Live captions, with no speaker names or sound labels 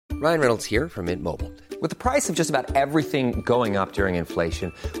Ryan Reynolds here from Mint Mobile. With the price of just about everything going up during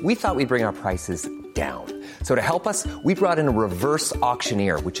inflation, we thought we'd bring our prices down. So to help us, we brought in a reverse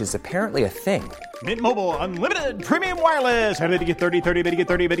auctioneer, which is apparently a thing. Mint Mobile Unlimited Premium Wireless. How to get 30, 30, bit to get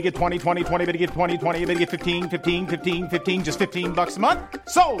 30, bit to get 20, 20, 20, bit to get 20, 20, bit to get 15, 15, 15, 15, just $15 a month?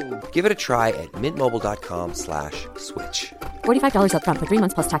 Sold! Give it a try at mintmobile.com/switch. $45 up front for 3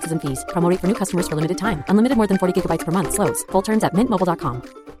 months plus taxes and fees. Promo rate for new customers for limited time. Unlimited more than 40 gigabytes per month. Slows full terms at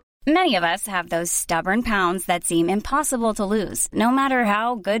mintmobile.com. Many of us have those stubborn pounds that seem impossible to lose, no matter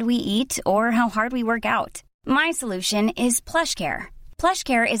how good we eat or how hard we work out. My solution is PlushCare.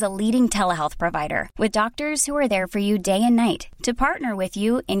 PlushCare is a leading telehealth provider with doctors who are there for you day and night to partner with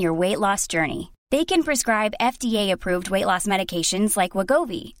you in your weight loss journey. They can prescribe FDA-approved weight loss medications like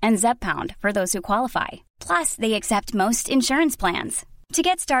Wegovy and Zepbound for those who qualify. Plus, they accept most insurance plans. To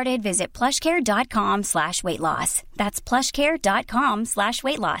get started, visit plushcare.com/weightloss. That's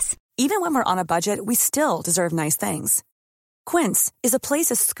plushcare.com/weightloss. Even when we're on a budget, we still deserve nice things. Quince is a place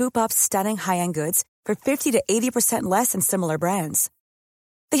to scoop up stunning high-end goods for 50 to 80% less than similar brands.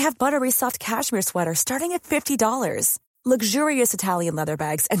 They have buttery soft cashmere sweaters starting at $50, luxurious Italian leather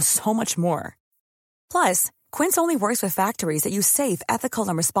bags, and so much more. Plus, Quince only works with factories that use safe, ethical,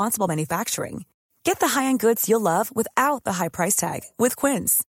 and responsible manufacturing. Get the high-end goods you'll love without the high price tag with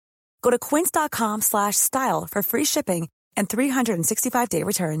Quince. Go to quince.com/style for free shipping and 365-day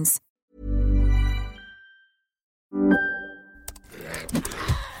returns.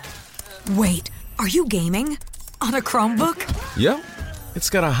 Wait, are you gaming? On a Chromebook? Yep.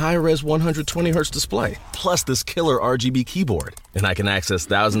 It's got a high-res 120Hz display, plus this killer RGB keyboard. And I can access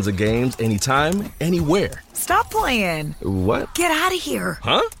thousands of games anytime, anywhere. Stop playing. What? Get out of here.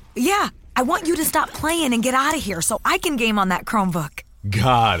 Huh? Yeah, I want you to stop playing and get out of here so I can game on that Chromebook.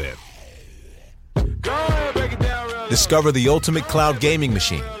 Got it. Discover the ultimate cloud gaming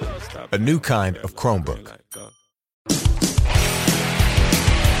machine. A new kind of Chromebook.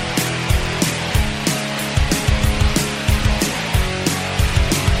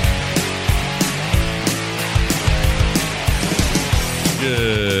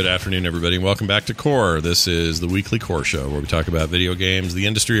 Good afternoon, everybody. Welcome back to Core. This is the weekly Core Show where we talk about video games, the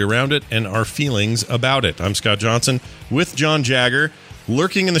industry around it, and our feelings about it. I'm Scott Johnson with John Jagger.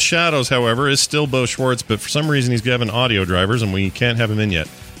 Lurking in the shadows, however, is still Bo Schwartz, but for some reason he's having audio drivers, and we can't have him in yet.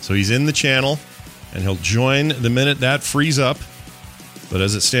 So he's in the channel, and he'll join the minute that frees up. But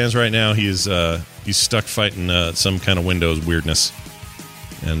as it stands right now, he's stuck fighting some kind of Windows weirdness,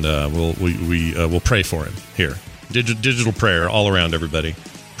 and we'll pray for him here. Digital prayer all around, everybody.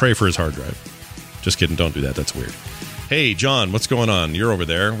 Pray for his hard drive. Just kidding. Don't do that. That's weird. Hey, John, what's going on? You're over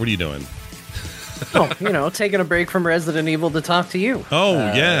there. What are you doing? Taking a break from Resident Evil to talk to you. Oh,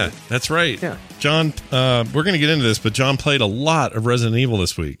 yeah. That's right. Yeah. John, we're going to get into this, but John played a lot of Resident Evil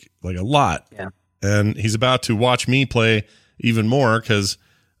this week. Like, a lot. Yeah. And he's about to watch me play even more because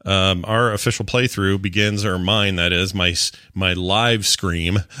our official playthrough begins, or mine, that is, my live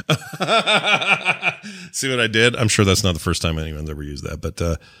stream. See what I did? I'm sure that's not the first time anyone's ever used that, but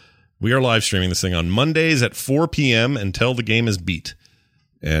we are live streaming this thing on Mondays at 4 p.m. until the game is beat.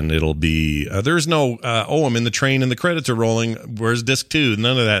 And it'll be, there's no, I'm in the train and the credits are rolling. Where's disc 2?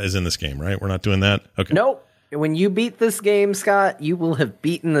 None of that is in this game, right? We're not doing that? Okay. Nope. When you beat this game, Scott, you will have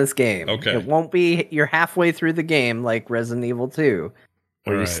beaten this game. Okay. It won't be you're halfway through the game like Resident Evil 2,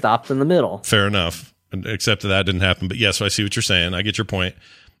 where you stopped in the middle. Fair enough. Except that didn't happen. But yes, I see what you're saying. I get your point.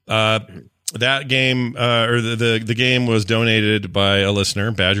 That game, or the game was donated by a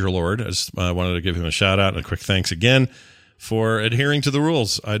listener, Badger Lord. I just wanted to give him a shout out and a quick thanks again for adhering to the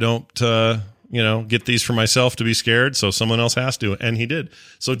rules. I don't, get these for myself to be scared, so someone else has to, and he did.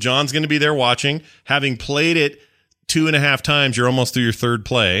 So John's going to be there watching. Having played it 2.5 times, you're almost through your third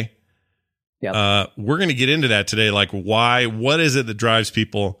play. Yeah. We're going to get into that today. Like, what is it that drives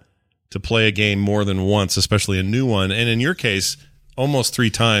people to play a game more than once, especially a new one? And in your case, almost 3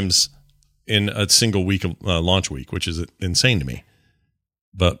 times in a single week of launch week, which is insane to me.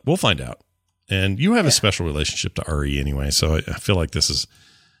 But we'll find out. And you have a special relationship to RE anyway, so I feel like this is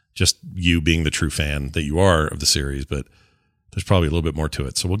just you being the true fan that you are of the series, but there's probably a little bit more to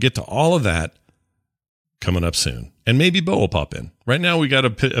it. So we'll get to all of that coming up soon. And maybe Bo will pop in. Right now we got a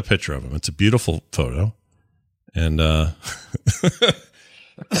picture of him. It's a beautiful photo. And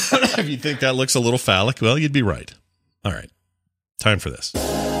if you think that looks a little phallic, well, you'd be right. All right. Time for this.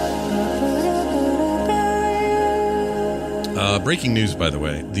 Breaking news, by the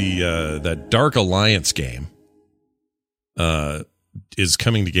way, that Dark Alliance game is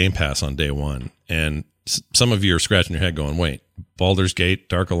coming to Game Pass on day one. And some of you are scratching your head going, wait, Baldur's Gate,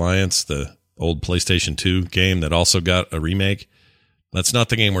 Dark Alliance, the old PlayStation 2 game that also got a remake? That's not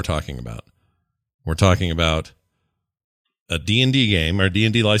the game we're talking about. We're talking about a D&D game, our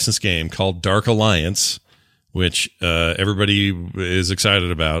D&D licensed game called Dark Alliance, which everybody is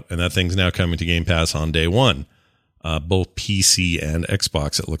excited about, and that thing's now coming to Game Pass on day one. Both PC and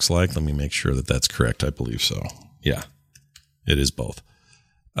Xbox, it looks like. Let me make sure that that's correct. I believe so. Yeah, it is both.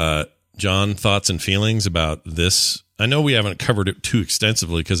 John, thoughts and feelings about this? I know we haven't covered it too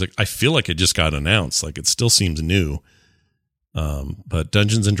extensively because I feel like it just got announced. Like, it still seems new. But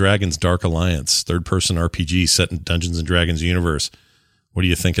Dungeons & Dragons Dark Alliance, third-person RPG set in Dungeons & Dragons universe. What do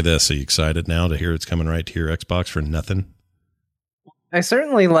you think of this? Are you excited now to hear it's coming right to your Xbox for nothing? I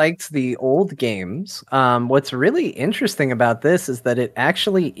certainly liked the old games. What's really interesting about this is that it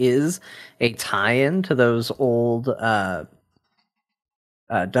actually is a tie-in to those old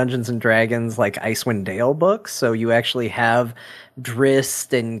Dungeons and Dragons, like Icewind Dale books. So you actually have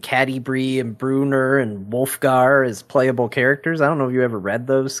Drizzt and Catti-brie and Brunner and Wolfgar as playable characters. I don't know if you ever read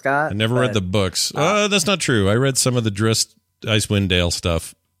those, Scott. I never read the books. That's not true. I read some of the Drizzt Icewind Dale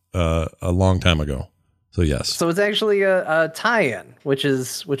stuff a long time ago. So yes. So it's actually a tie-in, which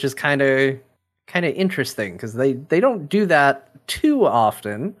is kind of interesting because they don't do that too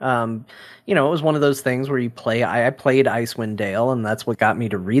often. It was one of those things where you play. I played Icewind Dale, and that's what got me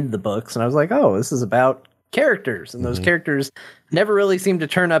to read the books. And I was like, oh, this is about characters, and those characters never really seem to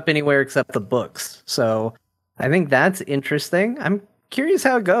turn up anywhere except the books. So I think that's interesting. I'm curious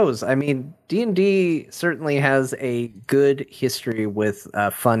how it goes. I mean, D&D certainly has a good history with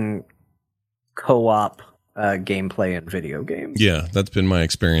fun co-op gameplay in video games. Yeah, that's been my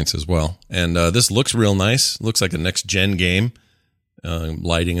experience as well. And this looks real nice. Looks like a next-gen game.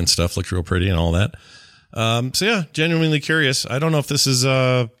 Lighting and stuff looks real pretty and all that. So yeah, genuinely curious. I don't know if this is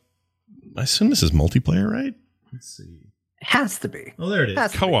I assume this is multiplayer, right? Let's see. It has to be. Oh, there it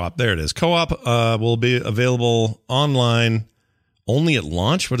is. Co-op. There it is. Co-op will be available online only at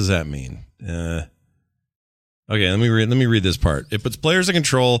launch. What does that mean? Okay, let me read this part. It puts players in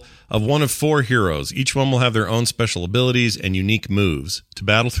control of one of 4 heroes. Each one will have their own special abilities and unique moves. To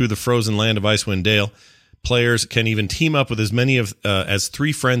battle through the frozen land of Icewind Dale, players can even team up with as many as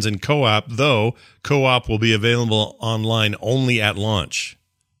 3 friends in co-op, though co-op will be available online only at launch.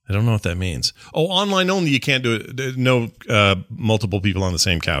 I don't know what that means. Oh, online only, you can't do it. No multiple people on the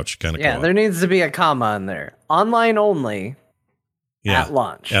same couch kind of co-op. Yeah, there needs to be a comma in there. Online only at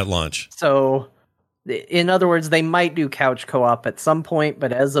launch. At launch. So, in other words, they might do couch co-op at some point,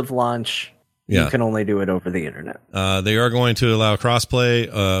 but as of launch, you can only do it over the internet. They are going to allow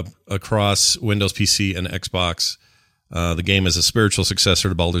crossplay across Windows, PC, and Xbox. The game is a spiritual successor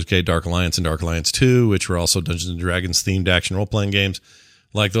to Baldur's Gate, Dark Alliance, and Dark Alliance 2, which were also Dungeons & Dragons themed action role-playing games.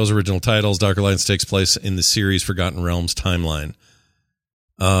 Like those original titles, Dark Alliance takes place in the series Forgotten Realms timeline.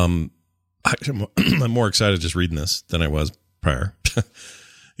 I'm more excited just reading this than I was prior.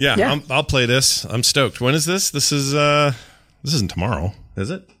 Yeah. I'll play this. I'm stoked. When is this? This isn't tomorrow, is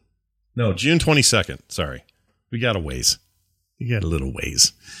it? No, June 22nd. Sorry. We got a ways. You got a little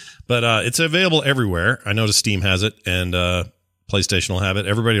ways. But it's available everywhere. I noticed Steam has it, and PlayStation will have it.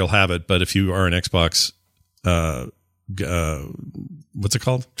 Everybody will have it, but if you are an Xbox, what's it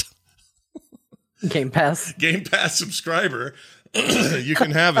called? Game Pass. Game Pass subscriber, you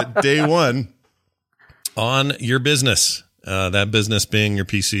can have it day one on your business. That business being your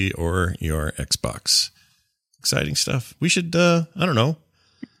PC or your Xbox. Exciting stuff. We should, I don't know.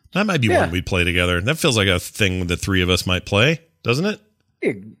 That might be one we'd play together. That feels like a thing the 3 of us might play, doesn't it?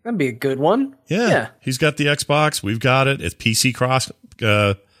 That'd be a good one. Yeah. He's got the Xbox. We've got it. It's PC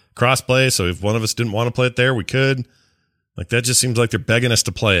crossplay. So if one of us didn't want to play it there, we could. Like, that just seems like they're begging us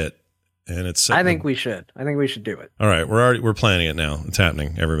to play it. And it's. I think we should. I think we should do it. All right. We're planning it now. It's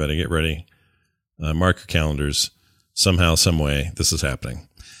happening. Everybody get ready. Mark your calendars. Somehow, some way, this is happening.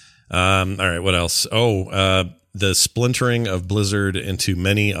 All right. What else? The splintering of Blizzard into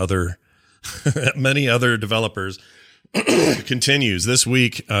many other developers continues this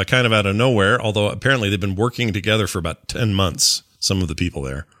week, kind of out of nowhere, although apparently they've been working together for about 10 months, some of the people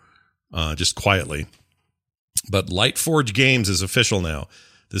there, just quietly. But Lightforge Games is official now.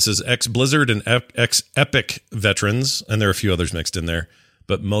 This is ex-Blizzard and ex-Epic veterans, and there are a few others mixed in there,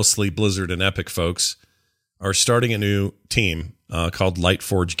 but mostly Blizzard and Epic folks are starting a new team called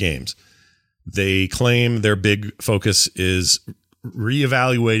Lightforge Games. They claim their big focus is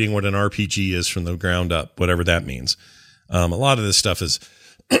reevaluating what an RPG is from the ground up, whatever that means. A lot of this stuff is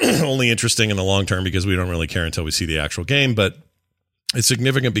only interesting in the long term because we don't really care until we see the actual game, but it's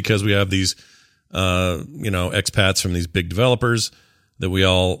significant because we have these, expats from these big developers that we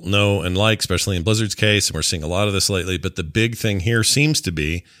all know and like, especially in Blizzard's case, and we're seeing a lot of this lately. But the big thing here seems to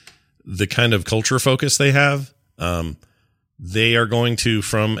be the kind of culture focus they have. they are going to,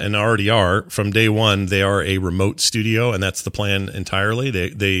 from day one, they are a remote studio, and that's the plan entirely.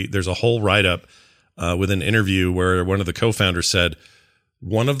 There's a whole write-up with an interview where one of the co-founders said,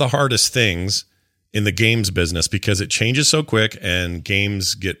 one of the hardest things in the games business, because it changes so quick and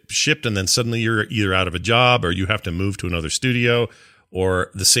games get shipped and then suddenly you're either out of a job or you have to move to another studio or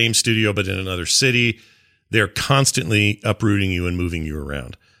the same studio but in another city. They're constantly uprooting you and moving you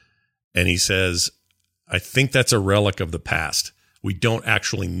around. And he says, I think that's a relic of the past. We don't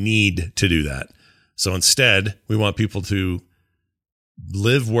actually need to do that. So instead, we want people to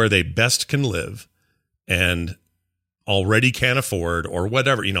live where they best can live and already can afford or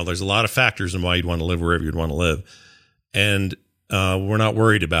whatever. There's a lot of factors in why you'd want to live wherever you'd want to live. And we're not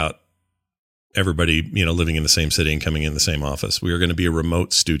worried about everybody, living in the same city and coming in the same office. We are going to be a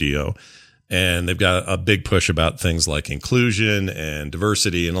remote studio. And they've got a big push about things like inclusion and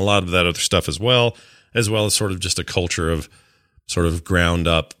diversity and a lot of that other stuff as well as sort of just a culture of sort of ground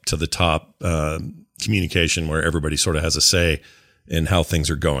up to the top communication where everybody sort of has a say in how things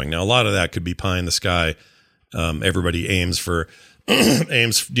are going. Now, a lot of that could be pie in the sky. Everybody aims, to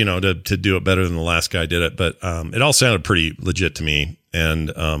do it better than the last guy did it. But it all sounded pretty legit to me.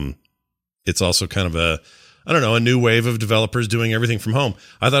 And it's also kind of a new wave of developers doing everything from home.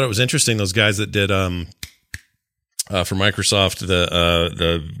 I thought it was interesting, those guys that did for Microsoft,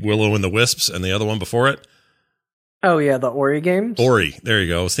 the Willow and the Wisps and the other one before it. Oh, yeah, the Ori games? Ori, there you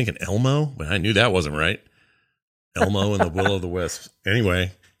go. I was thinking Elmo, but I knew that wasn't right. Elmo and the Will of the Wisps.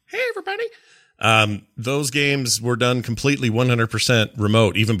 Anyway, hey, everybody. Those games were done completely 100%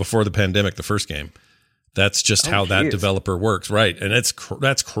 remote, even before the pandemic, the first game. That's just how that developer works, right? And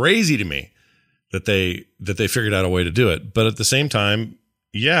that's crazy to me that they figured out a way to do it. But at the same time,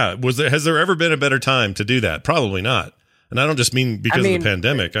 yeah, has there ever been a better time to do that? Probably not. And I don't just mean because of the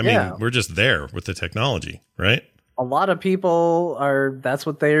pandemic. I mean, we're just there with the technology, right? A lot of people that's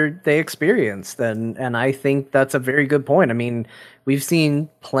what they experienced. And I think that's a very good point. I mean, we've seen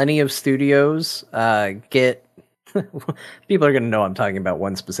plenty of studios get people are going to know I'm talking about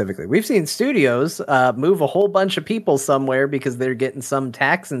one specifically. We've seen studios move a whole bunch of people somewhere because they're getting some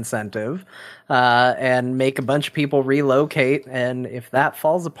tax incentive and make a bunch of people relocate. And if that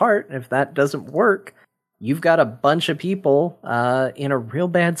falls apart, if that doesn't work, you've got a bunch of people in a real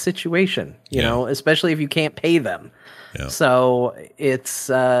bad situation, you know, especially if you can't pay them. Yeah. So it's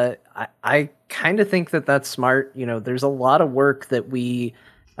I kind of think that's smart. You know, there's a lot of work that we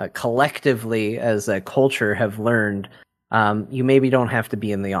collectively as a culture have learned you maybe don't have to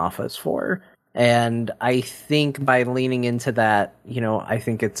be in the office for. And I think by leaning into that, you know, I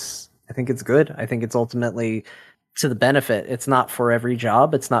think it's good. I think it's ultimately to the benefit. It's not for every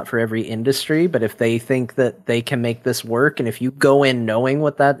job. It's not for every industry. But if they think that they can make this work, and if you go in knowing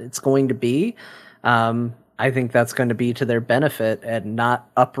what that it's going to be, I think that's going to be to their benefit and not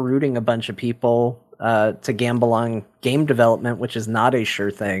uprooting a bunch of people to gamble on game development, which is not a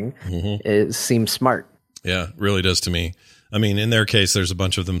sure thing. It seems smart. Yeah, it really does to me. I mean, in their case, there's a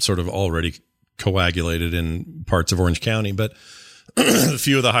bunch of them sort of already coagulated in parts of Orange County, but a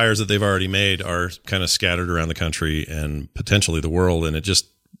few of the hires that they've already made are kind of scattered around the country and potentially the world. And it just,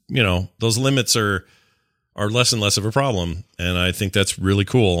 you know, those limits are less and less of a problem. And I think that's really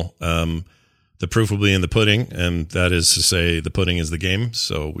cool. The proof will be in the pudding, and that is to say the pudding is the game.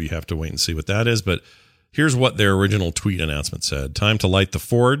 So we have to wait and see what that is. But here's what their original tweet announcement said. Time to light the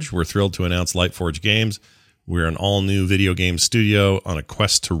forge. We're thrilled to announce Lightforge Games. We're an all-new video game studio on a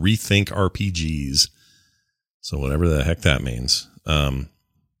quest to rethink RPGs. So whatever the heck that means.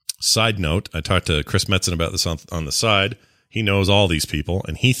 Side note, I talked to Chris Metzen about this on the side. He knows all these people,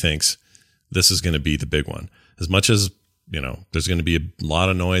 and he thinks this is going to be the big one. As much as, you know, there's going to be a lot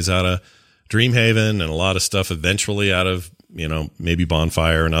of noise out of Dreamhaven and a lot of stuff eventually out of, you know, maybe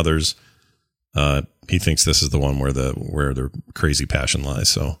Bonfire and others. He thinks this is the one where the crazy passion lies.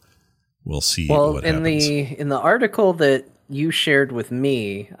 So we'll see what happens. In the article that you shared with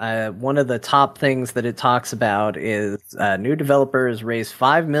me, one of the top things that it talks about is new developers raise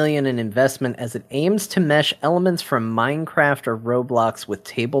 $5 million in investment as it aims to mesh elements from Minecraft or Roblox with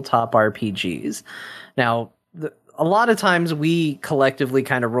tabletop RPGs. Now, a lot of times we collectively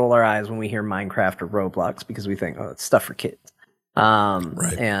kind of roll our eyes when we hear Minecraft or Roblox because we think, oh, it's stuff for kids.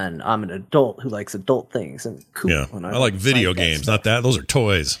 Right. And I'm an adult who likes adult things and cool. Yeah, I like video games, not that. Those are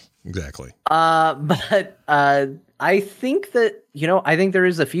toys. Exactly. But I think that, you know, I think there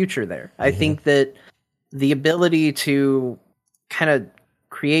is a future there. I think that the ability to kind of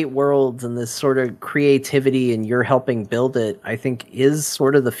create worlds and this sort of creativity and you're helping build it, I think is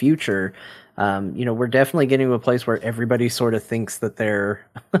sort of the future. We're definitely getting to a place where everybody sort of thinks that they're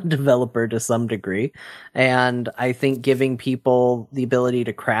a developer to some degree. And I think giving people the ability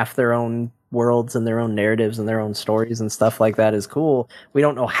to craft their own worlds and their own narratives and their own stories and stuff like that is cool. We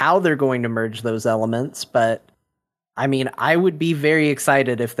don't know how they're going to merge those elements, but I mean, I would be very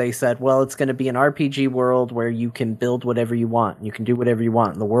excited if they said, well, it's going to be an RPG world where you can build whatever you want. You can do whatever you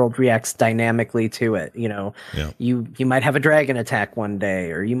want. And the world reacts dynamically to it. You might have a dragon attack one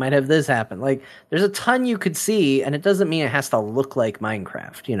day, or you might have this happen. Like, there's a ton you could see, and it doesn't mean it has to look like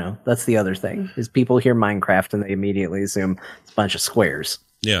Minecraft. That's the other thing, is people hear Minecraft and they immediately assume it's a bunch of squares.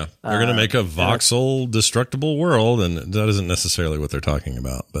 Yeah, they're going to make a voxel destructible world, and that isn't necessarily what they're talking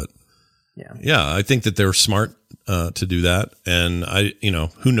about, but yeah, I think that they're smart to do that, and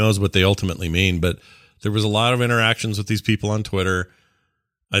who knows what they ultimately mean, but there was a lot of interactions with these people on Twitter.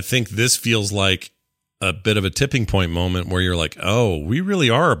 I think this feels like a bit of a tipping point moment where you're like, oh, we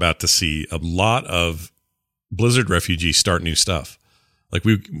really are about to see a lot of Blizzard refugees start new stuff. Like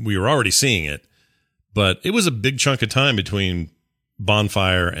we were already seeing it, but it was a big chunk of time between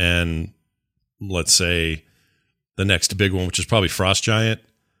Bonfire and, let's say, the next big one, which is probably Frost Giant,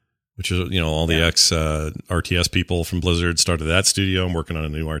 which is, all the RTS people from Blizzard started that studio and working on a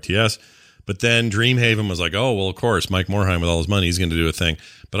new RTS. But then Dreamhaven was like, oh, well, of course, Mike Morhaime with all his money, he's going to do a thing.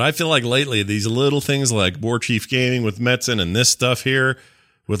 But I feel like lately, these little things like War Chief Gaming with Metzen and this stuff here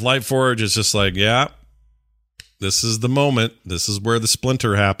with Lightforge, it's just like, yeah, this is the moment. This is where the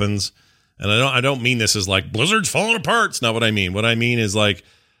splinter happens. And I don't mean this as like Blizzard's falling apart. It's not what I mean. What I mean is like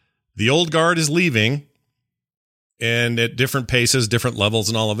the old guard is leaving, and at different paces, different levels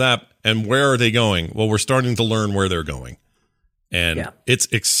and all of that. And where are they going? Well, we're starting to learn where they're going. And it's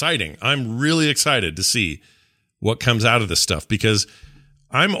exciting. I'm really excited to see what comes out of this stuff, because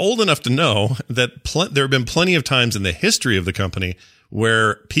I'm old enough to know that there have been plenty of times in the history of the company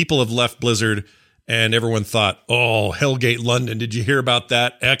where people have left Blizzard and everyone thought, oh, Hellgate London, did you hear about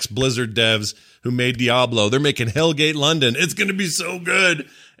that? Ex-Blizzard devs who made Diablo, they're making Hellgate London. It's going to be so good.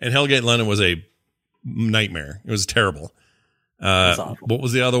 And Hellgate London was a nightmare. It was terrible. What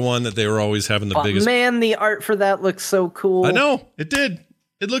was the other one that they were always having the biggest? Man, the art for that looks so cool. I know, it did.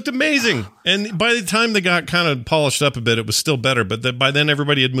 It looked amazing. And by the time they got kind of polished up a bit, it was still better. But by then,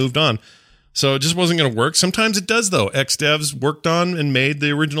 everybody had moved on. So it just wasn't going to work. Sometimes it does, though. Ex-devs worked on and made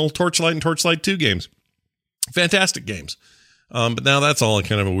the original Torchlight and Torchlight 2 games. Fantastic games. But now that's all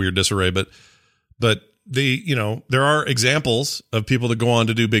kind of a weird disarray. But there are examples of people that go on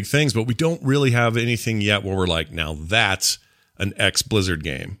to do big things, but we don't really have anything yet where we're like, now that's an ex-Blizzard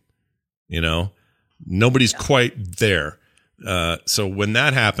game. Nobody's quite there. So when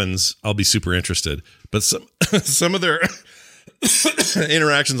that happens, I'll be super interested. But some of their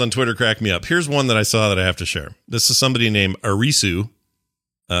interactions on Twitter crack me up. Here's one that I saw that I have to share. This is somebody named Arisu,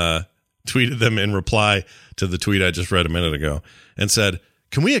 tweeted them in reply to the tweet I just read a minute ago, and said,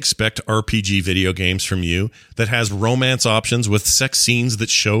 can we expect RPG video games from you that has romance options with sex scenes that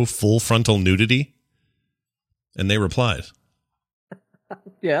show full frontal nudity? And they replied,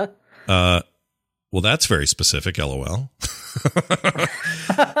 yeah. Well, that's very specific, LOL.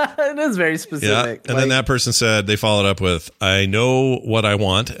 It is very specific. Yeah. And then that person said, they followed up with, I know what I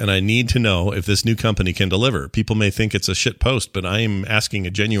want, and I need to know if this new company can deliver. People may think it's a shit post, but I am asking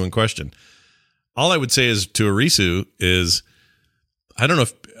a genuine question. All I would say is to Arisu is, I don't know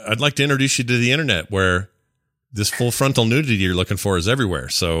if I'd like to introduce you to the internet where this full frontal nudity you're looking for is everywhere.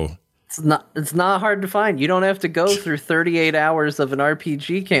 So it's not hard to find. You don't have to go through 38 hours of an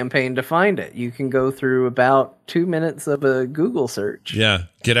RPG campaign to find it. You can go through about 2 minutes of a Google search. Yeah,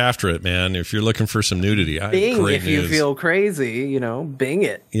 get after it, man. If you're looking for some nudity, Bing, if you feel crazy, Bing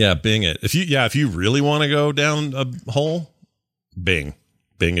it. Yeah, Bing it. If you really want to go down a hole, Bing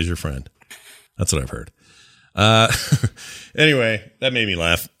is your friend. That's what I've heard. Anyway, that made me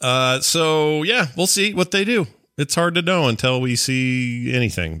laugh. So yeah, we'll see what they do. It's hard to know until we see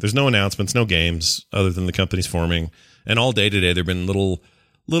anything. There's no announcements, no games other than the company's forming. And all day today, there've been little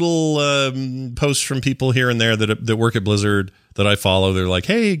posts from people here and there that work at Blizzard that I follow. They're like,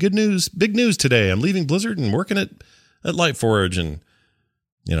 hey, good news, big news today. I'm leaving Blizzard and working at Lightforge. And,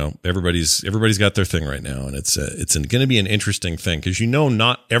 everybody's got their thing right now. And it's going to be an interesting thing because,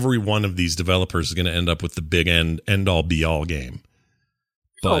 not every one of these developers is going to end up with the big end all be all game.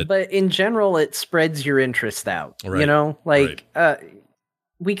 But in general, it spreads your interest out. Right.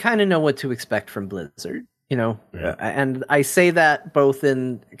 We kind of know what to expect from Blizzard, and I say that both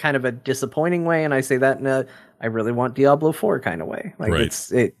in kind of a disappointing way, and I say that in a I really want Diablo 4 kind of way. Like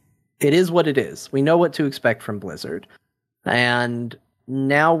it is what it is. We know what to expect from Blizzard, and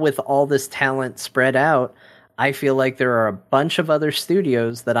now with all this talent spread out, I feel like there are a bunch of other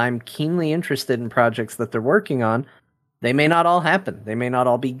studios that I'm keenly interested in projects that they're working on. They may not all happen. They may not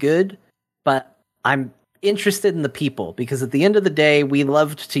all be good, but I'm interested in the people, because at the end of the day, we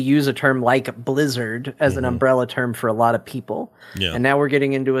loved to use a term like Blizzard as an umbrella term for a lot of people. Yeah. And now we're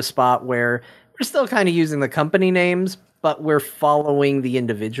getting into a spot where we're still kind of using the company names, but we're following the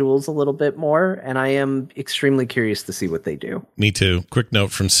individuals a little bit more. And I am extremely curious to see what they do. Me too. Quick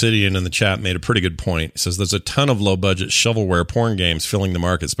note from Sidian in the chat made a pretty good point. He says there's a ton of low budget shovelware porn games filling the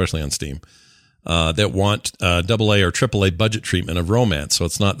market, especially on Steam, that want AA or AAA budget treatment of romance. So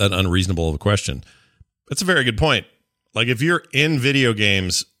it's not that unreasonable of a question. That's a very good point. Like, if you're in video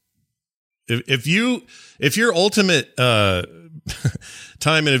games, if your ultimate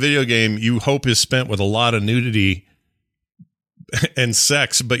time in a video game you hope is spent with a lot of nudity and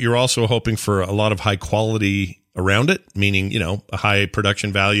sex, but you're also hoping for a lot of high quality around it, meaning, a high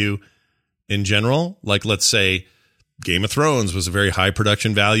production value in general. Like, let's say Game of Thrones was a very high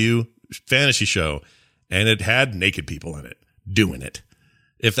production value fantasy show, and it had naked people in it doing it.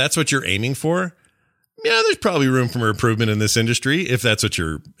 If that's what you're aiming for, yeah, there's probably room for improvement in this industry if that's what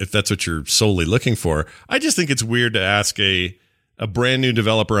you're solely looking for. I just think it's weird to ask a brand new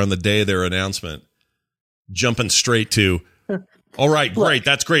developer on the day of their announcement, jumping straight to, all right, great,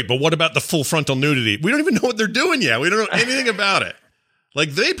 that's great, but what about the full frontal nudity? We don't even know what they're doing yet. We don't know anything about it.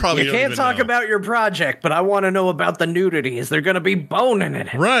 Like, they probably you can't talk about your project, but I want to know about the nudity. Is there going to be bone in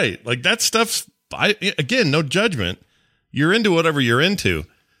it? Right, like that stuff's. Again, no judgment. You're into whatever you're into.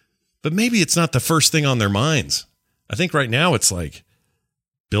 But maybe it's not the first thing on their minds. I think right now it's like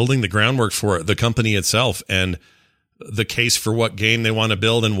building the groundwork for the company itself and the case for what game they want to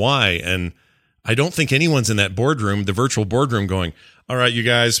build and why. And I don't think anyone's in that boardroom, the virtual boardroom, going, all right, you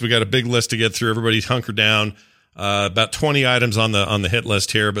guys, we got a big list to get through. Everybody hunker down. About 20 items on the hit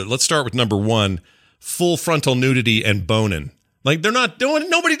list here. But let's start with number 1, full frontal nudity and boning. Like, they're not doing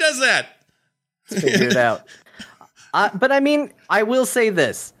it. Nobody does that. Figure it out. But I mean, I will say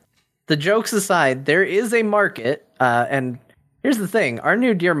this. The jokes aside, there is a market, and here's the thing. Our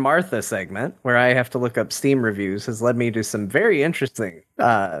new Dear Martha segment, where I have to look up Steam reviews, has led me to some very interesting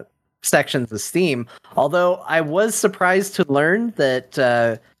sections of Steam, although I was surprised to learn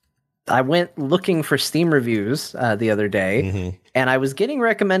that I went looking for Steam reviews the other day, and I was getting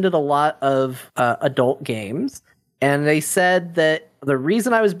recommended a lot of adult games, and they said that the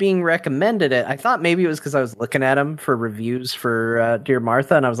reason I was being recommended it, I thought maybe it was because I was looking at them for reviews for Dear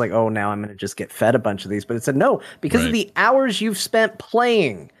Martha, and I was like, oh, now I'm going to just get fed a bunch of these. But it said, no, because of the hours you've spent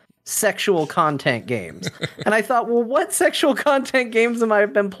playing sexual content games. And I thought, well, what sexual content games am I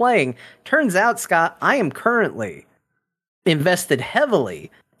been playing? Turns out, Scott, I am currently invested heavily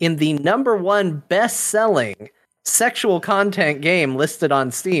in the number 1 best-selling sexual content game listed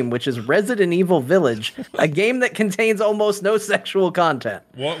on Steam, which is Resident Evil Village, a game that contains almost no sexual content.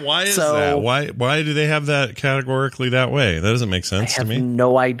 Why is that? Why do they have that categorically that way? That doesn't make sense to me. I have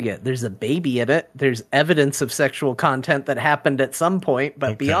no idea. There's a baby in it. There's evidence of sexual content that happened at some point,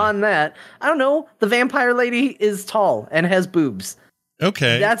 but beyond that, I don't know. The vampire lady is tall and has boobs.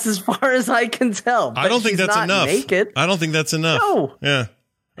 Okay. That's as far as I can tell. I don't think that's enough. Naked. I don't think that's enough. No. Yeah.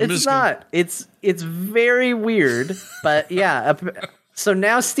 It's not. It's very weird, but yeah. So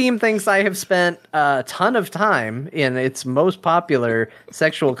now Steam thinks I have spent a ton of time in its most popular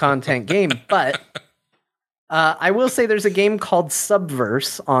sexual content game, but I will say there's a game called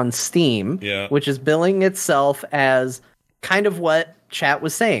Subverse on Steam, which is billing itself as kind of what chat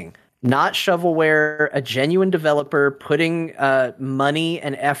was saying. Not shovelware, a genuine developer putting money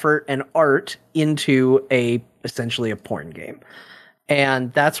and effort and art into essentially a porn game.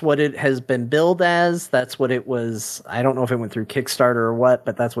 And that's what it has been billed as. That's what it was. I don't know if it went through Kickstarter or what,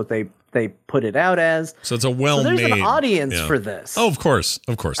 but that's what they put it out as. So it's a well-made. So there's an audience for this. Oh, of course.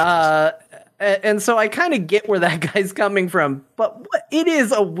 And so I kind of get where that guy's coming from. But it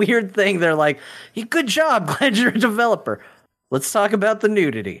is a weird thing. They're like, good job. Glad you're a developer. Let's talk about the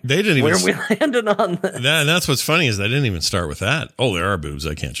nudity. They didn't even. Where we landed on this. And that's what's funny is they didn't even start with that. Oh, there are boobs.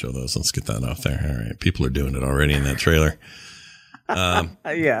 I can't show those. Let's get that off there. All right. People are doing it already in that trailer. The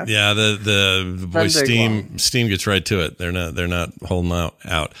boy Steam gets right to it. They're not holding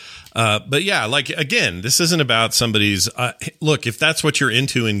out. But yeah, like, again, this isn't about somebody's look, if that's what you're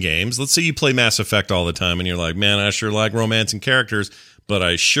into in games, let's say you play Mass Effect all the time and you're like, man, I sure like romance and characters, but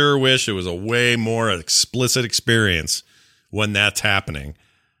I sure wish it was a way more explicit experience when that's happening.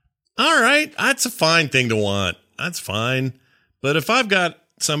 All right, that's a fine thing to want. That's fine. But if I've got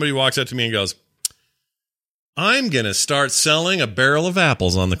somebody who walks up to me and goes, I'm going to start selling a barrel of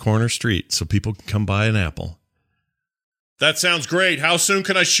apples on the corner street so people can come buy an apple. That sounds great. How soon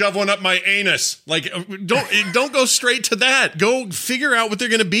can I shove one up my anus? Like, don't go straight to that. Go figure out what they're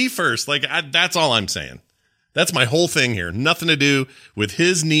going to be first. Like, that's all I'm saying. That's my whole thing here. Nothing to do with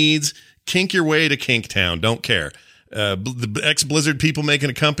his needs. Kink your way to Kink Town. Don't care. The ex-Blizzard people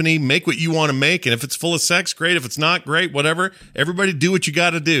making a company, make what you want to make. And if it's full of sex, great. If it's not, great. Whatever. Everybody do what you got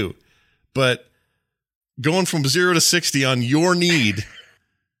to do. But going from 0 to 60 on your need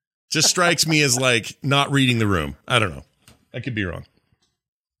just strikes me as like not reading the room. I don't know. I could be wrong.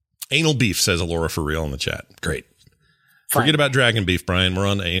 Anal beef, says Alora for real in the chat. Great. Fine. Forget about dragon beef, Brian. We're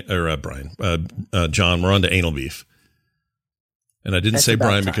on to John. We're on to anal beef. And I didn't say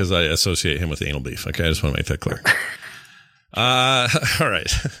Brian because I associate him with anal beef. Okay, I just want to make that clear. All right,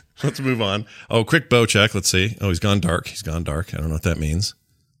 let's move on. Oh, quick bow check. Let's see. Oh, he's gone dark. I don't know what that means.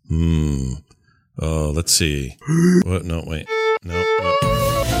 Oh, let's see. What? No, wait. No. There we go.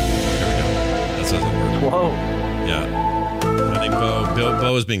 That doesn't work. Whoa. Yeah. I think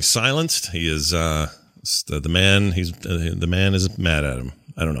Bo is being silenced. He is the man. The man is mad at him.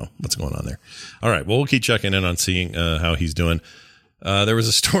 I don't know what's going on there. All right. Well, we'll keep checking in on seeing how he's doing. There was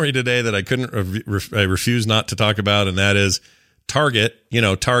a story today that I couldn't. I refuse not to talk about, and that is Target.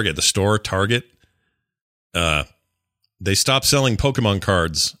 Target, the store. Target. They stopped selling Pokemon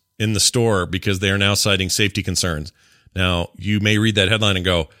cards in the store because they are now citing safety concerns. Now, you may read that headline and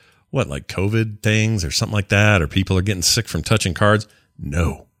go, what, like COVID things or something like that? Or people are getting sick from touching cards?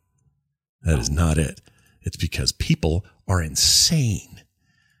 No, that is not it. It's because people are insane.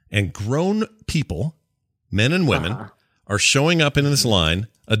 And grown people, men and women, are showing up in this line,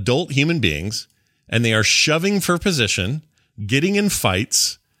 adult human beings, and they are shoving for position, getting in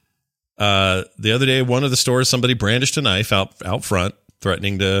fights. The other day, one of the stores, somebody brandished a knife out front,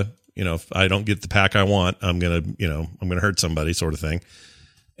 threatening to, if I don't get the pack I want, I'm going to hurt somebody, sort of thing.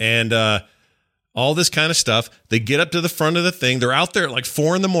 And all this kind of stuff. They get up to the front of the thing. They're out there at like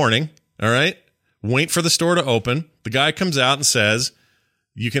 4 a.m. All right. Wait for the store to open. The guy comes out and says,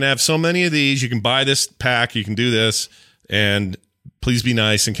 you can have so many of these. You can buy this pack. You can do this. And please be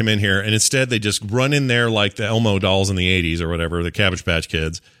nice and come in here. And instead, they just run in there like the Elmo dolls in the 80s or whatever, the Cabbage Patch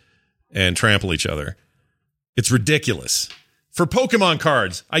Kids, and trample each other. It's ridiculous. For Pokemon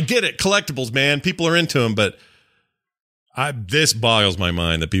cards, I get it. Collectibles, man. People are into them, but this boggles my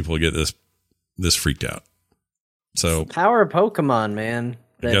mind that people get this freaked out. So power of Pokemon, man.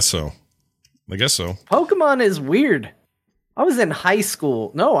 I guess so. Pokemon is weird. I was in high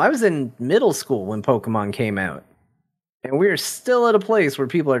school. No, I was in middle school when Pokemon came out. And we're still at a place where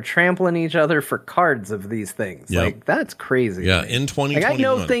people are trampling each other for cards of these things. Yep. Like, that's crazy. Yeah, in 2021. Like, I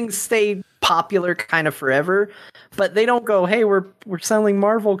know things stayed popular kind of forever, but they don't go, hey, we're selling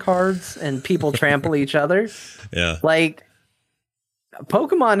Marvel cards and people trample each other. Yeah. Like,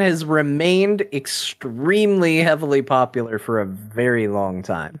 Pokemon has remained extremely heavily popular for a very long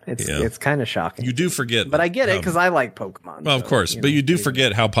time. It's kind of shocking. You do forget. But I get it because I like Pokemon. Well, of course. But you do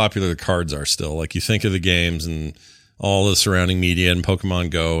forget how popular the cards are still. Like, you think of the games and all the surrounding media and Pokemon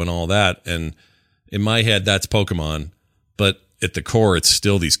Go and all that. And in my head, that's Pokemon. But at the core, it's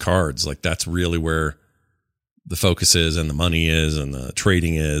still these cards. Like, that's really where the focus is and the money is and the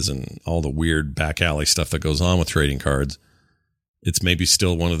trading is and all the weird back alley stuff that goes on with trading cards. It's maybe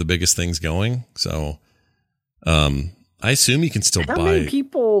still one of the biggest things going. So I assume you can still buy. How many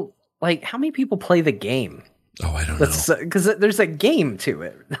people play the game? Oh, I don't know. Because there's a game to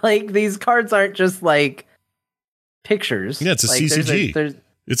it. Like, these cards aren't just like pictures. Yeah, it's a CCG.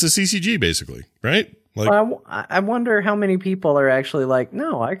 It's a CCG basically, right? Like, well, I wonder how many people are actually like,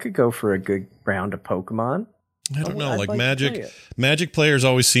 no, I could go for a good round of Pokemon. I don't know. Like Magic players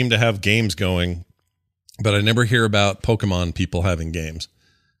always seem to have games going, but I never hear about Pokemon people having games.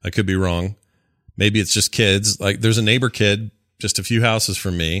 I could be wrong. Maybe it's just kids. Like, there's a neighbor kid just a few houses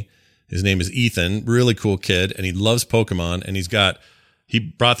from me. His name is Ethan. Really cool kid, and he loves Pokemon. And he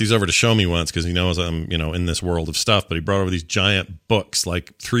brought these over to show me once because he knows I'm, in this world of stuff. But he brought over these giant books,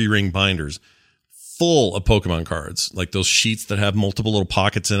 like 3-ring binders, full of Pokemon cards, like those sheets that have multiple little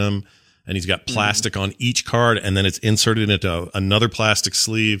pockets in them. And he's got plastic on each card, and then it's inserted into another plastic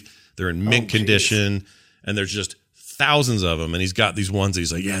sleeve. They're in mint condition, and there's just thousands of them. And he's got these ones.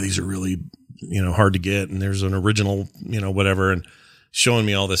 He's like, yeah, these are really, hard to get. And there's an original, whatever. And showing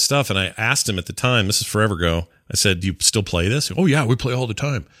me all this stuff. And I asked him at the time, this is forever ago. I said, do you still play this? Oh yeah, we play all the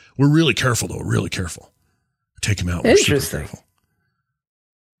time. We're really careful though. Really careful. Take him out. Interesting.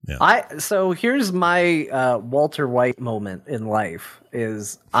 Yeah. So here's my Walter White moment in life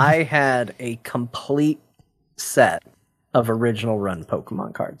is I had a complete set of original run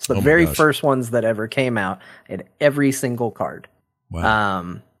Pokemon cards. The very first ones that ever came out had every single card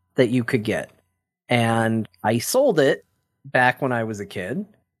that you could get. And I sold it back when I was a kid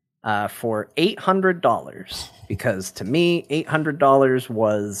for $800 because to me, $800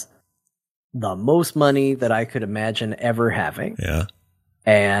 was the most money that I could imagine ever having. Yeah.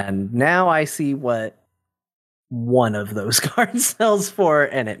 And now I see what one of those cards sells for,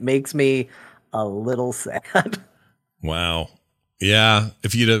 and it makes me a little sad. Wow. Yeah.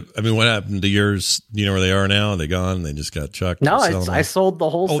 If you'd have, I mean, what happened to yours? Do you know where they are now? Are they gone? They just got chucked? No, I sold the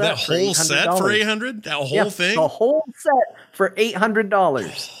whole set. That whole set for $800? That whole thing? The whole set for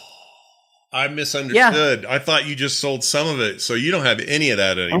 $800. I misunderstood. I thought you just sold some of it, so you don't have any of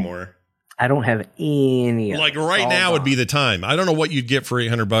that anymore. I don't have any. Like right now would be the time. I don't know what you'd get for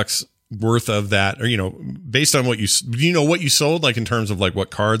 $800 worth of that, or based on what you what you sold, like in terms of like what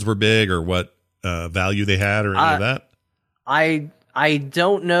cards were big or what value they had or any of that. I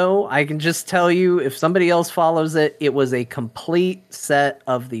don't know. I can just tell you if somebody else follows it, it was a complete set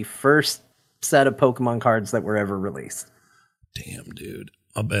of the first set of Pokemon cards that were ever released. Damn, dude.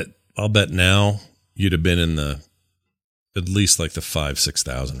 I'll bet now you'd have been in at least like the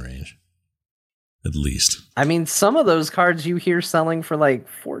 5,000-6,000 range. At least. I mean, some of those cards you hear selling for like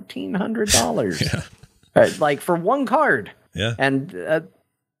 $1,400. Yeah. Like for one card. Yeah. And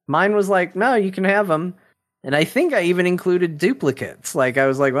mine was like, no, you can have them. And I think I even included duplicates. Like I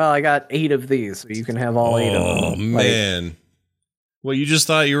was like, well, I got 8 of these, so you can have all 8 of them. Oh, man. Well, you just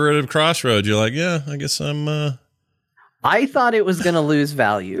thought you were at a crossroads. You're like, yeah, I guess I'm... I thought it was going to lose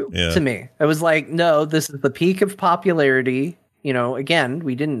value to me. I was like, no, this is the peak of popularity. Again,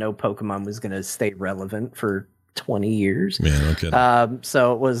 we didn't know Pokemon was going to stay relevant for 20 years. Yeah, no kidding.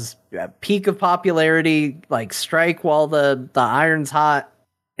 So it was a peak of popularity, like strike while the iron's hot,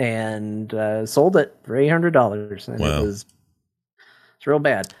 and sold it for $800. And it's real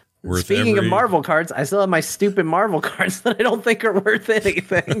bad. Speaking of Marvel cards, I still have my stupid Marvel cards that I don't think are worth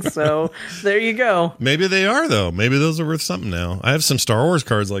anything. So there you go. Maybe they are, though. Maybe those are worth something now. I have some Star Wars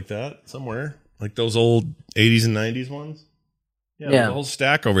cards like that somewhere, like those old 80s and 90s ones. Yeah, the whole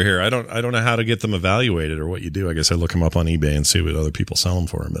stack over here. I don't know how to get them evaluated or what you do. I guess I look them up on eBay and see what other people sell them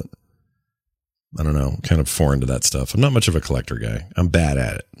for. But I don't know. I'm kind of foreign to that stuff. I'm not much of a collector guy. I'm bad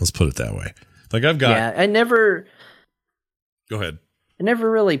at it. Let's put it that way. Like I've got. Yeah, I never. Go ahead. It never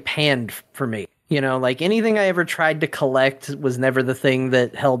really panned for me. Like anything I ever tried to collect was never the thing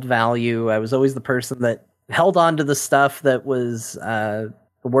that held value. I was always the person that held on to the stuff that was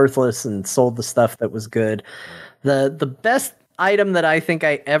worthless and sold the stuff that was good. The best item that I think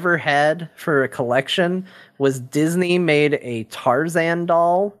I ever had for a collection was Disney made a Tarzan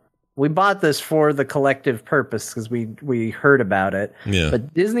doll. We bought this for the collective purpose because we heard about it. Yeah.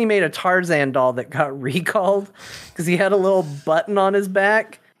 But Disney made a Tarzan doll that got recalled because he had a little button on his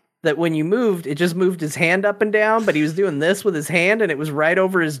back that when you moved, it just moved his hand up and down, but he was doing this with his hand and it was right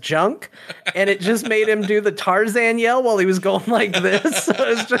over his junk. And it just made him do the Tarzan yell while he was going like this. So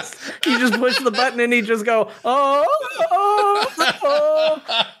it's just, you just push the button and he just go, oh.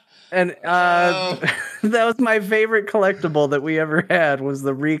 And that was my favorite collectible that we ever had was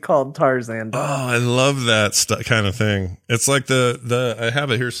the recalled Tarzan doll. Oh, I love that kind of thing. It's like I have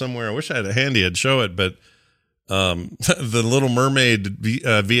it here somewhere. I wish I had it handy. I'd show it, but the Little Mermaid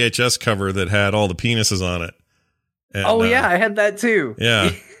VHS cover that had all the penises on it. And, I had that too.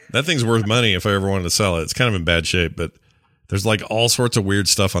 Yeah, that thing's worth money if I ever wanted to sell it. It's kind of in bad shape, but there's like all sorts of weird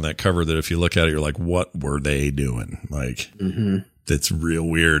stuff on that cover that if you look at it, you're like, what were they doing? Like, that's real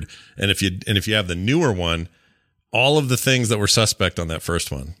weird. And if you have the newer one, all of the things that were suspect on that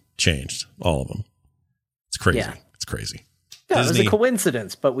first one changed, all of them. It's crazy. Yeah. It's crazy. Yeah, Disney, it was a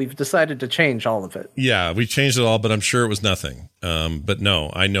coincidence, but we've decided to change all of it. Yeah, we changed it all, but I'm sure it was nothing. But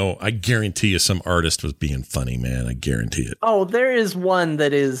no, I guarantee you some artist was being funny, man. I guarantee it. Oh, there is one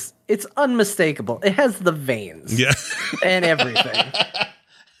that it's unmistakable. It has the veins. Yeah. And everything.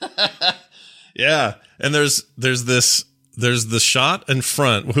 Yeah. And there's the shot in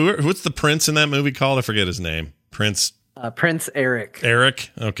front. What's the prince in that movie called? I forget his name. Prince Eric.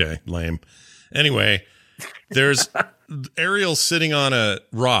 Eric? Okay, lame. Anyway, there's Ariel sitting on a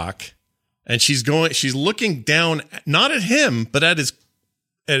rock and she's looking down, not at him, but at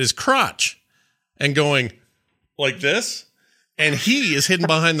his crotch and going like this. And he is hidden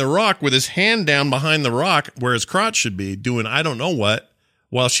behind the rock with his hand down behind the rock where his crotch should be, doing I don't know what,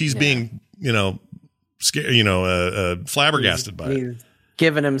 while she's being, flabbergasted by it. He's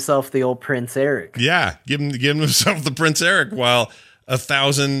giving himself the old Prince Eric. Yeah, giving himself the Prince Eric while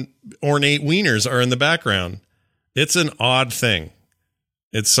 1,000 ornate wieners are in the background. It's an odd thing.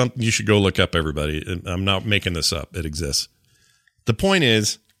 It's something you should go look up, everybody. I'm not making this up. It exists. The point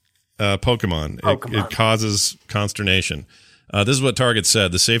is, Pokemon. It causes consternation. This is what Target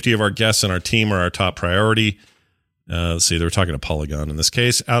said. The safety of our guests and our team are our top priority. Let's see, they were talking to Polygon in this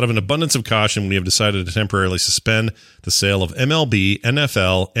case. Out of an abundance of caution, we have decided to temporarily suspend the sale of MLB,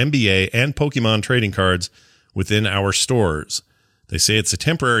 NFL, NBA, and Pokemon trading cards within our stores. They say it's a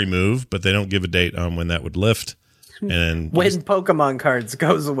temporary move, but they don't give a date on when that would lift. And when Pokemon cards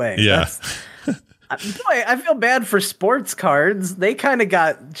goes away. Yeah. Boy, I feel bad for sports cards. They kind of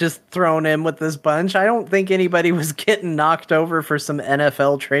got just thrown in with this bunch. I don't think anybody was getting knocked over for some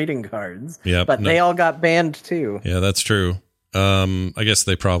NFL trading cards. Yeah, but they all got banned too. Yeah, that's true. I guess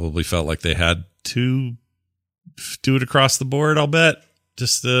they probably felt like they had to do it across the board, I'll bet.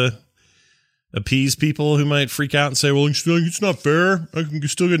 Just to appease people who might freak out and say, well, it's not fair. I can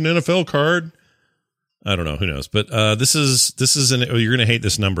still get an NFL card. I don't know. Who knows? But this is you're going to hate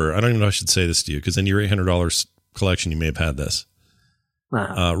this number. I don't even know if I should say this to you, because in your $800 collection, you may have had this.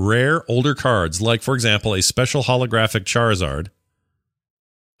 Rare older cards, like, for example, a special holographic Charizard,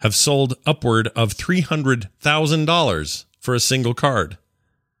 have sold upward of $300,000 for a single card.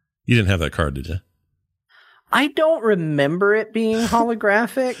 You didn't have that card, did you? I don't remember it being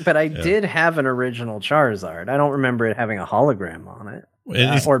holographic, but I did have an original Charizard. I don't remember it having a hologram on it.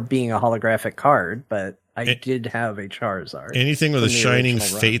 Or being a holographic card, but I did have a Charizard. Anything with a Shining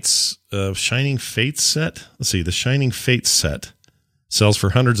Fates set. Let's see, the Shining Fates set sells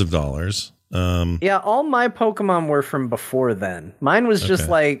for hundreds of dollars. Yeah, all my Pokemon were from before then. Mine was just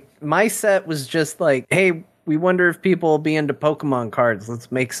like, my set was just like, hey, we wonder if people will be into Pokemon cards. Let's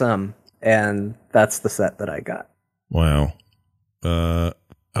make some. And that's the set that I got. Wow. Oh,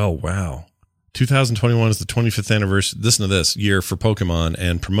 wow. 2021 is the 25th anniversary, listen to this, year for Pokemon,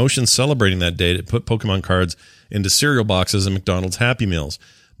 and promotions celebrating that date put Pokemon cards into cereal boxes and McDonald's Happy Meals.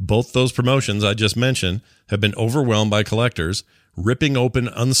 Both those promotions I just mentioned have been overwhelmed by collectors, ripping open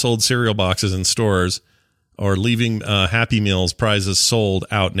unsold cereal boxes in stores or leaving Happy Meals prizes sold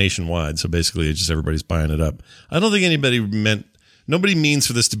out nationwide. So basically, it's just everybody's buying it up. I don't think nobody means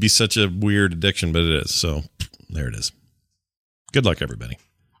for this to be such a weird addiction, but it is. So there it is. Good luck, everybody.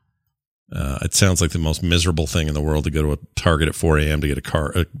 It sounds like the most miserable thing in the world to go to a Target at 4 a.m. to get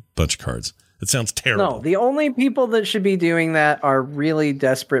a bunch of cards. It sounds terrible. No, the only people that should be doing that are really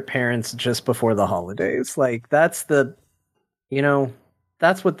desperate parents just before the holidays. Like, that's what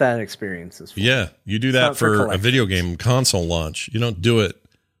that experience is for. Yeah, you do that for a video game console launch. You don't do it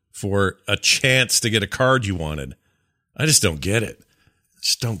for a chance to get a card you wanted. I just don't get it.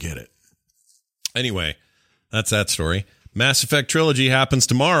 Anyway, that's that story. Mass Effect Trilogy happens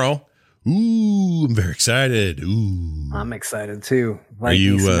tomorrow. Ooh, I'm very excited. Ooh, I'm excited too. Like,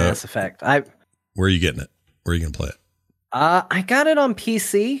 Mass Effect. Where are you getting it? Where are you gonna play it? I got it on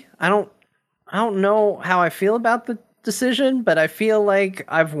PC. I don't know how I feel about the decision, but I feel like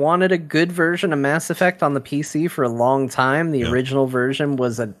I've wanted a good version of Mass Effect on the PC for a long time. The original version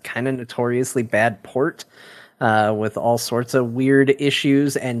was a kind of notoriously bad port. With all sorts of weird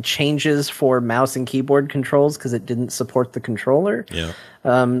issues and changes for mouse and keyboard controls because it didn't support the controller. Yeah.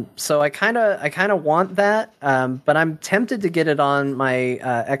 So I kind of want that, but I'm tempted to get it on my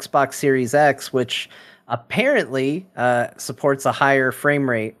Xbox Series X, which apparently supports a higher frame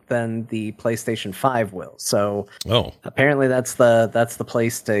rate than the PlayStation 5 will. So apparently that's the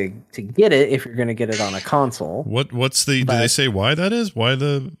place to get it if you're going to get it on a console. Do they say why that is? Why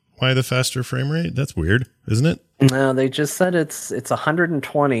the faster frame rate? That's weird, isn't it? No, they just said it's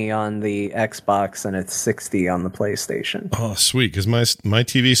 120 on the Xbox and it's 60 on the PlayStation. Oh, sweet, because my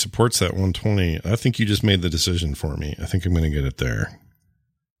TV supports that 120. I think you just made the decision for me. I think I'm going to get it there.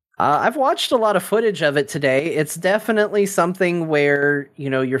 I've watched a lot of footage of it today. It's definitely something where,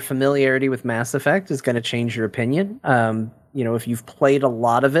 your familiarity with Mass Effect is going to change your opinion. If you've played a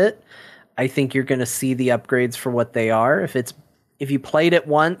lot of it, I think you're going to see the upgrades for what they are. If you played it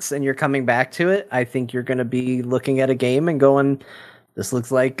once and you're coming back to it, I think you're going to be looking at a game and going, this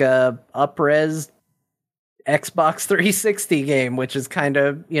looks like a up-res Xbox 360 game, which is kind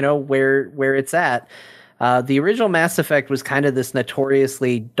of, where it's at. The original Mass Effect was kind of this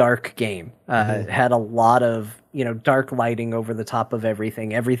notoriously dark game. It had a lot of, dark lighting over the top of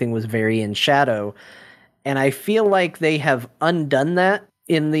everything. Everything was very in shadow. And I feel like they have undone that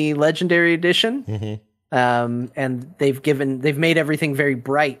in the Legendary Edition. Mm-hmm. And they've made everything very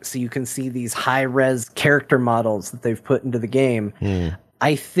bright, so you can see these high-res character models that they've put into the game.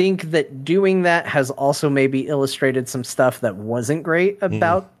 I think that doing that has also maybe illustrated some stuff that wasn't great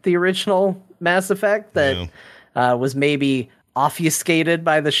about the original Mass Effect that was maybe obfuscated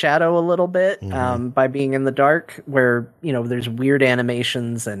by the shadow a little bit, by being in the dark, where, there's weird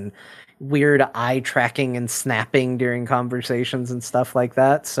animations and weird eye tracking and snapping during conversations and stuff like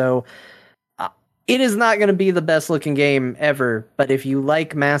that. So it is not going to be the best looking game ever, but if you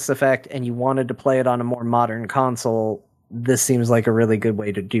like Mass Effect and you wanted to play it on a more modern console, this seems like a really good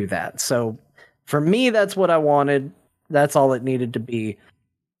way to do that. So for me, that's what I wanted. That's all it needed to be.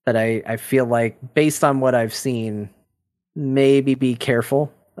 But I feel like, based on what I've seen, maybe be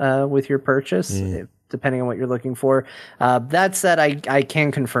careful with your purchase, depending on what you're looking for. That said, I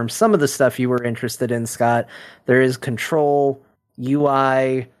can confirm some of the stuff you were interested in, Scott. There is Control,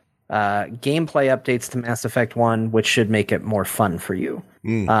 UI, gameplay updates to Mass Effect 1, which should make it more fun for you.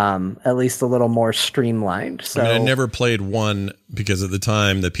 At least a little more streamlined. So I never played 1 because at the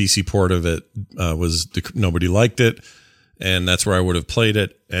time the PC port of it nobody liked it. And that's where I would have played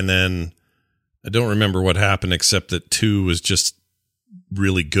it. And then I don't remember what happened, except that 2 was just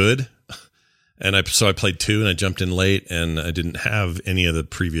really good. And so I played 2 and I jumped in late and I didn't have any of the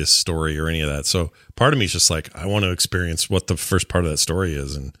previous story or any of that. So part of me is just like, I want to experience what the first part of that story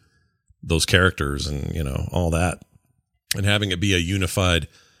is and those characters and, you know, all that. And having it be a unified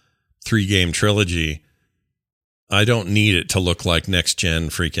 3-game trilogy, I don't need it to look like next gen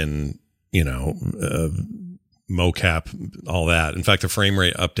freaking, you know, mocap, all that. In fact, the frame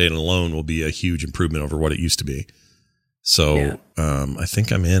rate update alone will be a huge improvement over what it used to be. So I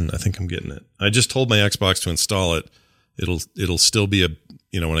think I'm in. I think I'm getting it. I just told my Xbox to install it. It'll still be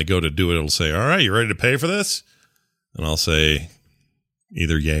when I go to do it, it'll say, all right, you ready to pay for this? And I'll say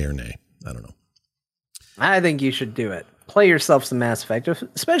either yay or nay. I don't know. I think you should do it. Play yourself some Mass Effect,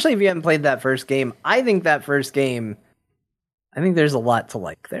 especially if you haven't played that first game. I think there's a lot to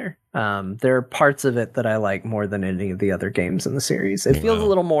like there. There are parts of it that I like more than any of the other games in the series. It feels a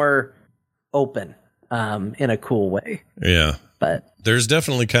little more open, in a cool way. Yeah. But there's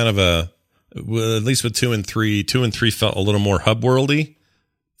definitely kind of at least with 2 and 3 felt a little more hub worldy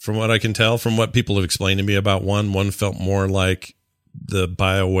from what I can tell, from what people have explained to me about 1. 1 felt more like the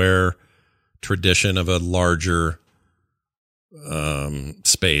BioWare tradition of a larger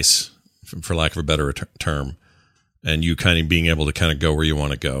space, for lack of a better term. And you kind of being able to kind of go where you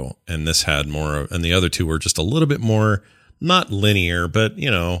want to go. And this had more, and the other 2 were just a little bit more, not linear, but, you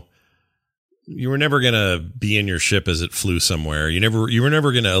know, you were never going to be in your ship as it flew somewhere. You were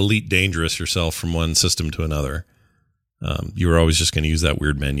never going to Elite Dangerous yourself from one system to another. You were always just going to use that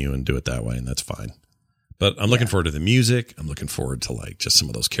weird menu and do it that way. And that's fine. But I'm looking forward to the music. I'm looking forward to like just some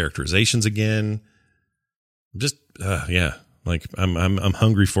of those characterizations again. Just, like I'm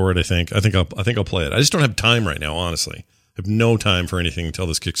hungry for it. I think I'll play it. I just don't have time right now. Honestly, I have no time for anything until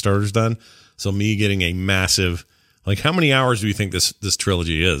this Kickstarter's done. So me getting a massive, like, how many hours do you think this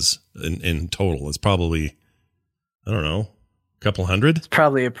trilogy is in total? It's probably, I don't know, a couple hundred. It's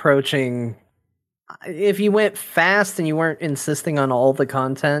probably approaching. If you went fast and you weren't insisting on all the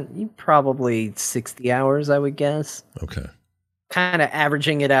content, you probably 60 hours, I would guess. Okay. Kind of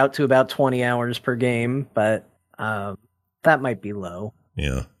averaging it out to about 20 hours per game, but that might be low.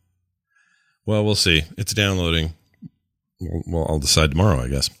 Yeah. Well, we'll see. It's downloading. Well, I'll decide tomorrow, I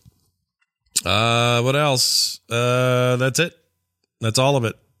guess. What else? That's it. That's all of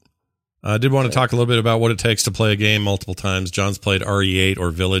it. I did want to talk a little bit about what it takes to play a game multiple times. John's played RE8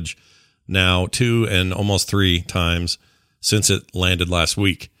 or Village now 2 and almost 3 times since it landed last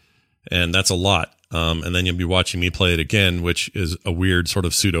week. And that's a lot. And then you'll be watching me play it again, which is a weird sort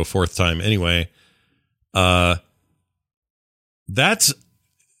of pseudo 4th time anyway. That's,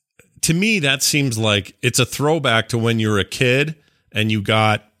 to me, that seems like it's a throwback to when you were a kid and you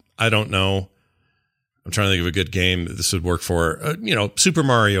got, I don't know, I'm trying to think of a good game that this would work for. Super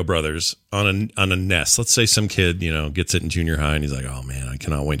Mario Brothers on a NES. Let's say some kid, gets it in junior high and he's like, oh man, I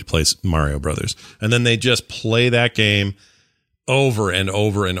cannot wait to play Mario Brothers. And then they just play that game over and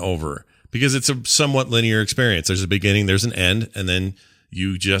over and over because it's a somewhat linear experience. There's a beginning, there's an end, and then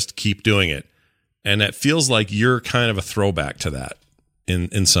you just keep doing it. And it feels like you're kind of a throwback to that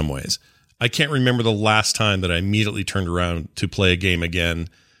in some ways. I can't remember the last time that I immediately turned around to play a game again,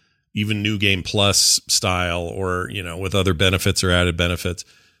 even New Game Plus style or, with other benefits or added benefits.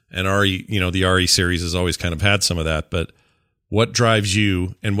 And the RE series has always kind of had some of that. But what drives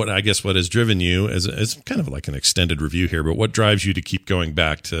you, and what has driven you, is kind of like an extended review here, but what drives you to keep going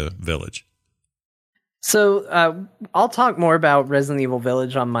back to Village? So I'll talk more about Resident Evil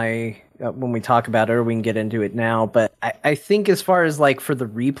Village on my when we talk about it, or we can get into it now. But I think as far as like for the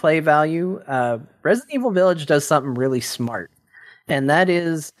replay value, Resident Evil Village does something really smart, and that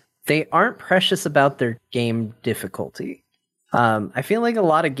is they aren't precious about their game difficulty. I feel like a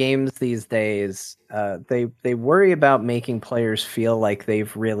lot of games these days, they worry about making players feel like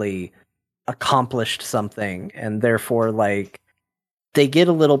they've really accomplished something, and therefore like they get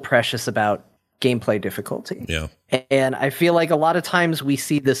a little precious about gameplay difficulty. Yeah. And I feel like a lot of times we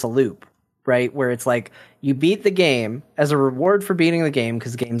see this a loop right? Where it's like you beat the game as a reward for beating the game,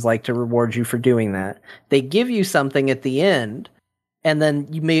 because games like to reward you for doing that. They give you something at the end, and then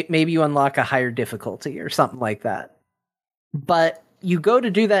maybe you unlock a higher difficulty or something like that. But you go to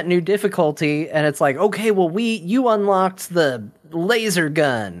do that new difficulty, and it's like, okay, well, you unlocked the laser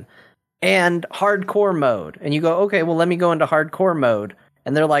gun and hardcore mode. And you go, okay, well, let me go into hardcore mode.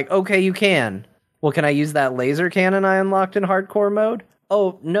 And they're like, okay, you can. Well, can I use that laser cannon I unlocked in hardcore mode?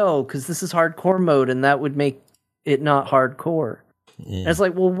 Oh, no, because this is hardcore mode, and that would make it not hardcore. And it's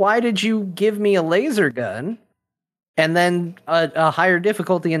like, well, why did you give me a laser gun and then a higher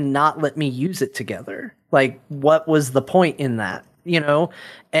difficulty and not let me use it together? Like, what was the point in that? You know,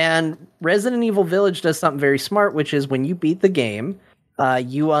 and Resident Evil Village does something very smart, which is when you beat the game,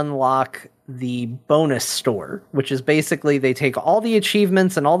 you unlock the bonus store, which is basically they take all the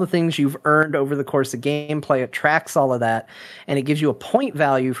achievements and all the things you've earned over the course of gameplay, it tracks all of that, and it gives you a point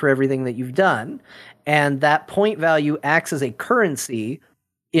value for everything that you've done. And that point value acts as a currency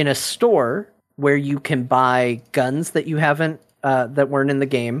in a store where you can buy guns that you haven't, that weren't in the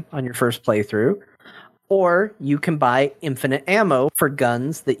game on your first playthrough. Or you can buy infinite ammo for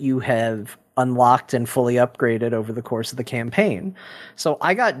guns that you have unlocked and fully upgraded over the course of the campaign. So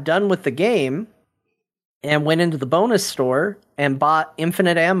I got done with the game and went into the bonus store and bought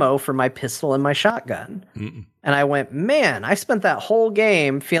infinite ammo for my pistol and my shotgun. And I went, man, I spent that whole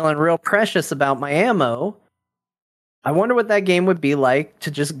game feeling real precious about my ammo. I wonder what that game would be like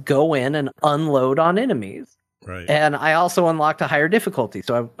to just go in and unload on enemies. Right. And I also unlocked a higher difficulty.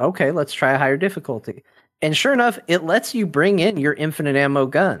 So, okay, let's try a higher difficulty. And sure enough, it lets you bring in your infinite ammo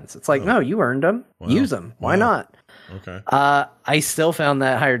guns. It's like, no, you earned them. Wow. Use them. Why not? Okay. I still found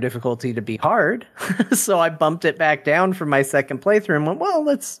that higher difficulty to be hard. So I bumped it back down for my second playthrough and went, well,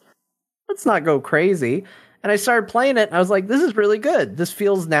 let's not go crazy. And I started playing it, and I was like, this is really good. This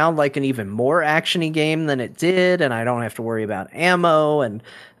feels now like an even more action-y game than it did, and I don't have to worry about ammo, and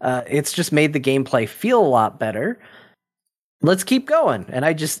it's just made the gameplay feel a lot better. Let's keep going. And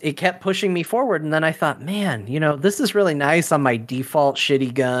it kept pushing me forward, and then I thought, man, you know, this is really nice on my default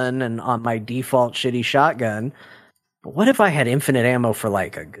shitty gun and on my default shitty shotgun, but what if I had infinite ammo for,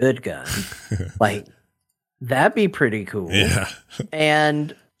 like, a good gun? Like, that'd be pretty cool. Yeah.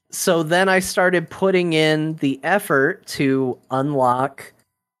 And so then I started putting in the effort to unlock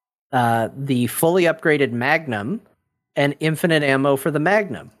the fully upgraded Magnum and infinite ammo for the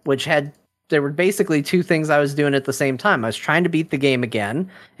Magnum, which there were basically two things I was doing at the same time. I was trying to beat the game again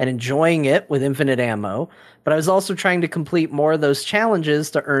and enjoying it with infinite ammo, but I was also trying to complete more of those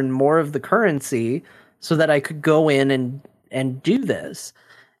challenges to earn more of the currency so that I could go in and do this.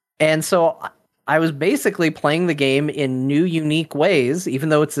 And so I was basically playing the game in new, unique ways. Even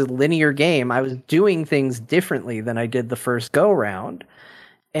though it's a linear game, I was doing things differently than I did the first go-round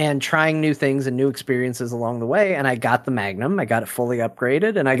and trying new things and new experiences along the way. And I got the Magnum, I got it fully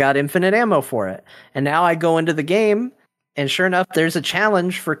upgraded, and I got infinite ammo for it. And now I go into the game, and sure enough, there's a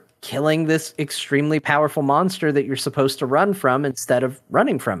challenge for killing this extremely powerful monster that you're supposed to run from instead of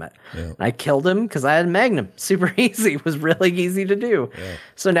running from it. Yeah. I killed him because I had a Magnum. Super easy. It was really easy to do. Yeah.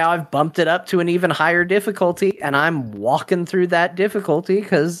 So now I've bumped it up to an even higher difficulty, and I'm walking through that difficulty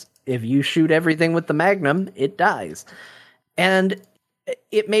because if you shoot everything with the Magnum, it dies. And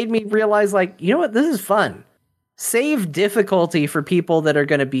it made me realize, like, you know what? This is fun. Save difficulty for people that are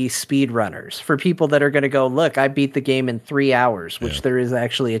going to be speedrunners, for people that are going to go, look, I beat the game in 3 hours, which there is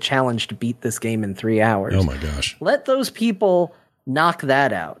actually a challenge to beat this game in 3 hours. Oh my gosh. Let those people knock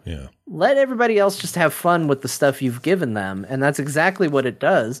that out. Yeah. Let everybody else just have fun with the stuff you've given them. And that's exactly what it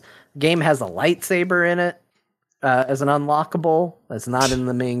does. The game has a lightsaber in it as an unlockable. That's not in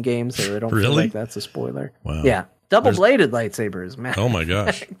the main game, so I don't feel like that's a spoiler. Wow. Yeah. Double-bladed lightsabers, man. Oh my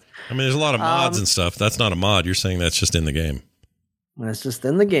gosh. I mean, there's a lot of mods and stuff. That's not a mod. You're saying that's just in the game. It's just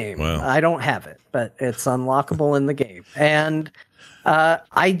in the game. Wow. I don't have it, but it's unlockable in the game. And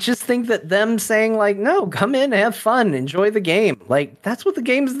I just think that them saying, like, no, come in, have fun, enjoy the game. Like, that's what the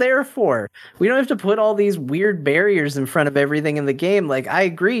game's there for. We don't have to put all these weird barriers in front of everything in the game. Like, I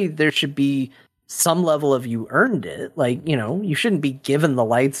agree there should be some level of you earned it. Like, you know, you shouldn't be given the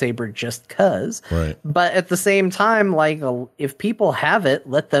lightsaber just cuz. Right. But at the same time, like, if people have it,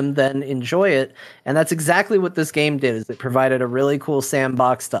 let them then enjoy it. And that's exactly what this game did, is it provided a really cool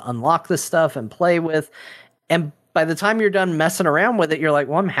sandbox to unlock this stuff and play with. And by the time you're done messing around with it, you're like,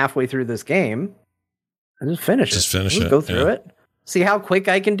 well, I'm halfway through this game. I just finish it. Go through it. See how quick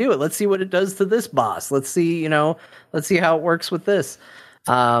I can do it. Let's see what it does to this boss. Let's see how it works with this.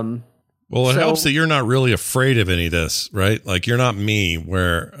 Well, it helps that you're not really afraid of any of this, right? Like, you're not me,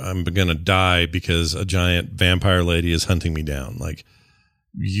 where I'm going to die because a giant vampire lady is hunting me down. Like,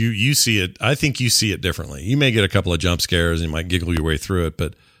 you see it. I think you see it differently. You may get a couple of jump scares and you might giggle your way through it,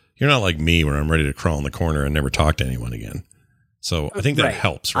 but you're not like me where I'm ready to crawl in the corner and never talk to anyone again. So I think that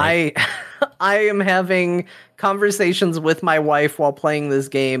helps, right? I am having conversations with my wife while playing this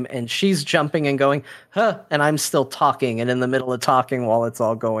game, and she's jumping and going, huh, and I'm still talking and in the middle of talking while it's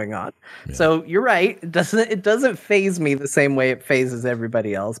all going on. Yeah. So you're right. It doesn't faze me the same way it phases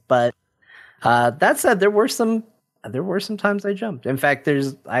everybody else. But that said, there were some times I jumped. In fact,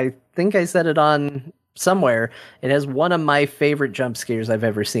 I think I said it on somewhere. It has one of my favorite jump scares I've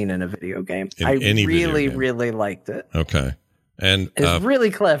ever seen in a video game. I really liked it. Okay. And it's really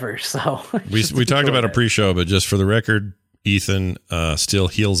clever. So we talked about a pre-show, but just for the record, Ethan still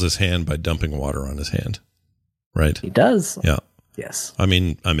heals his hand by dumping water on his hand. Right? He does. Yeah. Yes. I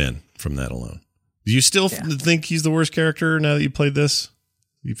mean, I'm in from that alone. Do you still think he's the worst character now that you played this?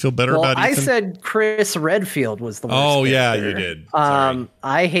 You feel better about Ethan? I said Chris Redfield was the worst character. Yeah, you did. Sorry.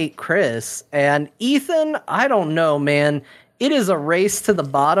 I hate Chris. And Ethan, I don't know, man. It is a race to the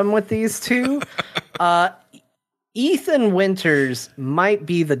bottom with these two. Ethan Winters might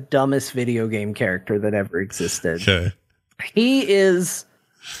be the dumbest video game character that ever existed. Okay. He is...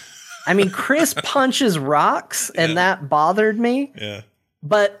 I mean, Chris punches rocks, and that bothered me. Yeah.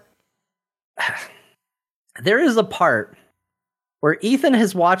 But there is a part where Ethan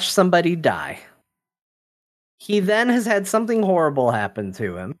has watched somebody die. He then has had something horrible happen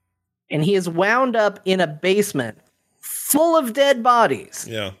to him, and he is wound up in a basement full of dead bodies.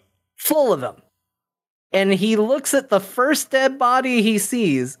 Yeah. Full of them. And he looks at the first dead body he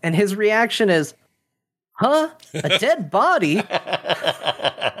sees, and his reaction is, huh? A dead body?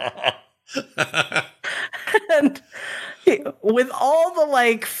 And with all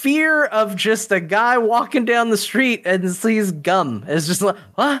the fear of just a guy walking down the street and sees gum, it's just like,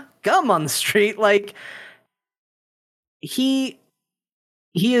 huh? Gum on the street? He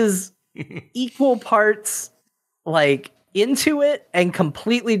is equal parts into it and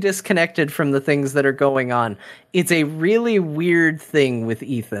completely disconnected from the things that are going on. It's a really weird thing with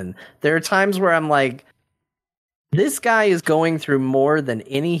Ethan. There are times where I'm like, this guy is going through more than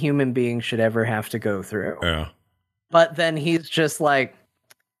any human being should ever have to go through. Yeah. But then he's just like,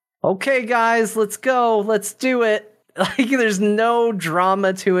 okay, guys, let's go. Let's do it. There's no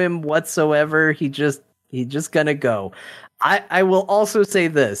drama to him whatsoever. He's just gonna go. I will also say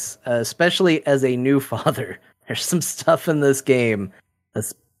this, especially as a new father, there's some stuff in this game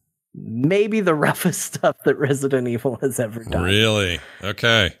that's maybe the roughest stuff that Resident Evil has ever done. Really?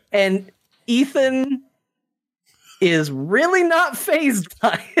 Okay. And Ethan is really not fazed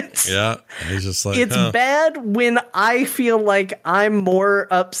by it. Yeah. He's just like, it's bad when I feel like I'm more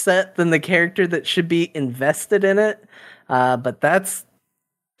upset than the character that should be invested in it. But that's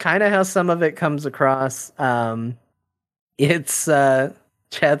kind of how some of it comes across. It's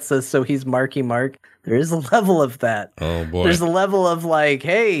Chad says, so he's Marky Mark. There is a level of that. Oh, boy. There's a level of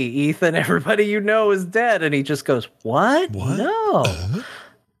hey, Ethan, everybody you know is dead. And he just goes, what? No.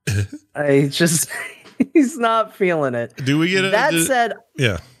 He's not feeling it. Do we get that said?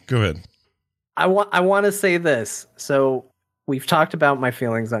 Yeah, go ahead. I want to say this. So we've talked about my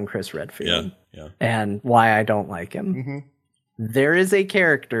feelings on Chris Redfield. Yeah. And why I don't like him. Mm-hmm. There is a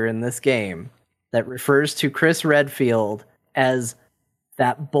character in this game that refers to Chris Redfield as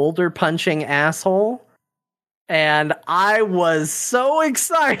that boulder punching asshole. And I was so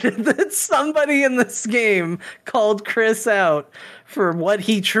excited that somebody in this game called Chris out for what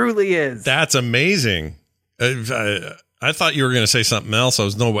he truly is. That's amazing. I thought you were going to say something else. I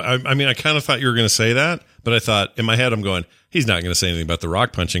mean, I kind of thought you were going to say that, but I thought in my head, I'm going, he's not going to say anything about the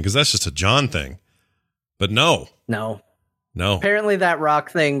rock punching because that's just a John thing. But no. Apparently that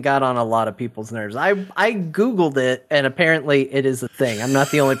rock thing got on a lot of people's nerves. I Googled it, and apparently it is a thing. I'm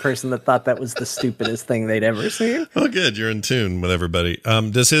not the only person that thought that was the stupidest thing they'd ever seen. Oh, good. You're in tune with everybody.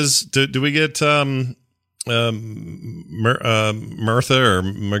 Do we get Martha or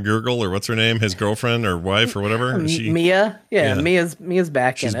McGurgle or what's her name? His girlfriend or wife or whatever? Mia. Yeah. Mia's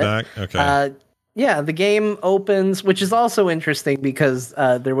back. She's in it. Back. Okay. Yeah, the game opens, which is also interesting because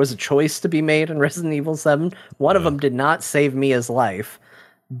there was a choice to be made in Resident Evil 7. One of them did not save Mia's life,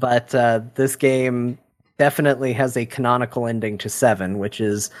 but this game definitely has a canonical ending to 7, which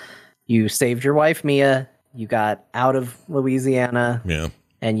is you saved your wife, Mia, you got out of Louisiana,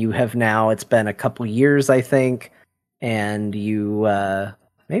 and you have now, it's been a couple years, I think, and you,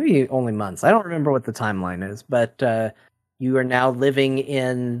 maybe only months, I don't remember what the timeline is, but you are now living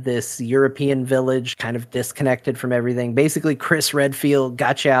in this European village, kind of disconnected from everything. Basically, Chris Redfield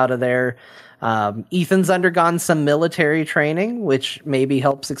got you out of there. Ethan's undergone some military training, which maybe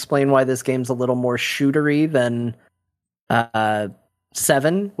helps explain why this game's a little more shootery than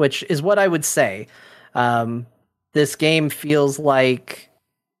 7, which is what I would say. This game feels like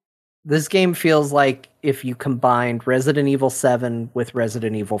if you combined Resident Evil 7 with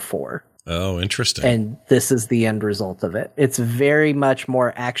Resident Evil 4. Oh, interesting. And this is the end result of it. It's very much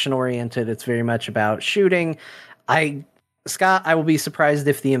more action oriented. It's very much about shooting. Scott, I will be surprised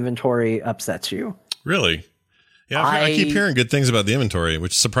if the inventory upsets you. Really? Yeah, I keep hearing good things about the inventory,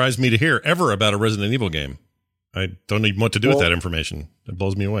 which surprised me to hear ever about a Resident Evil game. I don't even know what to do with that information. It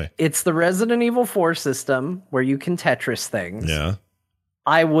blows me away. It's the Resident Evil 4 system where you can Tetris things. Yeah.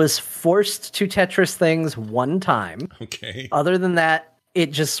 I was forced to Tetris things one time. Okay. Other than that,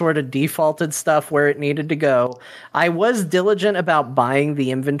 it just sort of defaulted stuff where it needed to go. I was diligent about buying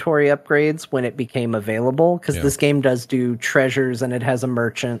the inventory upgrades when it became available, because this game does do treasures and it has a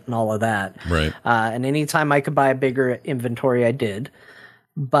merchant and all of that. Right. And anytime I could buy a bigger inventory, I did.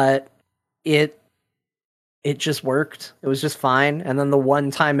 But it just worked. It was just fine. And then the one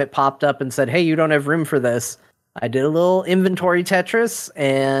time it popped up and said, hey, you don't have room for this, I did a little inventory Tetris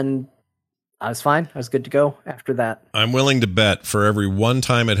and I was fine. I was good to go after that. I'm willing to bet for every one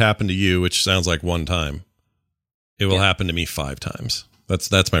time it happened to you, which sounds like one time, it will happen to me 5 times.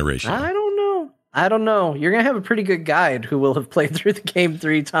 That's my ratio. I don't know. You're going to have a pretty good guide who will have played through the game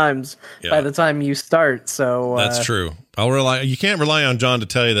 3 times by the time you start. So that's true. You can't rely on John to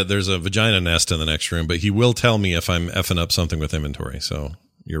tell you that there's a vagina nest in the next room, but he will tell me if I'm effing up something with inventory. So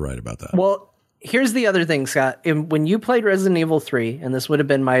you're right about that. Well, here's the other thing, Scott. When you played Resident Evil 3, and this would have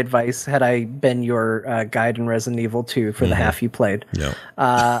been my advice had I been your guide in Resident Evil 2 for the half you played,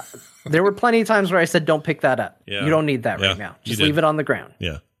 there were plenty of times where I said, don't pick that up. Yeah. You don't need that right now. Just leave it on the ground.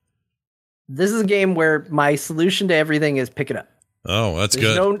 Yeah. This is a game where my solution to everything is pick it up. Oh, that's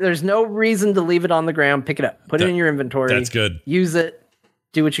good. There's no reason to leave it on the ground. Pick it up. Put it in your inventory. That's good. Use it.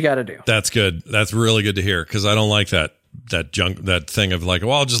 Do what you got to do. That's good. That's really good to hear, because I don't like that thing of like,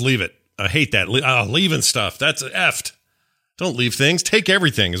 well, I'll just leave it. I hate that. Leaving stuff. That's effed. Don't leave things. Take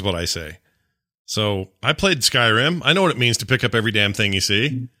everything is what I say. So I played Skyrim. I know what it means to pick up every damn thing you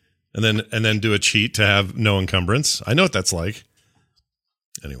see and then do a cheat to have no encumbrance. I know what that's like.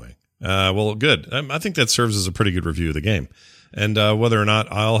 Anyway. Well, good. I think that serves as a pretty good review of the game. And whether or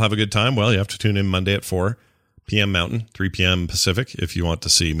not I'll have a good time, well, you have to tune in Monday at 4 p.m. Mountain, 3 p.m. Pacific if you want to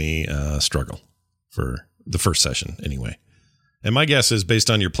see me struggle for the first session anyway. And my guess is based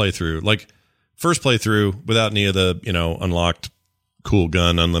on your playthrough, like first playthrough without any of the, unlocked cool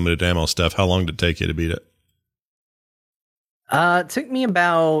gun, unlimited ammo stuff, how long did it take you to beat it? It took me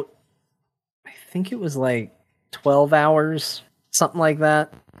about, I think it was like 12 hours, something like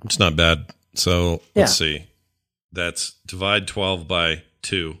that. It's not bad. So let's see. That's divide 12 by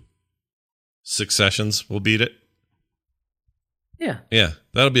 2. 6 sessions will beat it. Yeah. Yeah.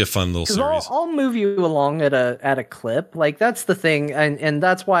 That'll be a fun little series. I'll move you along at a clip. Like, that's the thing. And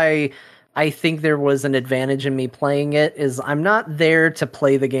that's why I think there was an advantage in me playing it, is I'm not there to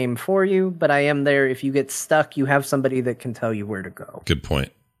play the game for you, but I am there. If you get stuck, you have somebody that can tell you where to go. Good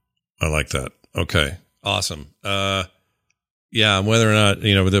point. I like that. Okay. Awesome. Yeah, and whether or not,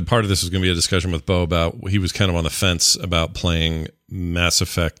 the part of this is going to be a discussion with Bo about, he was kind of on the fence about playing Mass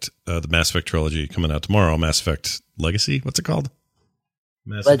Effect, the Mass Effect trilogy coming out tomorrow, Mass Effect Legacy. What's it called?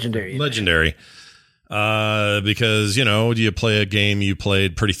 Legendary. Because, do you play a game you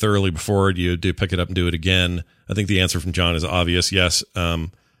played pretty thoroughly before? Do you pick it up and do it again? I think the answer from John is obvious. Yes.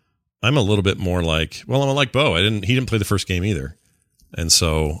 I'm a little bit more like, I'm like Bo. He didn't play the first game either. And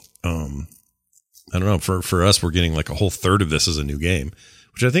so, I don't know, for us, we're getting like a whole third of this as a new game,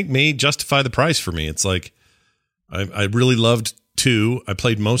 which I think may justify the price for me. It's like, I really loved 2. I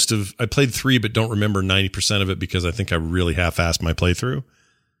played 3, but don't remember 90% of it because I think I really half-assed my playthrough.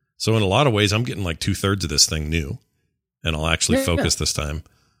 So in a lot of ways, I'm getting like 2/3 of this thing new, and I'll actually focus this time,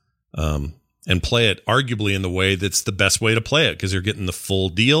 and play it arguably in the way that's the best way to play it, because you're getting the full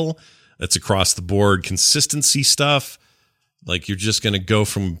deal. It's across the board consistency stuff. Like, you're just going to go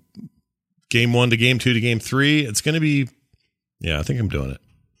from game 1 to game 2 to game 3. It's going to be, I think I'm doing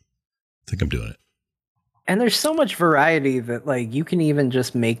it. And there's so much variety that, like, you can even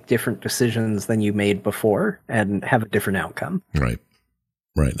just make different decisions than you made before and have a different outcome. Right.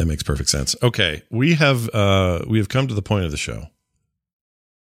 That makes perfect sense. Okay. We have come to the point of the show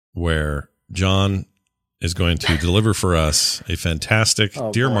where John is going to deliver for us a fantastic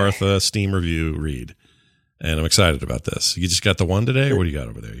Dear Martha Steam review read. And I'm excited about this. You just got the one today, or what do you got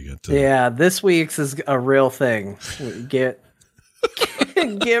over there? You got this week's is a real thing. Get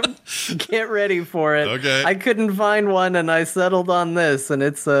ready for it. Okay. I couldn't find one, and I settled on this, and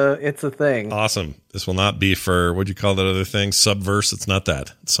it's a thing. Awesome. This will not be for, what'd you call that other thing? Subverse. It's not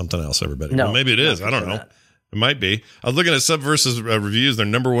that. It's something else, everybody. No, well, maybe it is. I don't know. It might be. I was looking at Subverse's reviews. Their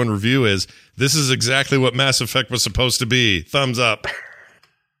number one review is, "This is exactly what Mass Effect was supposed to be. Thumbs up."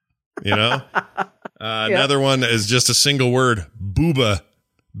 You know? Another one is just a single word, booba.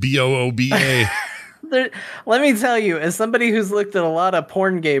 B-O-O-B-A. Let me tell you, as somebody who's looked at a lot of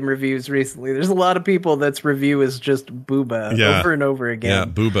porn game reviews recently, there's a lot of people that's review is just booba over and over again. Yeah,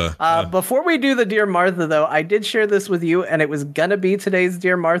 booba. Before we do the Dear Martha, though, I did share this with you, and it was gonna be today's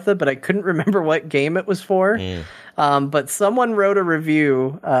Dear Martha, but I couldn't remember what game it was for. But someone wrote a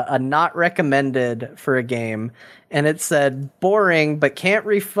review, a not recommended for a game, and it said, boring, but can't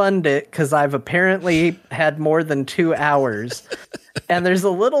refund it because I've apparently had more than 2 hours. And there's a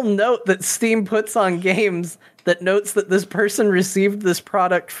little note that Steam puts on games that notes that this person received this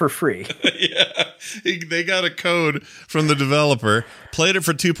product for free. Yeah, they got a code from the developer, played it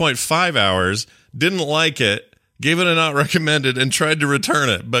for 2.5 hours, didn't like it, gave it a not recommended, and tried to return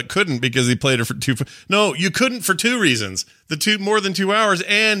it, but couldn't because he played it for No, you couldn't for 2 reasons. More than 2 hours,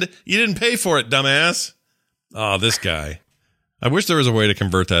 and you didn't pay for it, dumbass. Oh, this guy. I wish there was a way to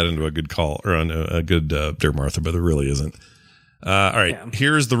convert that into a good call or a good Dear Martha, but there really isn't. All right,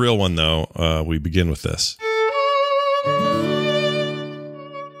 here's the real one, though. We begin with this.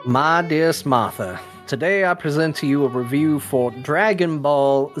 My dearest Martha, today I present to you a review for Dragon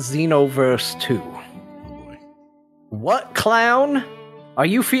Ball Xenoverse 2. What, clown? Are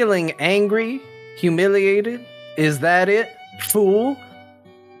you feeling angry? Humiliated? Is that it, fool?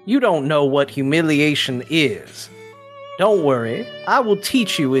 You don't know what humiliation is. Don't worry, I will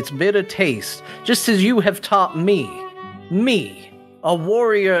teach you its bitter taste, just as you have taught me. Me, a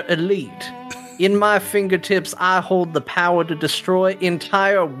warrior elite. In my fingertips, I hold the power to destroy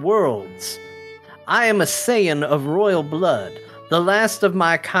entire worlds. I am a Saiyan of royal blood, the last of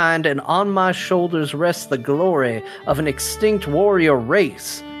my kind, and on my shoulders rests the glory of an extinct warrior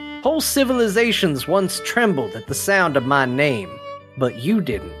race. Whole civilizations once trembled at the sound of my name, but you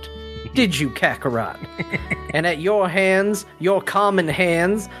didn't. Did you, Kakarot? And at your hands, your common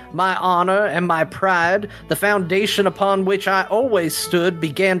hands, my honor and my pride, the foundation upon which I always stood,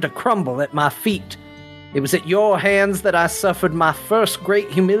 began to crumble at my feet. It was at your hands that I suffered my first great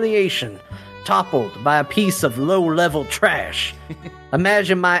humiliation, toppled by a piece of low-level trash.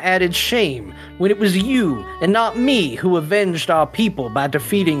 Imagine my added shame when it was you and not me who avenged our people by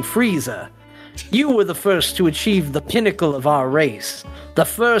defeating Frieza. You were the first to achieve the pinnacle of our race, the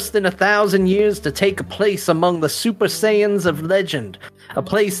first in 1,000 years to take a place among the Super Saiyans of legend, a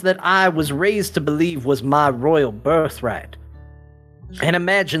place that I was raised to believe was my royal birthright. And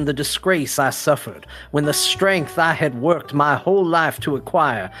imagine the disgrace I suffered when the strength I had worked my whole life to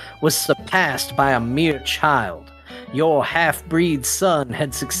acquire was surpassed by a mere child. Your half-breed son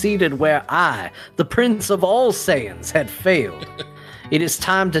had succeeded where I, the prince of all Saiyans, had failed. It is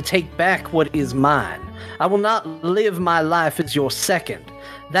time to take back what is mine. I will not live my life as your second.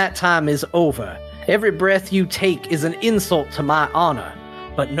 That time is over. Every breath you take is an insult to my honor.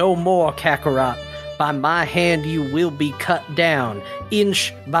 But no more, Kakarot. By my hand you will be cut down,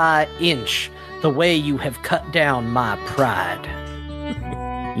 inch by inch, the way you have cut down my pride.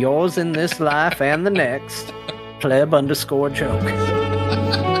 Yours in this life and the next, pleb_joke.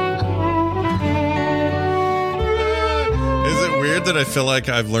 Is it weird that I feel like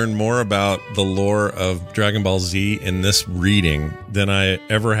I've learned more about the lore of Dragon Ball Z in this reading than I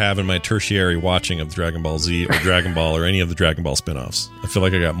ever have in my tertiary watching of Dragon Ball Z or Dragon Ball or any of the Dragon Ball spinoffs? I feel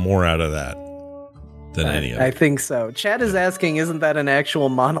like I got more out of that than any of it. I think so. Chad is asking, isn't that an actual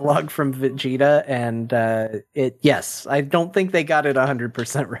monologue from Vegeta? And yes, I don't think they got it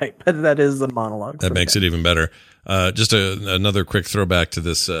 100% right, but that is a monologue. That makes it even better. Just another quick throwback to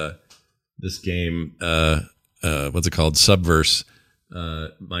this this game. What's it called? Subverse.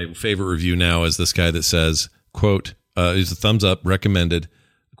 My favorite review now is this guy that says, quote, is a thumbs up, recommended,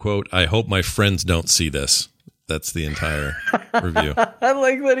 quote, I hope my friends don't see this. That's the entire review. I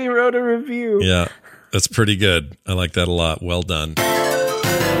like that he wrote a review. Yeah, that's pretty good. I like that a lot. Well done.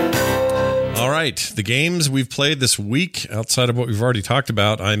 All right, the games we've played this week, outside of what we've already talked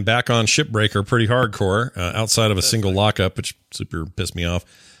about, I'm back on Shipbreaker pretty hardcore, outside of a single lockup, which super pissed me off.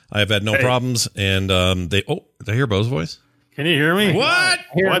 I have had no problems, and did I hear Bo's voice? Can you hear me? What? I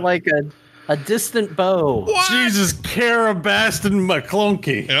hear like a distant Bo. What? Jesus, Carabastin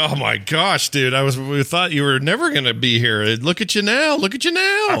McClunky. Oh my gosh, dude! We thought you were never going to be here. Look at you now! Look at you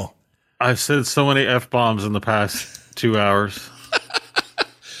now! I've said so many F-bombs in the past 2 hours.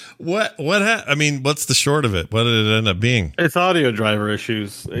 What I mean, what's the short of it? What did it end up being? It's audio driver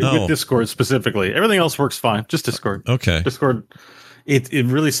issues with Discord specifically. Everything else works fine. Just Discord. Okay. Discord. It's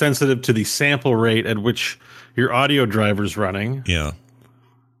really sensitive to the sample rate at which your audio driver's running. Yeah.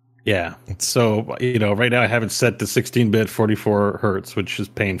 Yeah. So, right now I have it set to 16-bit 44 hertz, which is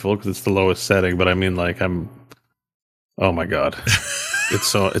painful because it's the lowest setting. But I mean, oh my God.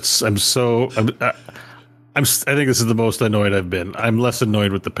 I think this is the most annoyed I've been. I'm less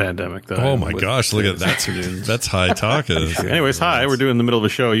annoyed with the pandemic, though. Oh my gosh, look at that. That's high talk. Anyways, hi, we're doing the middle of a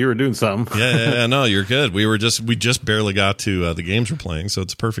show. You were doing something. Yeah, no, you're good. We just barely got to the games we're playing, so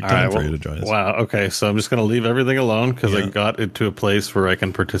it's a perfect time for you to join us. Wow, okay, so I'm just going to leave everything alone because I got into a place where I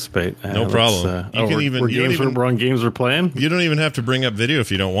can participate. No problem. We're on games we're playing? You don't even have to bring up video if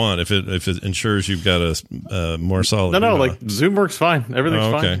you don't want, if it ensures you've got a more solid... No, like Zoom works fine.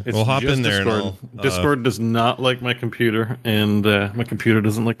 Everything's fine. We'll hop in there. Discord does not like my computer, and my computer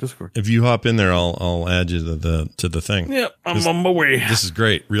doesn't like Discord. If you hop in there, I'll add you to the thing. Yep, I'm on my way. This is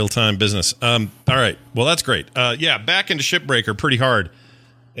great, real time business. All right, well that's great. Back into Shipbreaker, pretty hard,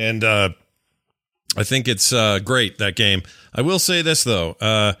 and I think it's great, that game. I will say this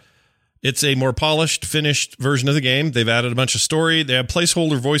though, it's a more polished, finished version of the game. They've added a bunch of story. They have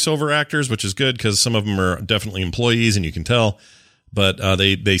placeholder voiceover actors, which is good because some of them are definitely employees, and you can tell. But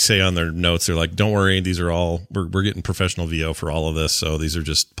they say on their notes, they're like, don't worry, these are all, we're getting professional VO for all of this, so these are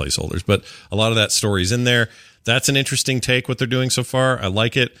just placeholders. But a lot of that story's in there. That's an interesting take, what they're doing so far. I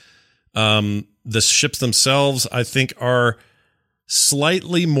like it. The ships themselves, I think, are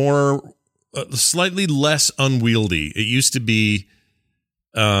slightly less unwieldy. It used to be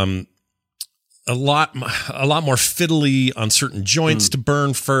a lot more fiddly on certain joints to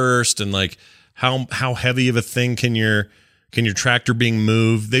burn first, and like how heavy of a thing can your tractor being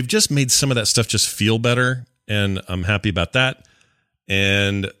moved? They've just made some of that stuff just feel better, and I'm happy about that.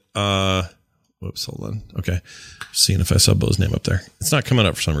 And whoops, hold on. Okay, seeing if I saw Bo's name up there. It's not coming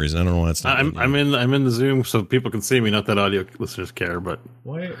up for some reason. I don't know why it's not. I'm in the Zoom so people can see me. Not that audio listeners care, but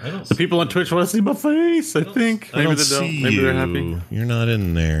why? I don't. The people on Twitch want to see my face. I think maybe they don't. Maybe they're happy. You're not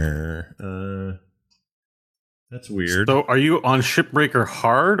in there. That's weird. So are you on Shipbreaker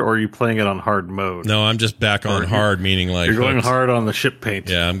hard, or are you playing it on hard mode? No, I'm just back on hard, meaning like... You're going hard on the ship paint.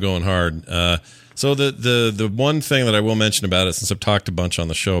 Yeah, I'm going hard. So the one thing that I will mention about it, since I've talked a bunch on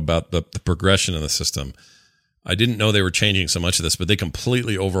the show about the progression in the system, I didn't know they were changing so much of this, but they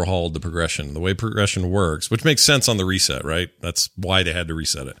completely overhauled the progression, the way progression works, which makes sense on the reset, right? That's why they had to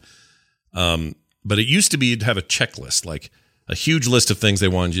reset it. But it used to be you'd have a checklist, like a huge list of things they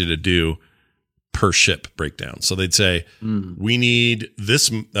wanted you to do per ship breakdown. So they'd say, we need this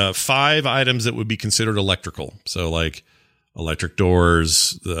 5 items that would be considered electrical. So like electric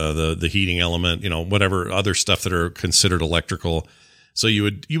doors, the heating element, whatever other stuff that are considered electrical. So you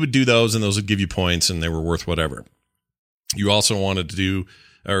would do those, and those would give you points, and they were worth whatever. You also wanted to do,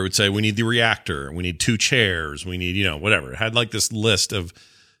 or would say, we need the reactor, we need 2 chairs, we need, whatever. It had like this list of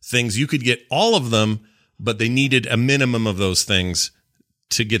things. You could get all of them, but they needed a minimum of those things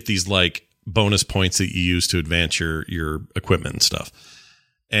to get these like bonus points that you use to advance your equipment and stuff.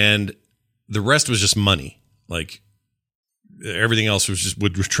 And the rest was just money. Like everything else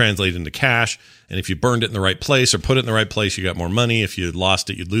would translate into cash. And if you burned it in the right place or put it in the right place, you got more money. If you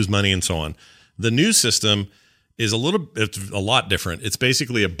lost it, you'd lose money, and so on. The new system is it's a lot different. It's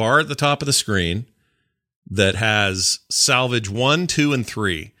basically a bar at the top of the screen that has salvage 1, 2, and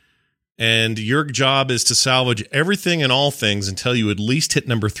 3. And your job is to salvage everything and all things until you at least hit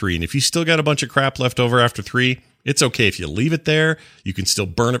number 3. And if you still got a bunch of crap left over after 3, it's okay if you leave it there. You can still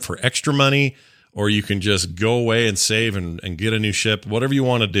burn it for extra money, or you can just go away and save and get a new ship. Whatever you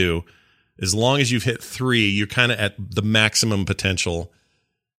want to do, as long as you've hit 3, you're kind of at the maximum potential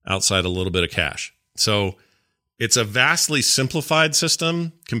outside a little bit of cash. So it's a vastly simplified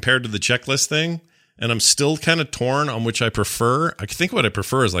system compared to the checklist thing. And I'm still kind of torn on which I prefer. I think what I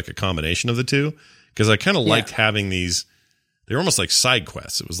prefer is like a combination of the two, because I kind of liked having these. They were almost like side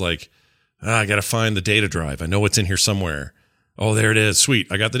quests. It was like, I got to find the data drive. I know what's in here somewhere. Oh, there it is.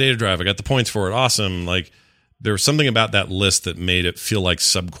 Sweet. I got the data drive. I got the points for it. Awesome. Like there was something about that list that made it feel like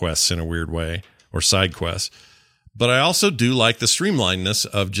subquests in a weird way, or side quests. But I also do like the streamlinedness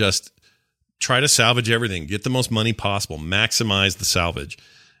of just try to salvage everything, get the most money possible, maximize the salvage.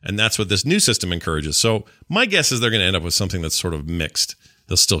 And that's what this new system encourages. So my guess is they're going to end up with something that's sort of mixed.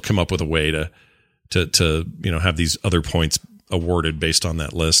 They'll still come up with a way to have these other points awarded based on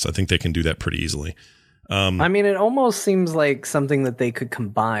that list. I think they can do that pretty easily. I mean, it almost seems like something that they could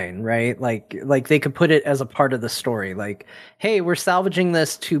combine, right? Like they could put it as a part of the story. Like, hey, we're salvaging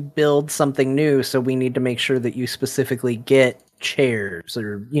this to build something new, so we need to make sure that you specifically get chairs,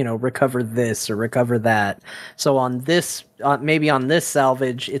 or recover this or recover that. So on this, maybe on this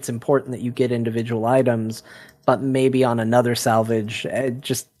salvage, it's important that you get individual items, but maybe on another salvage,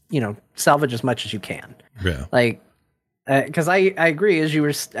 just salvage as much as you can. Yeah. Like, Because I agree, as you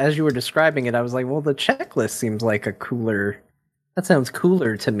were describing it, I was like, well, the checklist seems like that sounds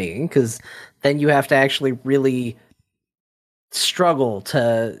cooler to me, because then you have to actually really struggle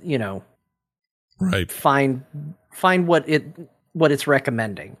to, right, find what it's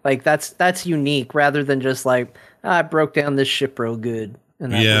recommending. Like that's unique, rather than just like, I broke down this ship real good.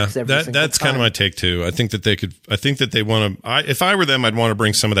 And that's kind of my take too. I think that they want to. If I were them, I'd want to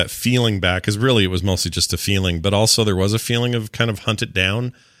bring some of that feeling back, because really it was mostly just a feeling, but also there was a feeling of kind of hunt it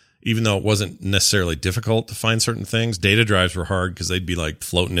down, even though it wasn't necessarily difficult to find certain things. Data drives were hard because they'd be like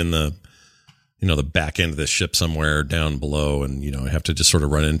floating in the, the back end of the ship somewhere down below, and I have to just sort of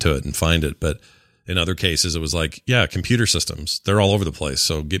run into it and find it. But in other cases, it was like, computer systems, they're all over the place,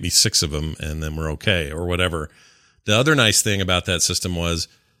 so get me 6 of them and then we're okay, or whatever. The other nice thing about that system was,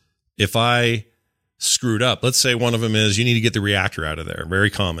 if I screwed up, let's say one of them is, you need to get the reactor out of there. Very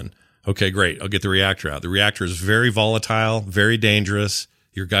common. Okay, great. I'll get the reactor out. The reactor is very volatile, very dangerous.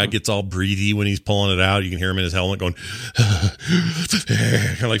 Your guy gets all breathy when he's pulling it out. You can hear him in his helmet going, kind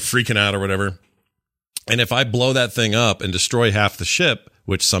of like freaking out or whatever. And if I blow that thing up and destroy half the ship,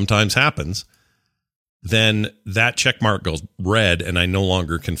 which sometimes happens, then that check mark goes red and I no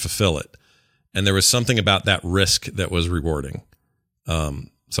longer can fulfill it. And there was something about that risk that was rewarding.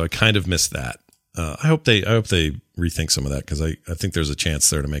 So I kind of missed that. I hope they rethink some of that, because I think there's a chance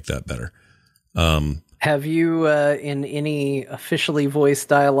there to make that better. Have you, in any officially voiced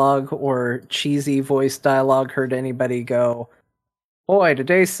dialogue or cheesy voiced dialogue, heard anybody go, boy,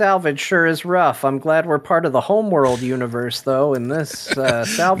 today's salvage sure is rough. I'm glad we're part of the Homeworld universe, though, in this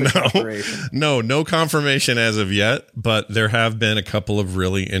salvage operation? No confirmation as of yet, but there have been a couple of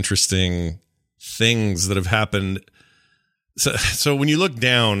really interesting things that have happened. So when you look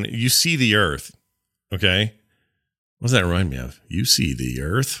down, you see the Earth. Okay. What does that remind me of? You see the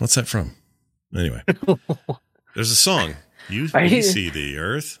Earth? What's that from? Anyway, there's a song. You see the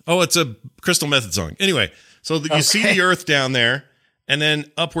Earth. Oh, it's a Crystal Method song. Anyway, so you see the Earth down there, and then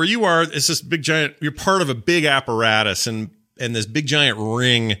up where you are, it's this big giant, you're part of a big apparatus, and this big giant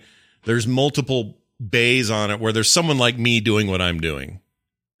ring, there's multiple bays on it where there's someone like me doing what I'm doing.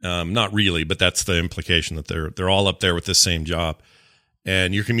 Not really, but that's the implication, that they're all up there with this same job,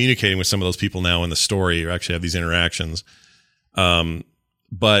 and you're communicating with some of those people now in the story. You actually have these interactions,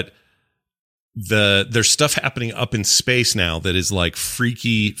 but there's stuff happening up in space now that is like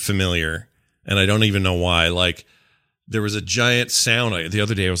freaky familiar, and I don't even know why. Like, there was a giant sound the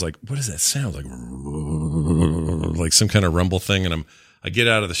other day. I was like, "What is that sound?" Like some kind of rumble thing, and I get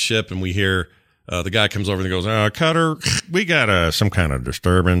out of the ship, and we hear. The guy comes over and goes, Cutter, we got some kind of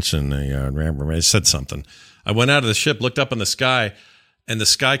disturbance. And they said something. I went out of the ship, looked up in the sky, and the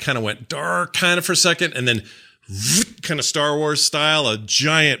sky kind of went dark kind of for a second. And then kind of Star Wars style, a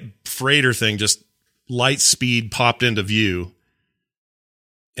giant freighter thing, just light speed popped into view.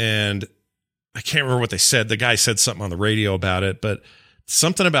 And I can't remember what they said. The guy said something on the radio about it, but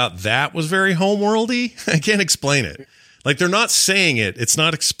something about that was very Homeworldy. I can't explain it. Like, they're not saying it. It's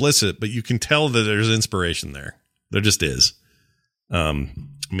not explicit, but you can tell that there's inspiration there. There just is. I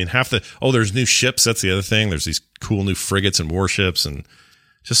mean, there's new ships. That's the other thing. There's these cool new frigates and warships and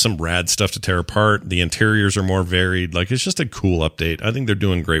just some rad stuff to tear apart. The interiors are more varied. Like, it's just a cool update. I think they're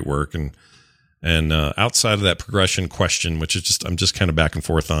doing great work. And outside of that progression question, which is I'm just kind of back and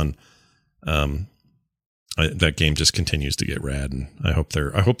forth on, that game just continues to get rad. And I hope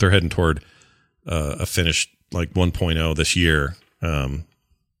they're heading toward a finished, like 1.0 this year,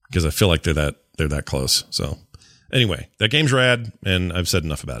 because I feel like they're that close. So anyway, that game's rad, and I've said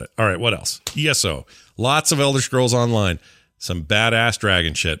enough about it. All right, what else? ESO, lots of Elder Scrolls Online. Some badass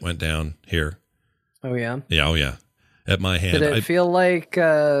dragon shit went down here. Oh yeah, yeah. At my hand, did it feel like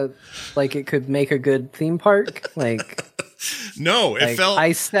it could make a good theme park? Like, no, it felt.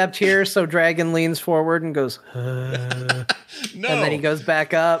 I stepped here, so dragon leans forward and goes, no, and then he goes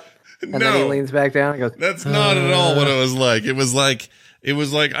back up. And then he leans back down and goes, that's not at all what it was like. It was like,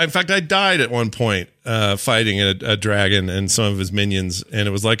 in fact, I died at one point, fighting a dragon and some of his minions. And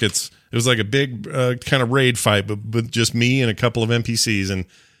it was like a big, kind of raid fight, but with just me and a couple of NPCs.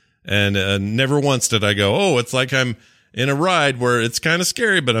 And never once did I go, oh, it's like I'm in a ride where it's kind of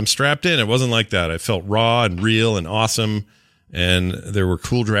scary, but I'm strapped in. It wasn't like that. I felt raw and real and awesome. And there were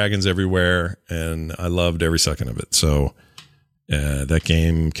cool dragons everywhere. And I loved every second of it. So, that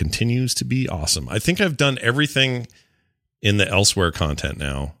game continues to be awesome. I think I've done everything in the Elsewhere content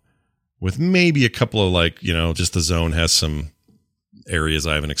now, with maybe a couple of just the zone has some areas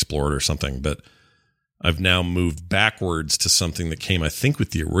I haven't explored or something, but I've now moved backwards to something that came, I think,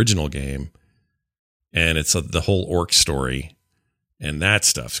 with the original game, and it's the whole orc story, and that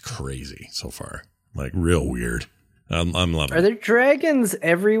stuff's crazy so far, like real weird. I'm loving Are it. there dragons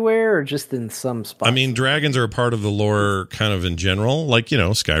everywhere or just in some spots? I mean, dragons are a part of the lore kind of in general. Like,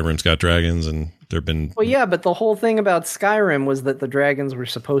 Skyrim's got dragons and there've been... Well, yeah, but the whole thing about Skyrim was that the dragons were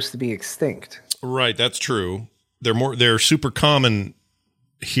supposed to be extinct. Right, that's true. They're super common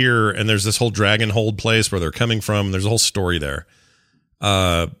here, and there's this whole dragon hold place where they're coming from. There's a whole story there.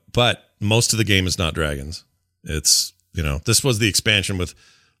 But most of the game is not dragons. It's, this was the expansion with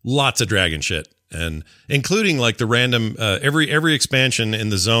lots of dragon shit. And including like the random every expansion in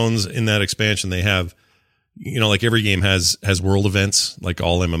the zones in that expansion, they have, like every game has world events, like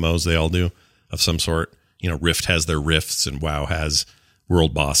all MMOs, they all do of some sort. Rift has their rifts and WoW has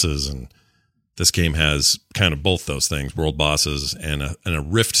world bosses, and this game has kind of both those things, world bosses and a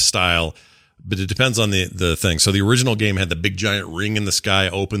rift style, but it depends on the thing. So the original game had the big giant ring in the sky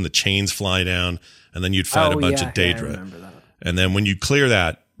open, the chains fly down, and then you'd fight a bunch of Daedra. I remember that. And then when you clear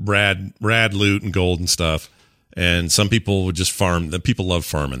that, rad loot and gold and stuff. And some people would just farm. The people love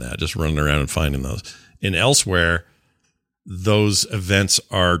farming that, just running around and finding those. And elsewhere, those events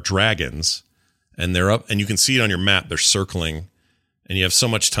are dragons, and they're up, and you can see it on your map. They're circling, and you have so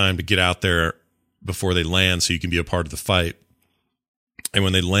much time to get out there before they land, so you can be a part of the fight. And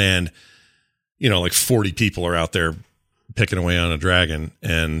when they land, like 40 people are out there picking away on a dragon,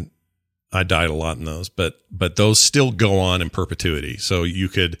 and I died a lot in those, but those still go on in perpetuity. So you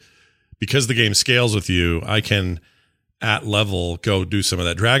could, because the game scales with you, I can at level go do some of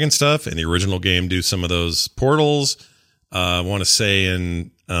that dragon stuff, and the original game do some of those portals. I want to say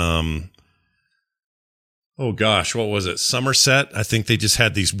in, oh gosh, what was it? Somerset. I think they just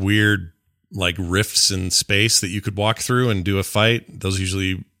had these weird like rifts in space that you could walk through and do a fight. Those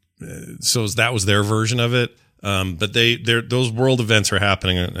usually, so that was their version of it. But those world events are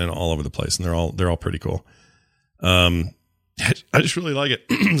happening and all over the place, and they're all pretty cool. I just really like it.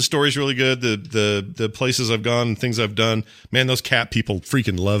 The story's really good. The places I've gone, things I've done, man, those cat people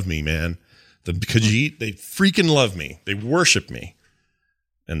freaking love me, man. The Khajiit, they freaking love me. They worship me,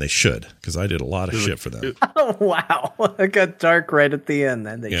 and they should, because I did a lot of shit for them. Oh wow, it got dark right at the end.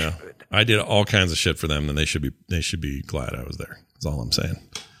 Then they should. I did all kinds of shit for them, and they should be glad I was there. That's all I'm saying.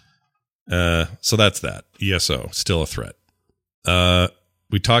 So that's that. ESO, still a threat.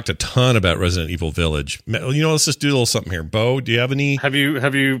 We talked a ton about Resident Evil Village. Let's just do a little something here. Bo, do you have any? Have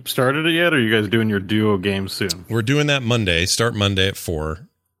you started it yet, or are you guys doing your duo game soon? We're doing that Monday. Start Monday at 4.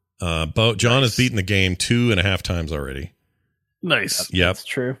 John has beaten the game 2.5 times already. Nice. Yep. That's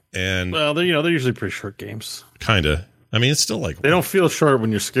true. And well, they're usually pretty short games. Kinda. I mean, it's still like they don't feel short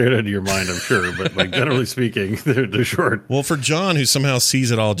when you're scared out of your mind, I'm sure, but like generally speaking, they're short. Well, for John, who somehow sees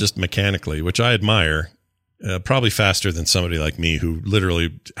it all just mechanically, which I admire, probably faster than somebody like me who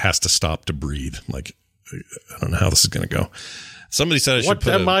literally has to stop to breathe. Like, I don't know how this is going to go. Somebody said I should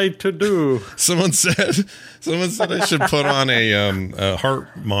put. What am I to do? Someone said I should put on a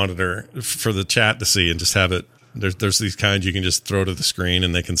heart monitor for the chat to see and just have it. There's these kinds you can just throw to the screen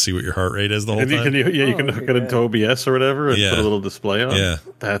and they can see what your heart rate is the whole time. You can hook it into OBS or whatever and put a little display on. Yeah,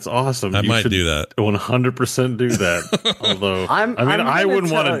 that's awesome. I might do that. 100% do that. Although I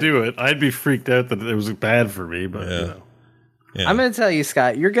wouldn't want to do it. I'd be freaked out that it was bad for me. But Yeah. I'm going to tell you,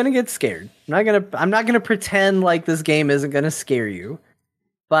 Scott, you're going to get scared. I'm not going to pretend like this game isn't going to scare you.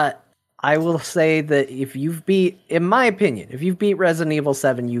 But I will say that in my opinion, if you've beat Resident Evil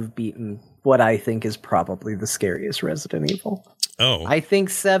 7, you've beaten what I think is probably the scariest Resident Evil. Oh. I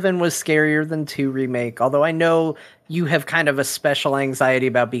think 7 was scarier than 2 Remake, although I know you have kind of a special anxiety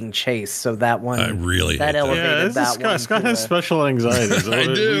about being chased, so that one... I really that elevated that one. Scott has special anxieties. I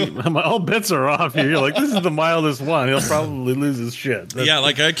do. All bets are off here. You're like, this is the mildest one. He'll probably lose his shit. Yeah,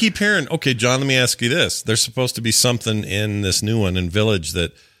 like I keep hearing, okay, John, let me ask you this. There's supposed to be something in this new one in Village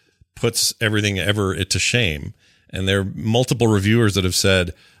that puts everything ever to shame. And there are multiple reviewers that have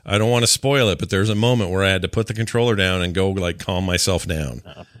said, I don't want to spoil it, but there's a moment where I had to put the controller down and go like calm myself down.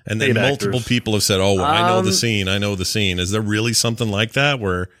 And then multiple people have said, oh, well, I know the scene. I know the scene. Is there really something like that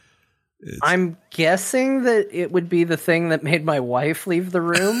where... I'm guessing that it would be the thing that made my wife leave the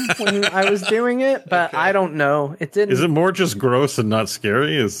room when I was doing it, but I don't know. It didn't. Is it more just gross and not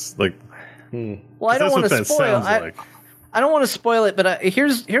scary? Is like... Well, I don't want to spoil it. I don't want to spoil it, but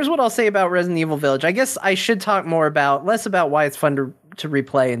here's what I'll say about Resident Evil Village. I guess I should talk less about why it's fun to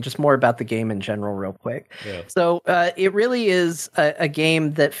replay and just more about the game in general real quick. Yeah. So it really is a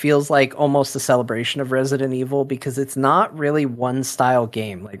game that feels like almost a celebration of Resident Evil because it's not really one style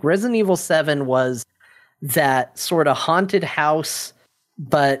game. Like Resident Evil 7 was that sort of haunted house,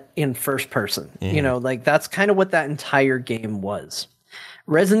 but in first person. Mm-hmm. Like that's kind of what that entire game was.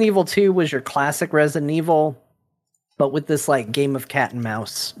 Resident Evil 2 was your classic Resident Evil, but with this like game of cat and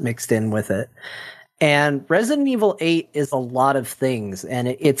mouse mixed in with it. And Resident Evil 8 is a lot of things, and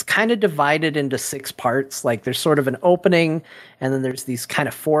it's kind of divided into 6 parts. Like there's sort of an opening, and then there's these kind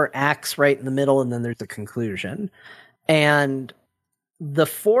of 4 acts right in the middle, and then there's a conclusion. And the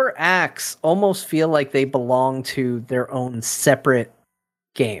 4 acts almost feel like they belong to their own separate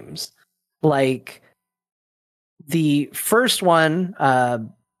games. Like the first one,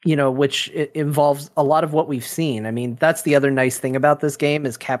 which involves a lot of what we've seen. I mean, that's the other nice thing about this game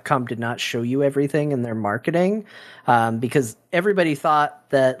is Capcom did not show you everything in their marketing, because everybody thought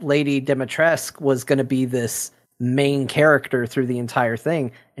that Lady Dimitrescu was going to be this main character through the entire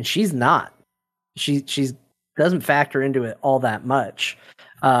thing, and she's not. She's doesn't factor into it all that much.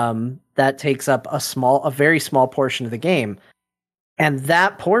 That takes up a very small portion of the game. And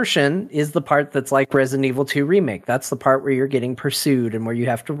that portion is the part that's like Resident Evil 2 Remake. That's the part where you're getting pursued and where you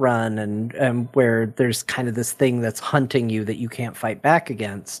have to run and where there's kind of this thing that's hunting you that you can't fight back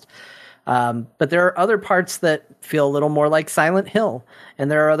against. But there are other parts that feel a little more like Silent Hill.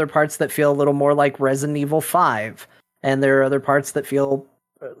 And there are other parts that feel a little more like Resident Evil 5. And there are other parts that feel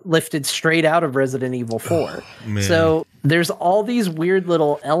lifted straight out of Resident Evil 4. So there's all these weird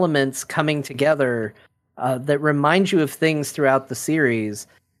little elements coming together that remind you of things throughout the series.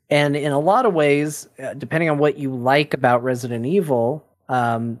 And in a lot of ways, depending on what you like about Resident Evil,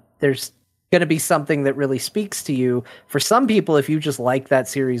 there's going to be something that really speaks to you. For some people, if you just like that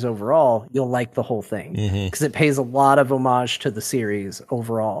series overall, you'll like the whole thing because it pays a lot of homage to the series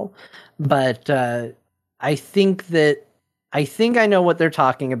overall. But I think I know what they're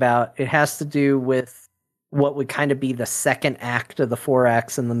talking about. It has to do with what would kind of be the second act of the 4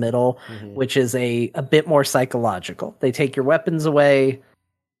 acts in the middle, which is a bit more psychological. They take your weapons away.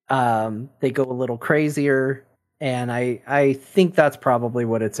 They go a little crazier. And I think that's probably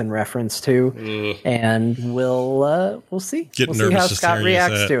what it's in reference to. And we'll see. We'll see how Scott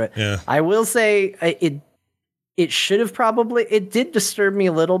reacts to it. Yeah. I will say it should have it did disturb me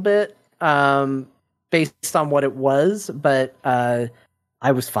a little bit based on what it was, but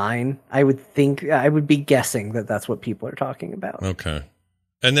I was fine. I would be guessing that that's what people are talking about. Okay.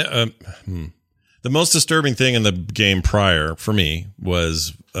 And the most disturbing thing in the game prior for me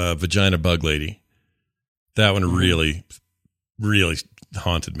was Vagina Bug Lady. That one really, really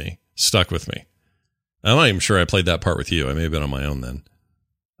haunted me, stuck with me. I'm not even sure I played that part with you. I may have been on my own then.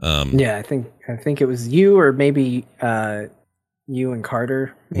 Yeah, I think it was you or maybe you and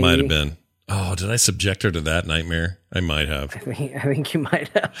Carter. Maybe. Might have been. Oh, did I subject her to that nightmare? I might have. I think you might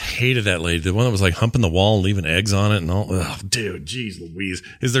have. I hated that lady. The one that was like humping the wall and leaving eggs on it and all. Oh, dude, geez Louise.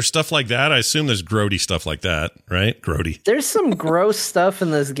 Is there stuff like that? I assume there's grody stuff like that, right? Grody. There's some gross stuff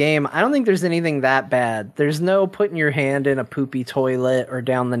in this game. I don't think there's anything that bad. There's no putting your hand in a poopy toilet or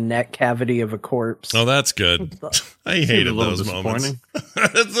down the neck cavity of a corpse. Oh, that's good. I hated those moments.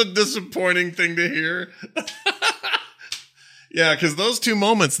 That's a disappointing thing to hear. Yeah, because those 2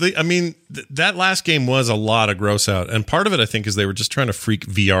 moments, that last game was a lot of gross out. And part of it, I think, is they were just trying to freak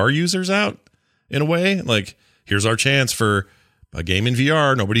VR users out in a way. Like, here's our chance for a game in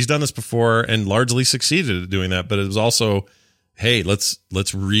VR. Nobody's done this before and largely succeeded at doing that. But it was also, hey, let's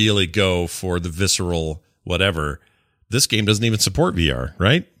really go for the visceral whatever. This game doesn't even support VR,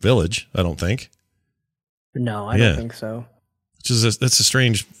 right? Village, I don't think. No, I don't think so. That's a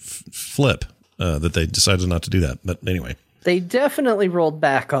strange flip that they decided not to do that. But anyway. They definitely rolled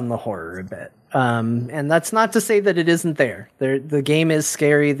back on the horror a bit. And that's not to say that it isn't there. The game is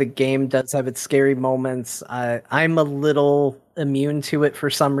scary. The game does have its scary moments. I'm a little immune to it for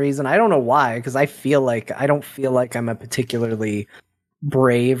some reason. I don't know why, because I don't feel like I'm a particularly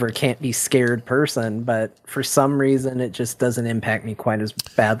brave or can't be scared person, but for some reason it just doesn't impact me quite as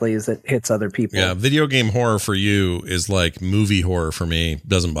badly as it hits other people. Yeah, video game horror for you is like movie horror for me.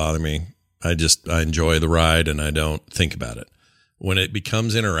 Doesn't bother me. I enjoy the ride and I don't think about it. When it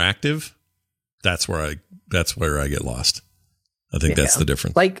becomes interactive, that's where I get lost. I think that's the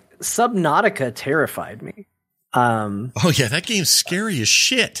difference. Like Subnautica terrified me. Oh yeah, that game's scary as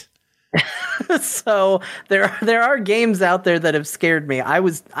shit. So there are games out there that have scared me.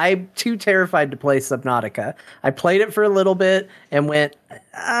 I'm too terrified to play Subnautica. I played it for a little bit and went,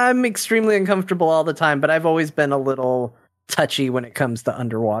 I'm extremely uncomfortable all the time, but I've always been a little touchy when it comes to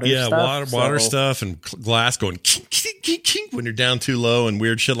underwater stuff. Yeah, water stuff and glass going kink, kink, kink, kink when you're down too low and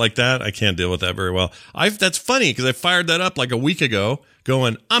weird shit like that. I can't deal with that very well. That's funny because I fired that up like a week ago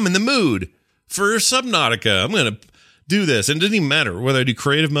going, I'm in the mood for Subnautica. I'm going to do this. And it doesn't even matter whether I do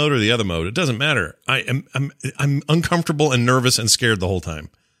creative mode or the other mode. It doesn't matter. I'm uncomfortable and nervous and scared the whole time.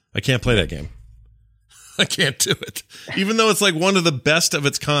 I can't play that game. I can't do it. Even though it's like one of the best of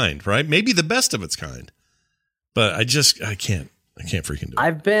its kind, right? Maybe the best of its kind. But I can't. I can't freaking do it.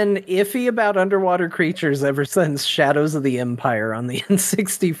 I've been iffy about underwater creatures ever since Shadows of the Empire on the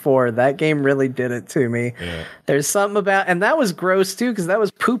N64. That game really did it to me. Yeah. There's something about, and that was gross too, because that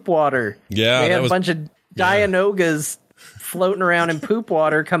was poop water. Yeah, they had that a bunch of Dianogas floating around in poop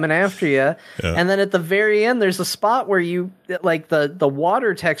water coming after you. Yeah. And then at the very end, there's a spot where you, like, the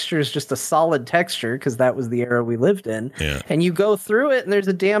water texture is just a solid texture, because that was the era we lived in. Yeah. And you go through it, and there's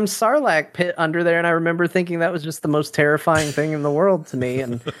a damn Sarlacc pit under there. And I remember thinking that was just the most terrifying thing in the world to me.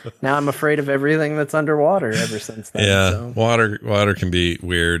 And now I'm afraid of everything that's underwater ever since then. Yeah, so. water can be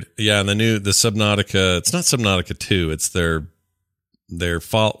weird. Yeah, and the Subnautica, it's not Subnautica 2, it's their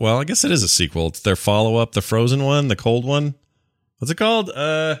well, I guess it is a sequel. It's their follow-up, the Frozen one, the cold one. What's it called?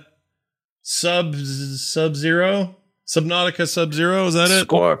 Sub-Zero? Subnautica Sub-Zero, is that it?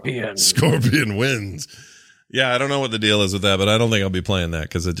 Scorpion Winds. Yeah, I don't know what the deal is with that, but I don't think I'll be playing that,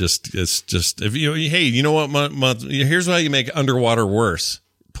 because it's just if hey, you know what? Here's how you make underwater worse.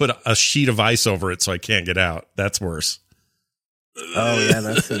 Put a sheet of ice over it so I can't get out. That's worse. Oh yeah,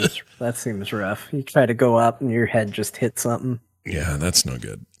 that seems rough. You try to go up and your head just hit something. Yeah, that's no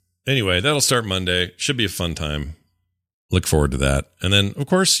good. Anyway, that'll start Monday. Should be a fun time. Look forward to that. And then, of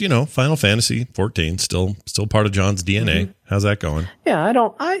course, Final Fantasy 14, still part of John's DNA. Mm-hmm. How's that going? Yeah,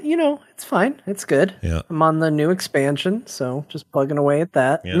 it's fine. It's good. Yeah. I'm on the new expansion, so just plugging away at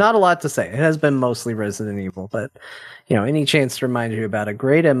that. Yeah. Not a lot to say. It has been mostly Resident Evil, but, any chance to remind you about a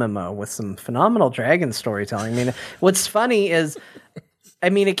great MMO with some phenomenal dragon storytelling. I mean, what's funny is,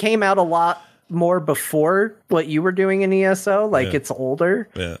 it came out a lot more before what you were doing in ESO, it's older.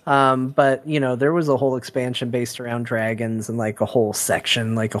 Yeah. But there was a whole expansion based around dragons, and like a whole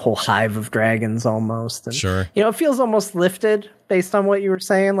section, like a whole hive of dragons almost. And, sure. It feels almost lifted based on what you were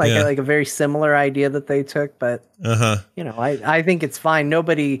saying, like a very similar idea that they took. But I think it's fine.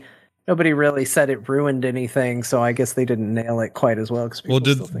 Nobody really said it ruined anything, so I guess they didn't nail it quite as well. Well,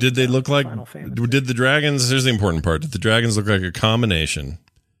 did they look like? Did the dragons? Here's the important part. Did the dragons look like a combination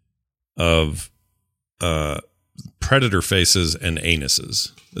of predator faces and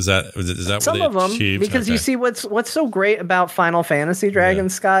anuses? Is that some what of them achieved? Because you see what's so great about Final Fantasy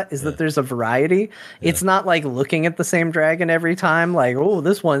dragons, Scott, is that there's a variety. It's not like looking at the same dragon every time, like, oh,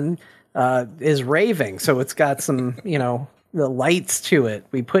 this one is raving, so it's got some the lights to it.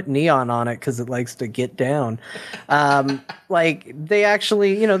 We put neon on it because it likes to get down. They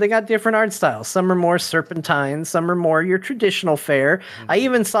actually, they got different art styles. Some are more serpentine, some are more your traditional fare. Mm-hmm. I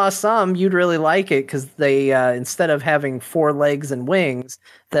even saw some you'd really like it because they instead of having 4 legs and wings,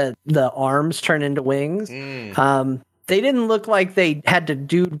 the arms turn into wings. They didn't look like they had to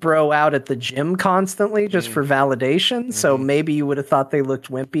dude bro out at the gym constantly just for validation. Mm-hmm. So maybe you would have thought they looked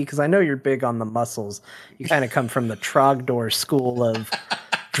wimpy, because I know you're big on the muscles. You kind of come from the Trogdor school of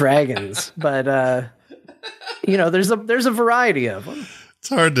dragons, but there's a variety of them. It's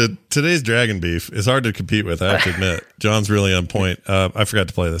hard today's dragon beef is hard to compete with, I have to admit. John's really on point. I forgot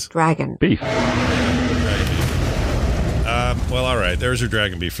to play this. Dragon beef. Well, all right. There's your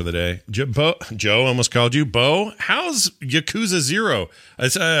dragon beef for the day. Joe almost called you. Bo, how's Yakuza 0?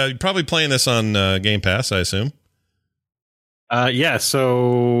 You're probably playing this on Game Pass, I assume. Yeah,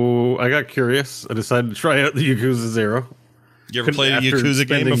 so I got curious. I decided to try out the Yakuza 0. You ever played a Yakuza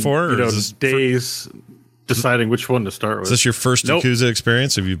game before? Or days deciding which one to start with. Is this your first Yakuza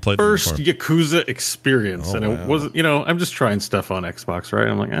experience? Have you played first Yakuza experience? And it wasn't, I'm just trying stuff on Xbox, right?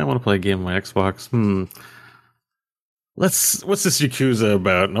 I'm like, I want to play a game on my Xbox. What's this Yakuza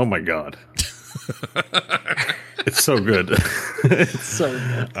about? And oh my god, it's so good. It's so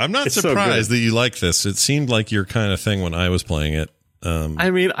good. I'm not surprised that you like this. It seemed like your kind of thing when I was playing it.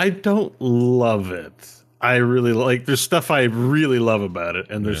 I don't love it. I really there's stuff I really love about it,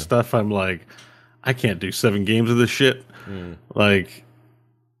 and there's stuff I'm like, I can't do 7 games of this shit.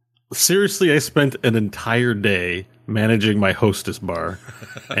 Seriously, I spent an entire day managing my hostess bar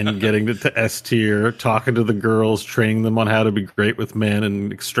and getting it to S tier, talking to the girls, training them on how to be great with men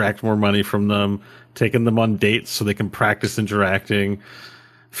and extract more money from them, taking them on dates so they can practice interacting,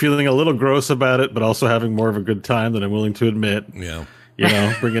 feeling a little gross about it, but also having more of a good time than I'm willing to admit. Yeah.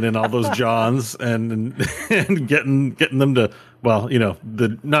 Bringing in all those Johns and getting them to,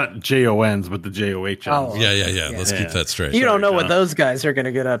 the not JONs, but the JOHs. Oh, yeah. Let's keep that straight. You don't know what those guys are going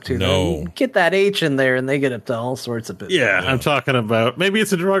to get up to. No. Get that H in there and they get up to all sorts of business. Yeah, I'm talking about, maybe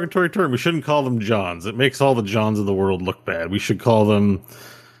it's a derogatory term. We shouldn't call them Johns. It makes all the Johns of the world look bad. We should call them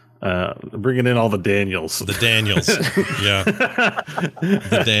bringing in all the Daniels. The Daniels. Yeah.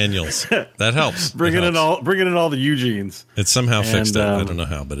 The Daniels. That helps. Bringing in all the Eugenes. It somehow fixed it. I don't know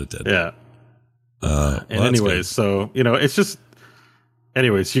how, but it did. Yeah. Anyways, so, it's just,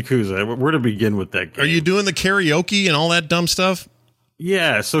 Anyways, Yakuza. Where to begin with that game? Are you doing the karaoke and all that dumb stuff?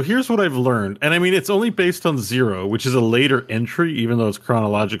 Yeah, so here's what I've learned. And I mean, it's only based on Zero, which is a later entry, even though it's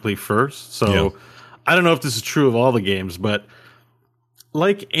chronologically first. So I don't know if this is true of all the games, but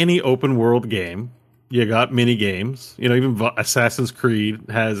like any open world game, you got mini games. You know, even Assassin's Creed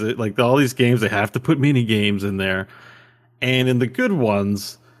has it. Like all these games, they have to put mini games in there. And in the good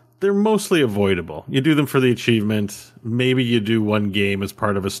ones, they're mostly avoidable. You do them for the achievement. Maybe you do one game as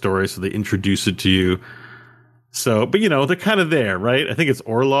part of a story, so they introduce it to you. So, but you know, they're kind of there, right? I think it's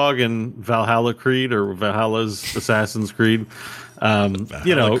Orlog and Valhalla Creed or Valhalla's Assassin's Creed.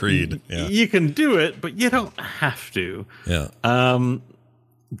 You know, Creed. Yeah. You can do it, but you don't have to. Yeah.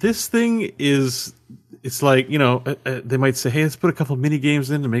 This thing is, it's like, you know, they might say, hey, let's put a couple mini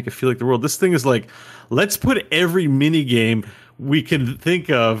games in to make it feel like the world. This thing is like, let's put every mini game we can think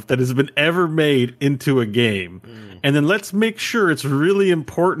of that has been ever made into a game. And then let's make sure it's really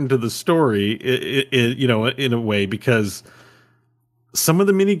important to the story, you know, in a way, because some of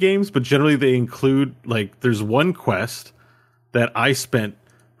the mini games, but generally they include, like, there's one quest that I spent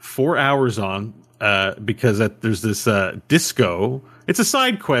 4 hours on because there's this disco. It's a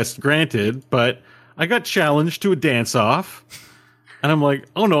side quest, granted, but I got challenged to a dance off. And I'm like,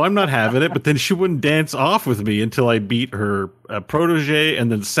 oh no, I'm not having it. But then she wouldn't dance off with me until I beat her protege,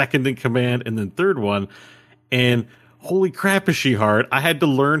 and then second in command, and then third one. And holy crap, is she hard. I had to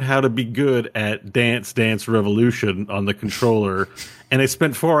learn how to be good at Dance Dance Revolution on the controller. And I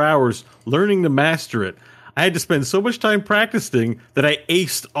spent 4 hours learning to master it. I had to spend so much time practicing that I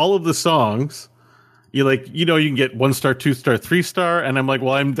aced all of the songs. You can get 1 star, 2 star, 3 star, and I'm like,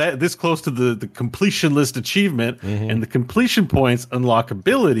 well, I'm this close to the completion list achievement, and the completion points unlock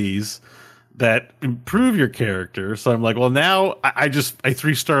abilities that improve your character. So I'm like, well, now I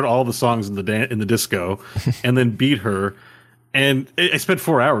 3-starred all the songs in the disco, and then beat her, and I spent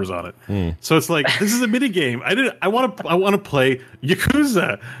 4 hours on it. So it's like, this is a mini game. I want to play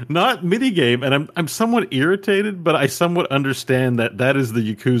Yakuza, not mini game, and I'm somewhat irritated, but I somewhat understand that is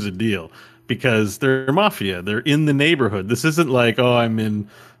the Yakuza deal. Because they're mafia, they're in the neighborhood. This isn't like, oh, I'm in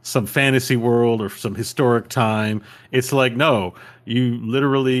some fantasy world or some historic time. It's like, no, you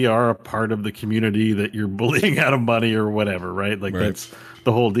literally are a part of the community that you're bullying out of money or whatever, right? Like, that's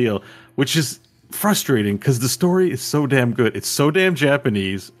the whole deal, which is frustrating because the story is so damn good. It's so damn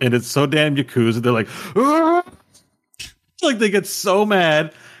Japanese and it's so damn Yakuza. They're like, ah! Like they get so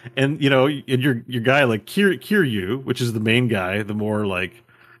mad. And, you know, and your guy like Kiryu, which is the main guy, the more like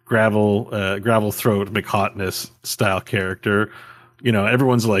gravel throat McHotness style character, you know,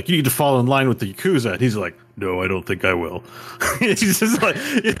 everyone's like, you need to fall in line with the Yakuza, and he's like, no, I don't think I will. He's just like,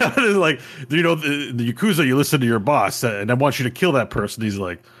 you know, the Yakuza, you listen to your boss, and I want you to kill that person. He's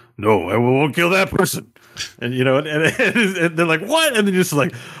like, no, I won't kill that person. And you know, and they're like, what? And then just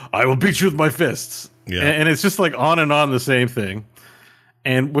like, I will beat you with my fists. Yeah. And it's just like on and on the same thing.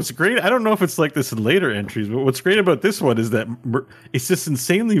 And what's great, I don't know if it's like this in later entries, but what's great about this one is that it's this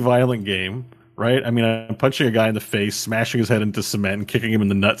insanely violent game, right? I mean, I'm punching a guy in the face, smashing his head into cement, and kicking him in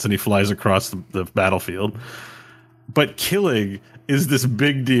the nuts, and he flies across the battlefield. But killing is this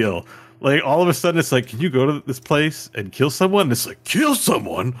big deal. Like, all of a sudden, it's like, can you go to this place and kill someone? And it's like, kill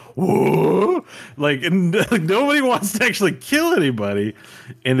someone? Whoa! Like, and nobody wants to actually kill anybody.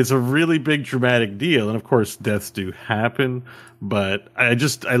 And it's a really big, dramatic deal. And, of course, deaths do happen. But I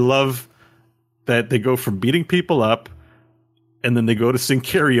love that they go from beating people up, and then they go to sing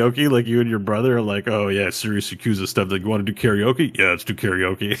karaoke, like you and your brother are like, oh, yeah, serious Yakuza stuff. Like, you want to do karaoke? Yeah, let's do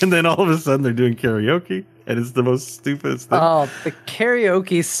karaoke. And then all of a sudden, they're doing karaoke. And it's the most stupidest thing. Oh, the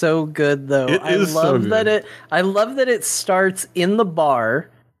karaoke's so good, though. I love that it starts in the bar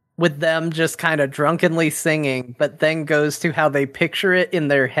with them just kind of drunkenly singing, but then goes to how they picture it in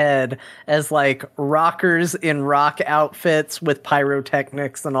their head as like rockers in rock outfits with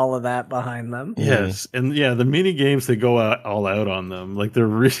pyrotechnics and all of that behind them. Yes, and yeah, the mini games, they go all out on them. Like they're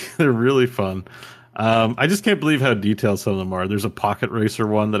really fun. I just can't believe how detailed some of them are. There's a Pocket Racer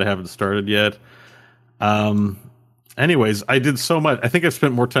one that I haven't started yet. Anyways, I did so much. I think I've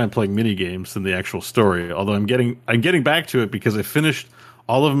spent more time playing mini games than the actual story. Although I'm getting back to it because I finished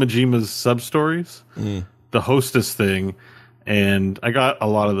all of Majima's sub stories, the hostess thing, and I got a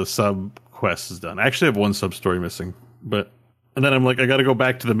lot of the sub quests done. I actually have one sub story missing, and then I'm like, I got to go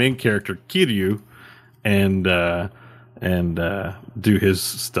back to the main character Kiryu and do his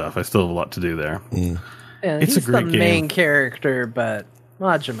stuff. I still have a lot to do there. Yeah, it's a great the game. Main character, but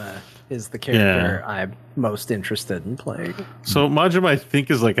Majima is the character I'm most interested in playing. So Majima, I think,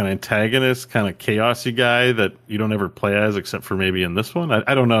 is like an antagonist, kind of chaosy guy that you don't ever play as, except for maybe in this one.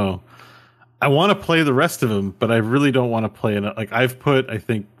 I don't know. I want to play the rest of them, but I really don't want to play it. Like, I've put, I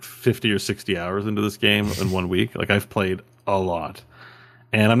think, 50 or 60 hours into this game in 1 week. Like, I've played a lot,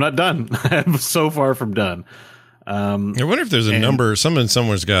 and I'm not done. I'm so far from done. I wonder if there's a number.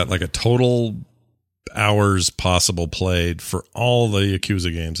 Somewhere's got like a total hours possible played for all the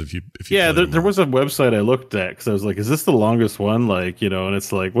Yakuza games. If you there was a website I looked at because I was like, is this the longest one? Like, and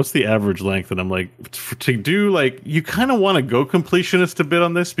it's like, what's the average length? And I'm like, to do like, you kind of want to go completionist a bit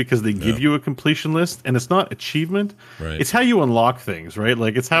on this because they give you a completion list, and it's not achievement. Right. It's how you unlock things, right?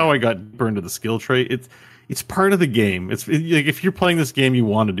 Like, it's how I got burned to the skill tree. It's part of the game. It's like, if you're playing this game, you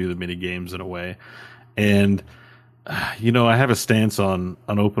want to do the mini games in a way, and I have a stance on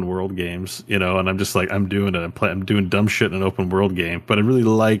open world games, and I'm just like, I'm doing it. I'm doing dumb shit in an open world game, but I really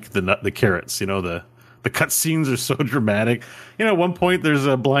like the carrots. The cutscenes are so dramatic. At one point there's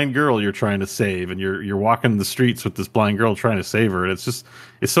a blind girl you're trying to save, and you're walking the streets with this blind girl trying to save her, and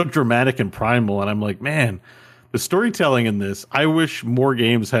it's so dramatic and primal. And I'm like, man, the storytelling in this, I wish more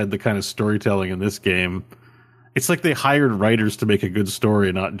games had the kind of storytelling in this game. It's like they hired writers to make a good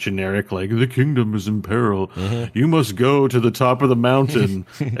story, not generic, like, the kingdom is in peril. Mm-hmm. You must go to the top of the mountain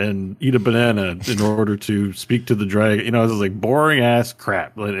and eat a banana in order to speak to the dragon. It's like boring ass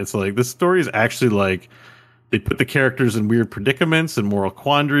crap. It's like, this story is actually like, they put the characters in weird predicaments and moral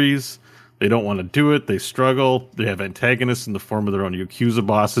quandaries. They don't want to do it. They struggle. They have antagonists in the form of their own Yakuza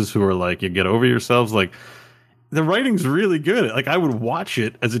bosses who are like, you get over yourselves. Like, the writing's really good. Like, I would watch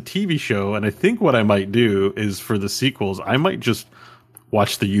it as a TV show, and I think what I might do is, for the sequels, I might just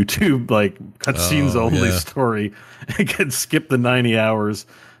watch the YouTube like cutscenes only story and skip the 90 hours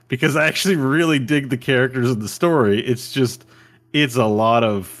because I actually really dig the characters and the story. It's a lot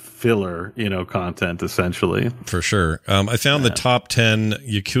of filler, content essentially. For sure. I found the top 10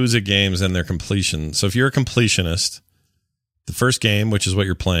 Yakuza games and their completion. So if you're a completionist, the first game, which is what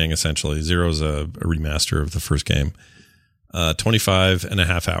you're playing essentially, Zero's a remaster of the first game, 25 and a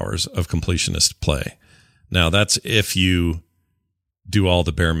half hours of completionist play. Now, that's if you do all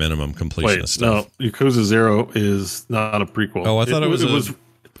the bare minimum completionist stuff. No, Yakuza 0 is not a prequel. Oh, I thought it was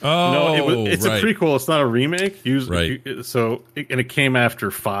it's right. a prequel. It's not a remake. Right. And it came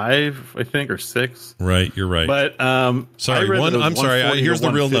after 5, I think, or 6. Right, you're right. But sorry, I'm sorry. Here's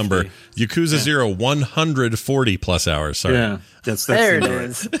the real number. Yakuza 0, 140 plus hours. Sorry. Yeah, that's there it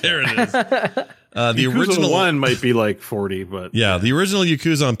is. There it is. The Yakuza original 1 might be like 40, but yeah, the original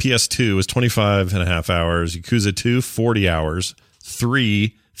Yakuza on PS2 was 25 and a half hours. Yakuza 2, 40 hours.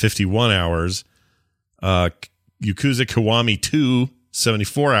 3, 51 hours. Yakuza Kiwami 2,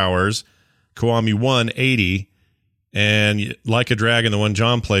 74 hours. Kiwami 1, 80. And Like a Dragon, the one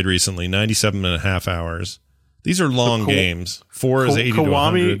John played recently, 97 and a half hours. These are long games. 4 is 80 to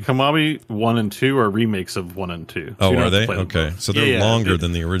 100. Kiwami 1 and 2 are remakes of 1 and 2. So are they? Okay. So they're longer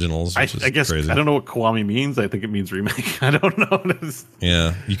than the originals, which is I guess crazy. I don't know what Kiwami means. I think it means remake. I don't know.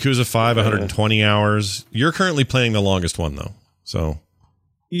 Yeah. Yakuza 5, 120 hours. You're currently playing the longest one, though. So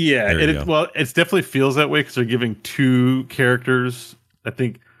yeah, it definitely feels that way because they're giving 2 characters. I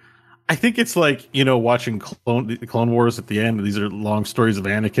think it's like, watching Clone Wars at the end. These are long stories of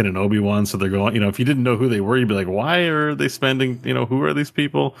Anakin and Obi-Wan. So they're going, if you didn't know who they were, you'd be like, why are they spending, who are these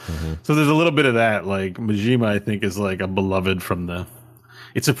people? Mm-hmm. So there's a little bit of that. Like, Majima, I think, is like a beloved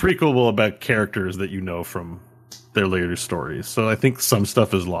it's a prequel about characters that from their later stories. So I think some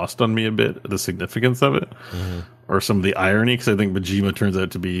stuff is lost on me a bit, the significance of it, or some of the irony, because I think Majima turns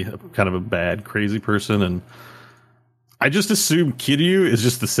out to be kind of a bad, crazy person, and I just assume Kiryu is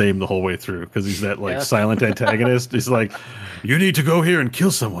just the same the whole way through because he's that silent antagonist. He's like, you need to go here and kill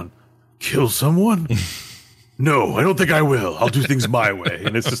someone. Kill someone? No, I don't think I will. I'll do things my way.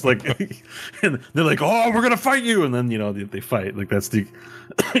 And it's just like, and they're like, oh, we're going to fight you. And then, they fight. Like, that's the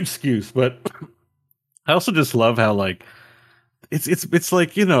excuse. But I also just love how, like, it's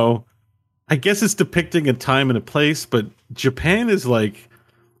like, I guess it's depicting a time and a place, but Japan is like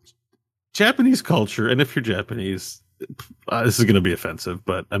Japanese culture. And if you're Japanese, this is going to be offensive,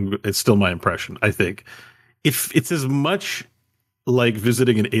 but it's still my impression. I think if it's as much like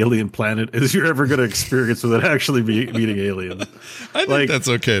visiting an alien planet as you're ever going to experience without actually meeting aliens. I think that's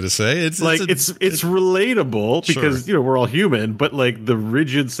okay to say. It's relatable because we're all human, but like the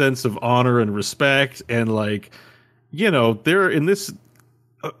rigid sense of honor and respect, and like they're in this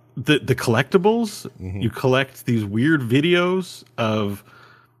the collectibles. Mm-hmm. You collect these weird videos of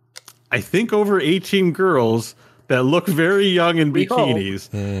I think over 18 girls that look very young in bikinis.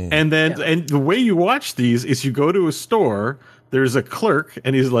 And then and the way you watch these is you go to a store, there's a clerk,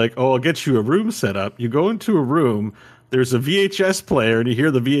 and he's like, oh, I'll get you a room set up. You go into a room, there's a VHS player, and you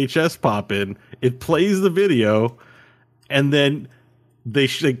hear the VHS pop in. It plays the video, and then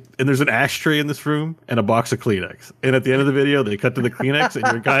and there's an ashtray in this room and a box of Kleenex. And at the end of the video, they cut to the Kleenex,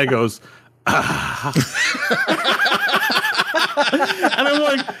 and your guy goes, ah. And I'm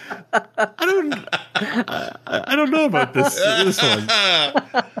like, I don't know about this one.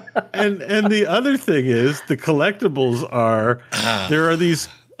 And the other thing is, the collectibles are, there are these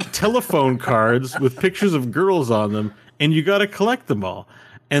telephone cards with pictures of girls on them, and you got to collect them all.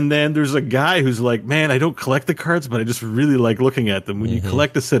 And then there's a guy who's like, man, I don't collect the cards, but I just really like looking at them. When you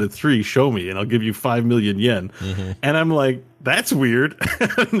collect a set of 3, show me, and I'll give you 5 million yen. And I'm like, that's weird.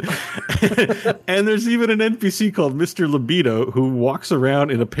 And there's even an NPC called Mr. Libido who walks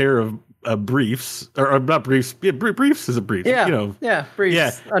around in a pair of briefs, or not briefs. Yeah, briefs is a brief. Yeah, you know. Yeah, briefs.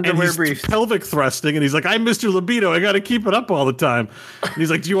 Yeah, Underwear briefs. Pelvic thrusting, and he's like, I'm Mr. Libido. I got to keep it up all the time. And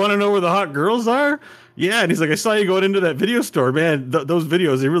he's like, do you want to know where the hot girls are? Yeah, and he's like, I saw you going into that video store, man. Those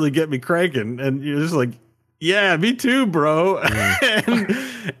videos, they really get me cranking. And you're just like, yeah, me too, bro.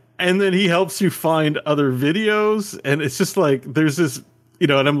 And then he helps you find other videos, and it's just like, there's this,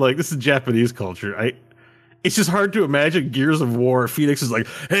 and I'm like, this is Japanese culture. It's just hard to imagine Gears of War. Phoenix is like,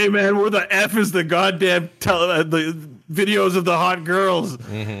 hey man, where the F is the goddamn the videos of the hot girls?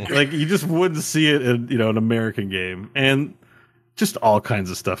 Like, you just wouldn't see it in an American game, and just all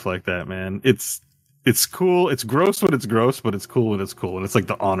kinds of stuff like that, man. It's cool. It's gross when it's gross, but it's cool when it's cool. And it's like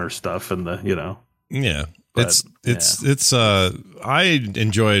the honor stuff and the, Yeah. But, it's I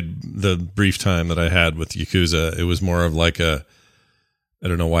enjoyed the brief time that I had with Yakuza. It was more of like I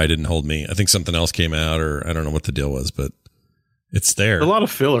don't know why it didn't hold me. I think something else came out, or I don't know what the deal was, but it's there. A lot of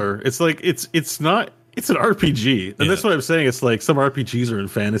filler. It's like, it's an RPG. And that's what I'm saying. It's like some RPGs are in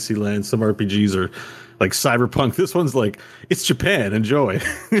fantasy land. Some RPGs are like Cyberpunk. This one's like, it's Japan. Enjoy.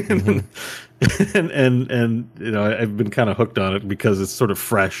 And I've been kind of hooked on it because it's sort of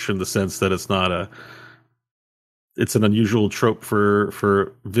fresh in the sense that it's not it's an unusual trope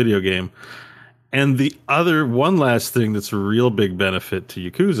for video game. And the one last thing that's a real big benefit to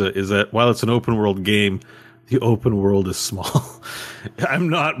Yakuza is that while it's an open world game, the open world is small. I'm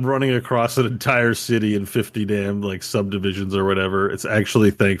not running across an entire city in 50 damn like subdivisions or whatever. It's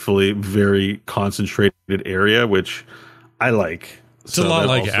actually, thankfully, very concentrated area, which I like. It's a lot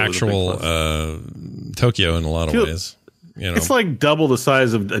like actual Tokyo in a lot of ways. It's like double the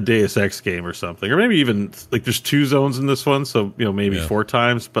size of a Deus Ex game or something, or maybe even like there's 2 zones in this one, so maybe 4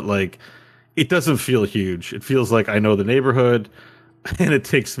 times. But like, it doesn't feel huge. It feels like I know the neighborhood, and it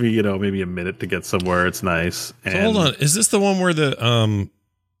takes me maybe a minute to get somewhere. It's nice. So hold on, is this the one where the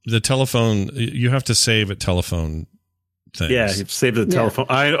telephone, you have to save at telephone things? Yeah, you save the telephone.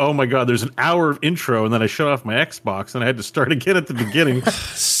 Oh my god, there's an hour of intro, and then I shut off my Xbox, and I had to start again at the beginning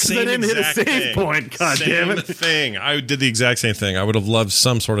because I didn't hit a save point. God damn it! Thing. I did the exact same thing. I would have loved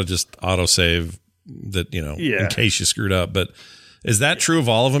some sort of just autosave that in case you screwed up. But is that true of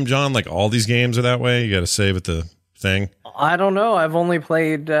all of them, John? Like all these games are that way? You got to save at the thing. I don't know. I've only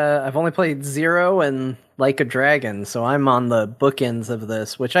played Zero and Like a Dragon, so I'm on the bookends of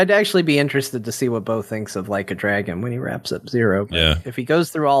this, which I'd actually be interested to see what Bo thinks of Like a Dragon when he wraps up Zero. But if he goes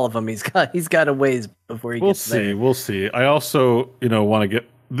through all of them, he's got a ways before he gets there. We'll see. I also, want to get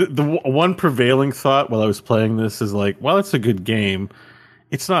the one prevailing thought while I was playing this is like, while it's a good game,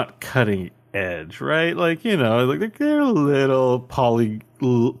 it's not cutting edge, right? Like, like they're a little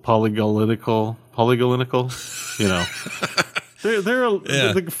polygonical.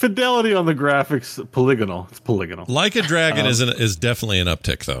 The fidelity on the graphics, polygonal. It's polygonal. Like a Dragon is definitely an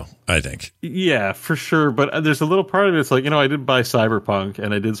uptick, though, I think. Yeah, for sure. But there's a little part of it. It's like, I did buy Cyberpunk,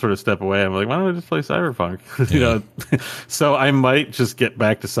 and I did sort of step away. I'm like, why don't I just play Cyberpunk? So I might just get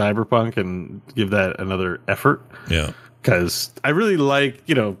back to Cyberpunk and give that another effort. Yeah. Because I really like,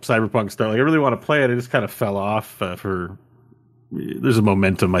 Cyberpunk stuff. Like, I really want to play it. I just kind of fell off there's a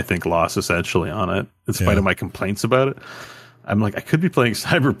momentum, I think, loss essentially on it, in spite of my complaints about it. I'm like, I could be playing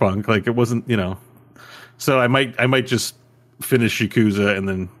Cyberpunk. Like, it wasn't, So I might just finish Yakuza and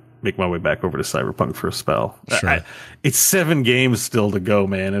then make my way back over to Cyberpunk for a spell. Sure. It's 7 games still to go,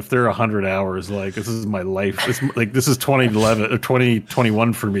 man. If they're 100 hours, like, this is my life. This is 2011 or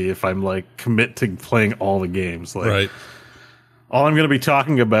 2021 for me. If I'm like commit to playing all the games, like, right. All I'm going to be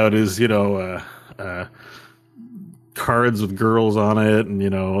talking about is, cards with girls on it,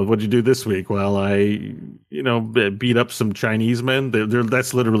 and what'd you do this week? Well, I beat up some Chinese men.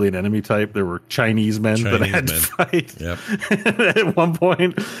 That's literally an enemy type. There were Chinese men that I had to fight at one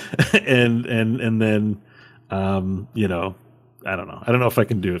point, and then I don't know. I don't know if I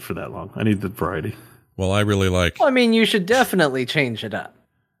can do it for that long. I need the variety. Well, I really like. Well, I mean, you should definitely change it up.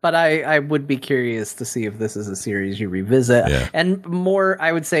 But I would be curious to see if this is a series you revisit, and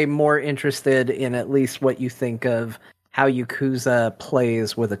I would say more interested in at least what you think of how Yakuza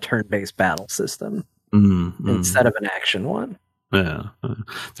plays with a turn-based battle system instead of an action one. Yeah,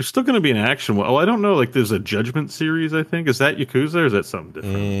 there's still going to be an action one. Oh, I don't know. Like, there's a Judgment series. I think is that Yakuza or is that something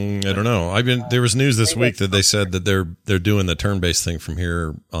different? I don't know. There was news this week that they said that they're doing the turn-based thing from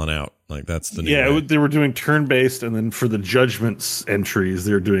here on out. Like that's the new way. They were doing turn-based, and then for the Judgments entries,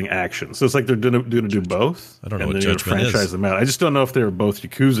 they're doing action. So it's like they're going to do both. I don't know and what Judgment franchise is. them out. I just don't know if they were both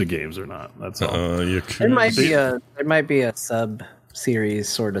Yakuza games or not. That's all. There might be a sub series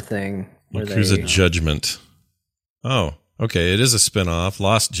sort of thing. Yakuza Judgment. Oh. Okay, it is a spinoff.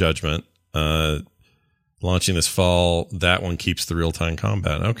 Lost Judgment, launching this fall. That one keeps the real-time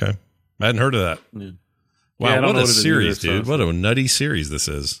combat. Okay, I hadn't heard of that. Yeah. Wow, what a series, dude! What a nutty series this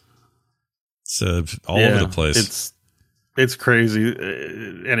is. It's all over the place. It's crazy.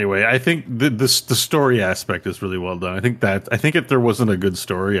 Anyway, I think the story aspect is really well done. I think if there wasn't a good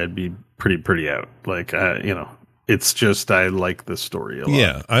story, I'd be pretty out. Like it's just I like the story a lot.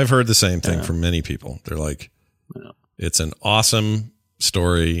 Yeah, I've heard the same thing from many people. They're like. Yeah. It's an awesome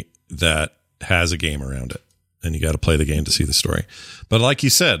story that has a game around it, and you got to play the game to see the story. But like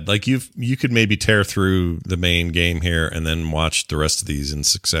you said, like you could maybe tear through the main game here and then watch the rest of these in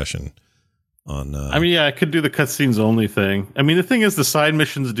succession. I could do the cutscenes only thing. I mean, the thing is, the side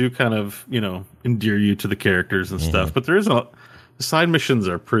missions do kind of endear you to the characters and stuff. But the side missions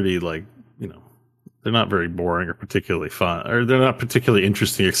are pretty they're not very boring or particularly fun, or they're not particularly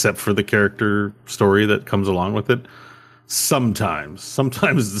interesting except for the character story that comes along with it. Sometimes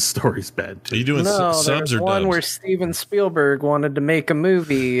the story's bad too. Are you doing subs or dubs? One where Steven Spielberg wanted to make a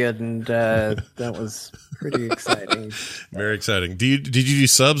movie, and that was pretty exciting. Very exciting. Did you do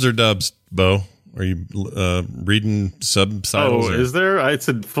subs or dubs, Bo? Are you reading subtitles? Oh, is there? It's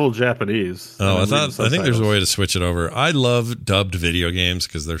in full Japanese. Oh, I think there's a way to switch it over. I love dubbed video games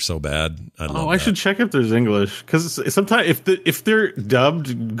because they're so bad. I should check if there's English, because sometimes if they're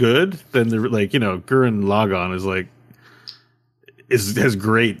dubbed good, then they're like Gurren Lagann is like has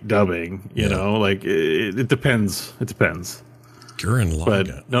great dubbing. You know, like it depends. It depends. Gurren Lagann.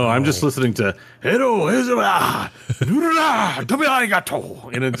 But no, I'm just listening to Hello, and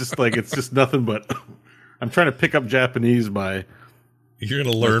it's just nothing but I'm trying to pick up Japanese by. You're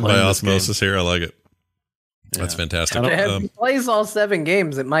going to learn by osmosis here. I like it. Yeah. That's fantastic. If he plays all 7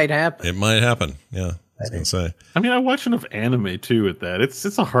 games, it might happen. It might happen. Yeah, I was going to say. I mean, I watch enough anime too with that. It's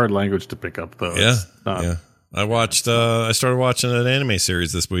a hard language to pick up though. Yeah, yeah. I started watching an anime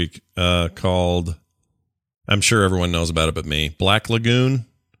series this week called. I'm sure everyone knows about it but me. Black Lagoon.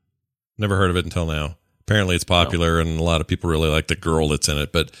 Never heard of it until now. Apparently it's popular and a lot of people really like the girl that's in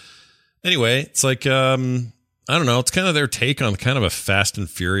it. But anyway, it's like, I don't know. It's kind of their take on kind of a Fast and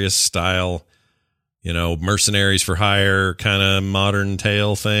Furious style, mercenaries for hire kind of modern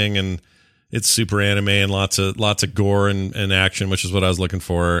tale thing. And it's super anime and lots of gore and action, which is what I was looking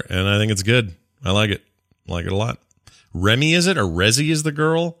for. And I think it's good. I like it. I like it a lot. Remy, is it? Or Rezi is the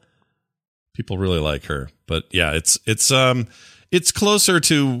girl? People really like her, but yeah, it's closer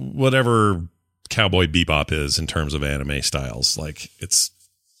to whatever Cowboy Bebop is in terms of anime styles. Like it's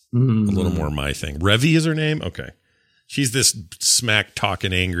a little more my thing. Revy is her name. Okay, she's this smack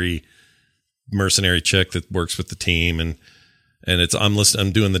talking, angry mercenary chick that works with the team, and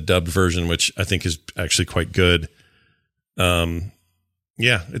I'm doing the dubbed version, which I think is actually quite good. Yeah,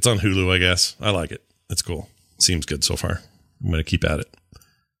 it's on Hulu, I guess. I like it. It's cool. Seems good so far. I'm going to keep at it.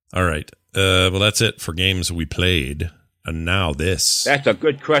 All right. Well, that's it for games we played. And now this. That's a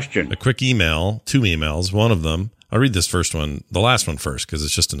good question. A quick email, 2 emails. One of them, I'll read this the last one first, because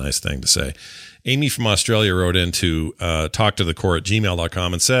it's just a nice thing to say. Amy from Australia wrote in to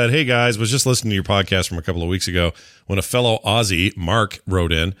talktothecore@gmail.com and said, "Hey guys, was just listening to your podcast from a couple of weeks ago when a fellow Aussie, Mark,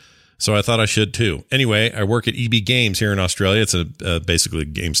 wrote in. So I thought I should too. Anyway, I work at EB Games here in Australia. It's basically a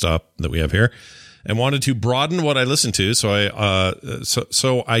GameStop that we have here. And wanted to broaden what I listen to so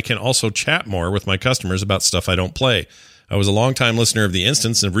I can also chat more with my customers about stuff I don't play. I was a longtime listener of The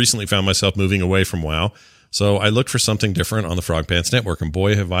Instance and have recently found myself moving away from WoW. So I looked for something different on the Frog Pants Network, and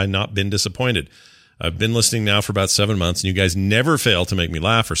boy, have I not been disappointed. I've been listening now for about 7 months, and you guys never fail to make me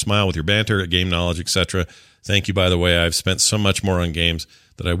laugh or smile with your banter, game knowledge, etc. Thank you, by the way. I've spent so much more on games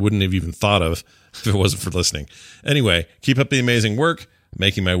that I wouldn't have even thought of if it wasn't for listening. Anyway, keep up the amazing work,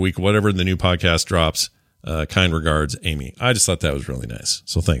 making my week whatever the new podcast drops. Kind regards, Amy. I just thought that was really nice.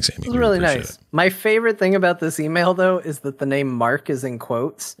 So thanks, Amy. It was really nice. My favorite thing about this email, though, is that the name Mark is in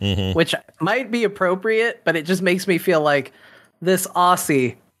quotes, which might be appropriate, but it just makes me feel like this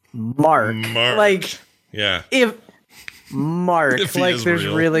Aussie Mark. Like, yeah. If Mark, like there's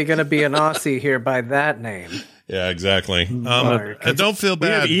really going to be an Aussie here by that name. Yeah, exactly. Don't feel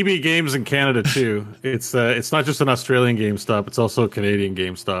bad. We have EB Games in Canada too. It's not just an Australian GameStop; it's also a Canadian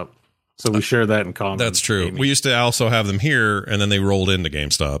GameStop. So we share that in common. That's true. Amy. We used to also have them here, and then they rolled into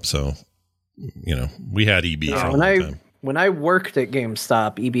GameStop. So, we had EB for a long time. When I worked at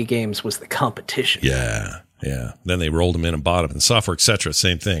GameStop, EB Games was the competition. Yeah. Then they rolled them in and bought them. And Software Etc.,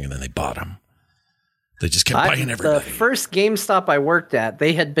 same thing. And then they bought them. They just kept buying everybody. The first GameStop I worked at,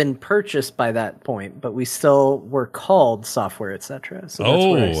 they had been purchased by that point, but we still were called Software Etc. So that's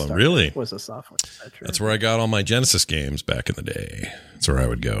where I started, really? Was a Software Etc. That's where I got all my Genesis games back in the day. That's where I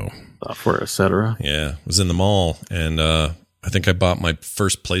would go. Software Etc. Yeah, was in the mall, and I think I bought my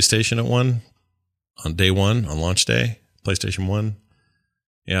first PlayStation on day one, on launch day, PlayStation 1.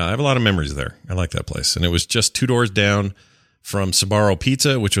 Yeah, I have a lot of memories there. I like that place, and it was just 2 doors down from Sbarro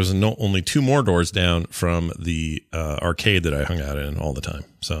Pizza, which was only 2 more doors down from the arcade that I hung out in all the time.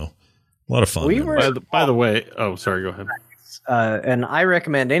 So a lot of fun. By the way, sorry, go ahead. And I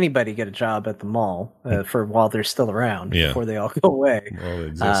recommend anybody get a job at the mall for while they're still around before they all go away.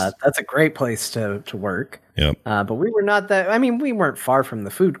 That's a great place to work. Yep. But we were not that. I mean, we weren't far from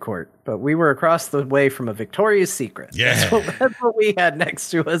the food court, but we were across the way from a Victoria's Secret. Yeah. That's what we had next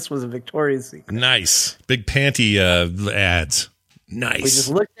to us was a Victoria's Secret. Nice big panty ads. Nice. We just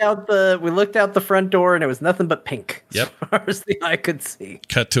looked out the front door and it was nothing but pink. Yep. As far as the eye could see.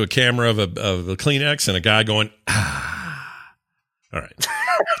 Cut to a camera of a Kleenex and a guy going All right.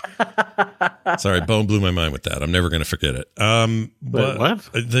 Sorry, Bone blew my mind with that. I'm never going to forget it. But what?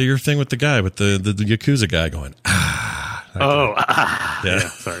 Your thing with the guy, with the Yakuza guy going, Yeah,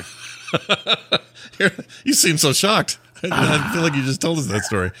 sorry. You seem so shocked. I feel like you just told us that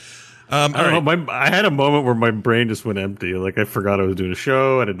story. I don't know. I had a moment where my brain just went empty. Like I forgot I was doing a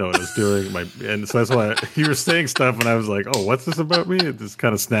show. I didn't know what I was doing. And so that's why you were saying stuff, and I was like, "Oh, what's this about me?" It just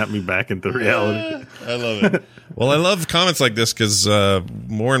kind of snapped me back into reality. I love it. Well, I love comments like this because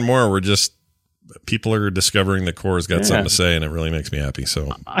more and more people are discovering that Core's got something to say, and it really makes me happy.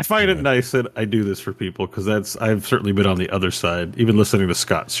 So I find it nice that I do this for people because I've certainly been on the other side, even listening to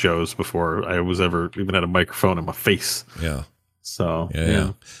Scott's shows before I was ever even had a microphone in my face. Yeah. So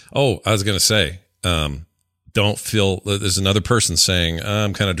yeah. Oh, I was going to say, don't feel. There's another person saying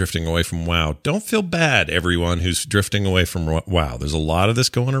I'm kind of drifting away from WoW. Don't feel bad, everyone who's drifting away from WoW. There's a lot of this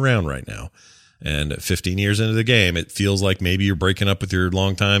going around right now, and 15 years into the game, it feels like maybe you're breaking up with your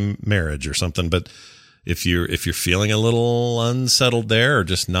longtime marriage or something. But if you're feeling a little unsettled there, or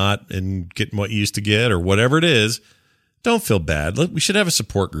just not getting what you used to get, or whatever it is, don't feel bad. We should have a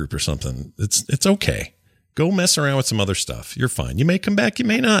support group or something. It's okay. Go mess around with some other stuff. You're fine. You may come back. You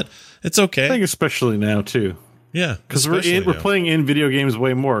may not. It's okay. I think especially now too. Yeah, because we're playing in video games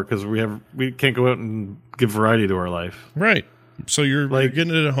way more because we can't go out and give variety to our life. Right. So you're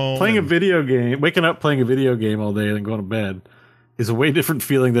getting it at home. Playing a video game, waking up playing a video game all day and then going to bed is a way different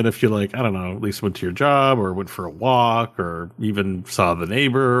feeling than if you at least went to your job or went for a walk or even saw the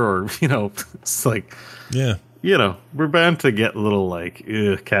neighbor or it's like we're bound to get a little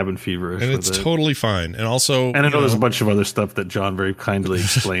cabin fever, and it's totally fine. And also, and I know there's a bunch of other stuff that John very kindly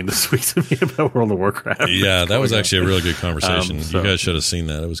explained this week to me about World of Warcraft. Yeah, that was actually a really good conversation. You guys should have seen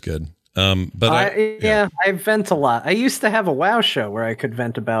that; it was good. I vent a lot. I used to have a WoW show where I could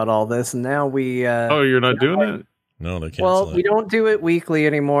vent about all this, and now we. You're not doing it? No, they can't. Well, we don't do it weekly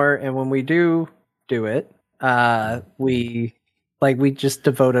anymore, and when we do it, we just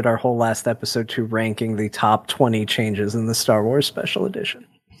devoted our whole last episode to ranking the top 20 changes in the Star Wars Special Edition.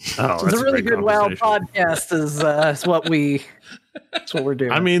 Oh, so it's a really good WoW podcast is what we're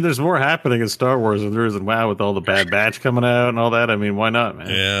doing. I mean, there's more happening in Star Wars than there is in WoW with all the Bad Batch coming out and all that. I mean, why not, man?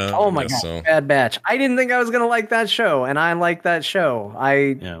 Yeah. Oh my God, Bad Batch. I didn't think I was going to like that show, and I like that show.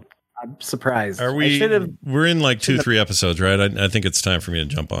 I'm surprised. We're in 2-3 episodes, right? I think it's time for me to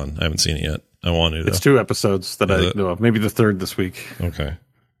jump on. I haven't seen it yet. I want to, though. It's 2 episodes that I know of. Maybe the 3rd this week. Okay.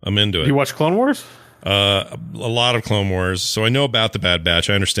 I'm into it. You watch Clone Wars? A lot of Clone Wars. So I know about the Bad Batch.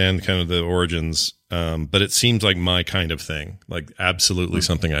 I understand kind of the origins, but it seems like my kind of thing. Absolutely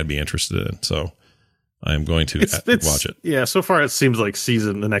something I'd be interested in. So I am going to watch it. Yeah, so far it seems like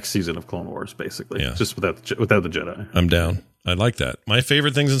the next season of Clone Wars, basically. Yeah. Just without the Jedi. I'm down. I like that. My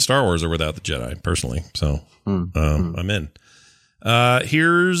favorite things in Star Wars are without the Jedi, personally. So I'm in.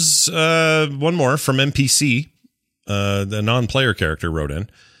 Here's one more from NPC. The non-player character wrote in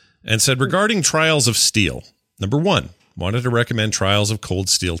and said, regarding Trials of Steel, number 1, wanted to recommend Trials of Cold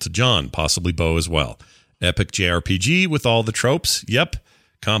Steel to John, possibly Bo as well. Epic JRPG with all the tropes. Yep.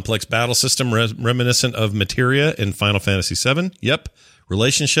 Complex battle system reminiscent of Materia in Final Fantasy VII. Yep.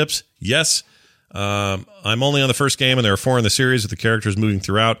 Relationships. Yes. I'm only on the first game, and there are 4 in the series with the characters moving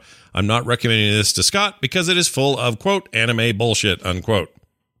throughout. I'm not recommending this to Scott because it is full of, quote, anime bullshit, unquote.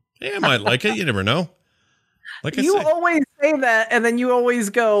 Yeah, I might like it. You never know. Like you always say that, and then you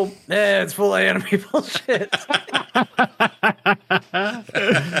always go, it's full of anime bullshit.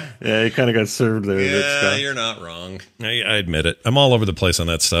 Yeah, you kind of got served there. Yeah, you're not wrong. I admit it. I'm all over the place on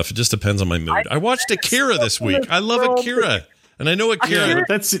that stuff. It just depends on my mood. I watched Akira this week. I love Akira. And I know Akira.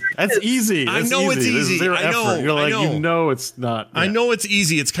 That's easy. I know it's easy. Zero I know. effort. You're like, I know. It's not. Yeah. I know it's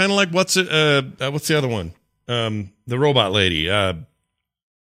easy. It's kind of like what's the other one? The robot lady. The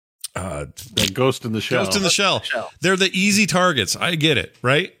Ghost in the Shell. Ghost in the Shell. They're the easy targets. I get it,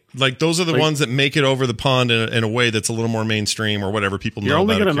 right? Like those are the ones that make it over the pond in a way that's a little more mainstream or whatever people know. You're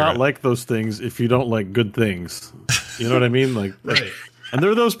only going to not like those things if you don't like good things. You know what I mean? Like, right. And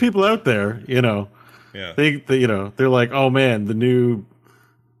there are those people out there, Yeah. They they're like, oh man, the new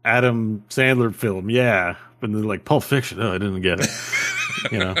Adam Sandler film, yeah. And they're like, Pulp Fiction, I didn't get it.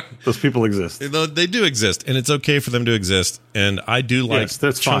 Those people exist. They do exist, and it's okay for them to exist. And I do like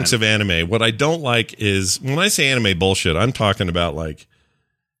chunks of anime. What I don't like is when I say anime bullshit, I'm talking about like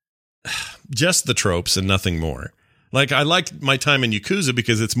just the tropes and nothing more. Like I liked my time in Yakuza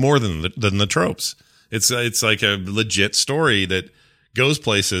because it's more than the tropes. It's like a legit story that goes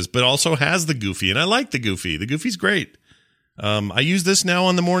places, but also has the goofy, and I like the goofy. The goofy's great. I use this now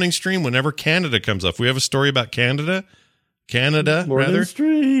on the morning stream whenever Canada comes up. We have a story about Canada, rather.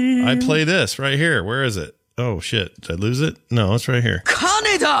 Stream. I play this right here. Where is it? Oh shit! Did I lose it? No, it's right here.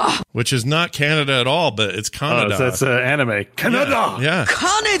 Canada, which is not Canada at all, but it's Canada. Oh, that's anime. Canada, yeah.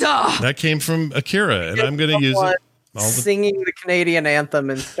 Canada. That came from Akira, and I'm going to use it. Singing the Canadian anthem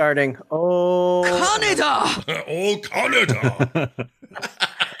and starting, oh, Canada! Oh, Canada!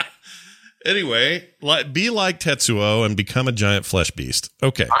 Anyway, be like Tetsuo and become a giant flesh beast.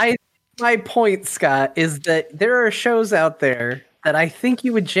 Okay. My point, Scott, is that there are shows out there that I think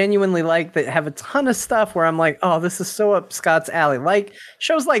you would genuinely like that have a ton of stuff where I'm like, oh, this is so up Scott's alley. Like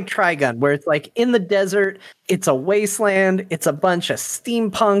shows like Trigun, where it's like in the desert, it's a wasteland, it's a bunch of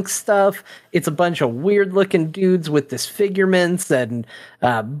steampunk stuff, it's a bunch of weird looking dudes with disfigurements and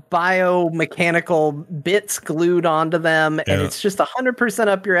biomechanical bits glued onto them, and it's just 100%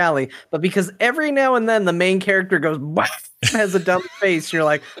 up your alley. But because every now and then the main character goes, has a dumb face, you're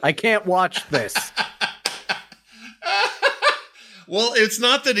like, I can't watch this. Well, it's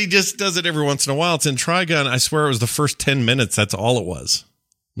not that he just does it every once in a while. It's in Trigun. I swear it was the first 10 minutes. That's all it was.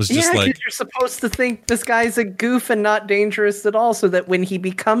 It was just like, you're supposed to think this guy's a goof and not dangerous at all, so that when he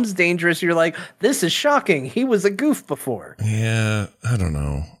becomes dangerous, you're like, this is shocking. He was a goof before. Yeah, I don't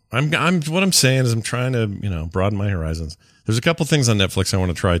know. What I'm saying is I'm trying to, broaden my horizons. There's a couple things on Netflix I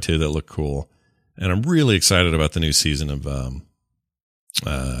want to try too that look cool. And I'm really excited about the new season of,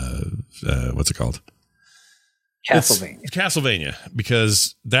 what's it called? Castlevania,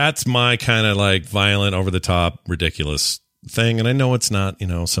 because that's my kind of like violent, over the top, ridiculous thing. And I know it's not,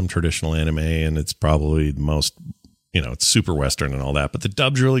 some traditional anime, and it's probably the most, it's super Western and all that, but the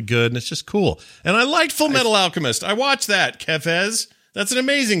dub's really good and it's just cool. And I liked Full Metal Alchemist. I watched that, Kefez. That's an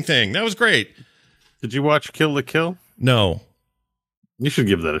amazing thing. That was great. Did you watch Kill la Kill? No. You should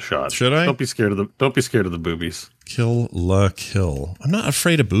give that a shot. Should I? Don't be scared of the boobies. Kill la Kill. I'm not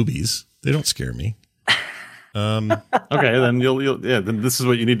afraid of boobies. They don't scare me. Okay, then then this is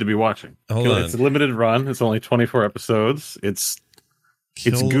what you need to be watching. It's a limited run. It's only 24 episodes. It's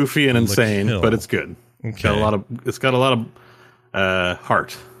goofy and insane, but it's good. Okay. It's got a lot of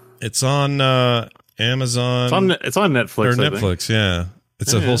heart. It's on Amazon. It's on Netflix. Or Netflix, yeah.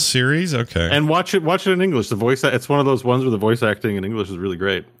 It's a whole series. Okay, and watch it in English. It's one of those ones where the voice acting in English is really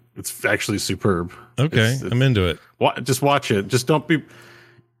great. It's actually superb. Okay, I'm into it. Just watch it. Just don't be.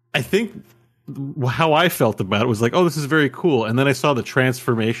 I think how I felt about it was like, oh, this is very cool. And then I saw the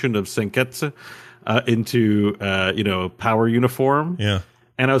transformation of Senketsu into, power uniform. Yeah.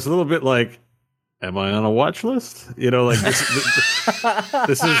 And I was a little bit like, am I on a watch list? Like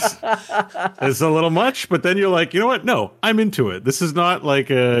this is a little much, but then you're like, you know what? No, I'm into it. This is not like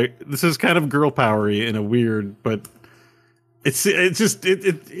this is kind of girl powery in a weird, but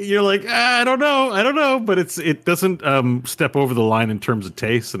you're like, I don't know, but it doesn't step over the line in terms of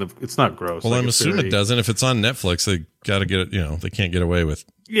taste, and it's not gross. Well, I'm assuming it doesn't. If it's on Netflix, they got to get it. They can't get away with.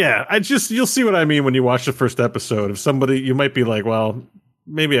 Yeah, you'll see what I mean when you watch the first episode. If somebody, you might be like, well,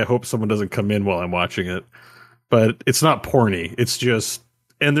 maybe I hope someone doesn't come in while I'm watching it, but it's not porny. It's just,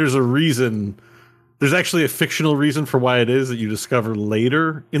 and there's a reason. There's actually a fictional reason for why it is that you discover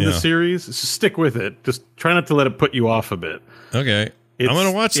later in the series. So stick with it. Just try not to let it put you off a bit. Okay. I'm going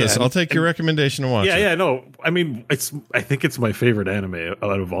to watch this. I'll take your recommendation and watch it. Yeah, no. I mean, I think it's my favorite anime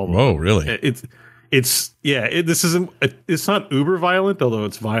out of all of them. Whoa, really? It's not uber violent, although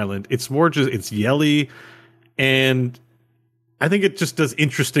it's violent. It's more just, it's yelly, and I think it just does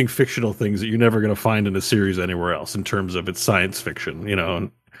interesting fictional things that you're never going to find in a series anywhere else in terms of its science fiction,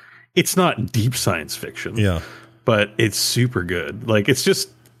 and it's not deep science fiction. Yeah. But it's super good. Like, it's just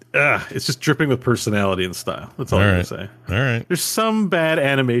dripping with personality and style. That's all I'm going to say. All right. There's some bad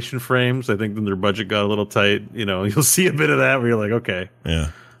animation frames. I think then their budget got a little tight. You'll see a bit of that where you're like, okay. Yeah.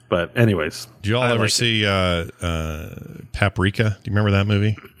 But anyways. Do you all ever see Paprika? Do you remember that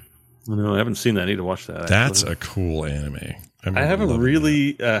movie? No, I haven't seen that. I need to watch that. That's a cool anime. I haven't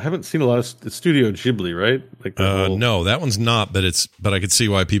really haven't seen a lot of Studio Ghibli, right? Like no, that one's not, but I could see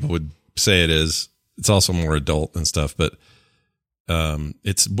why people would say it is. It's also more adult and stuff, but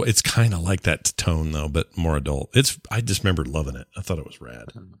it's kind of like that tone though, but more adult. I just remember loving it. I thought it was rad.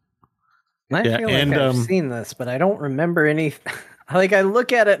 I feel like I've seen this, but I don't remember any. Like, I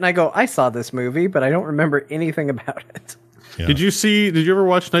look at it and I go, I saw this movie, but I don't remember anything about it. Yeah. Did you ever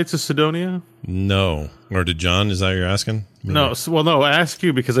watch Knights of Sidonia? No. Or did John? Is that what you're asking? No. No, I ask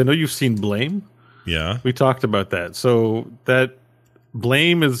you because I know you've seen Blame. Yeah. We talked about that. So that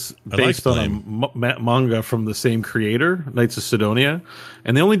Blame is based on a manga from the same creator, Knights of Sidonia.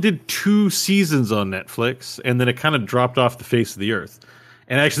 And they only did 2 seasons on Netflix, and then it kind of dropped off the face of the earth.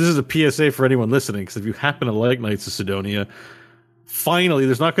 And actually, this is a PSA for anyone listening, because if you happen to like Knights of Sidonia, finally,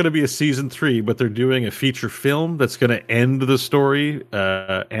 there's not going to be a season 3, but they're doing a feature film that's going to end the story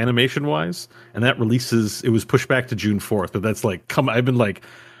animation wise, and that releases. It was pushed back to June 4th, but that's like,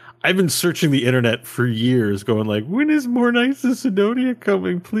 I've been searching the internet for years, going like, when is more Knights of Sidonia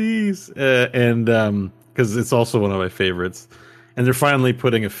coming, please? And because it's also one of my favorites. And they're finally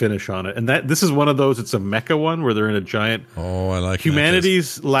putting a finish on it. And this is one of those, it's a mecha one where they're in a giant... Oh, I like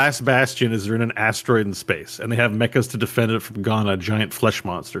humanity's last bastion is they're in an asteroid in space. And they have mechas to defend it from Ghana, giant flesh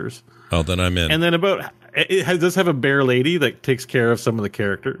monsters. Oh, then I'm in. And then it does have a bear lady that takes care of some of the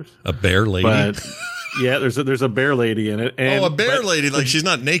characters. A bear lady? But yeah, there's a bear lady in it. And, a bear lady. Like, she's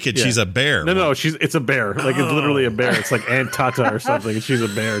not naked. Yeah. She's a bear. No, it's a bear. Like, it's literally a bear. It's like Aunt Tata or something. And she's a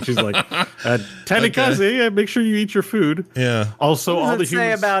bear. She's like, Tanikaze, make sure you eat your food. Yeah. Also, what all the does it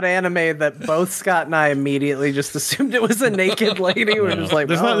say about anime that both Scott and I immediately just assumed it was a naked lady? We're just like,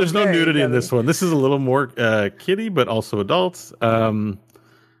 there's no nudity in this one. This is a little more kiddie, but also adults.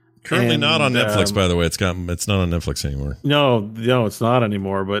 Currently not on Netflix, by the way. It's not on Netflix anymore. No, it's not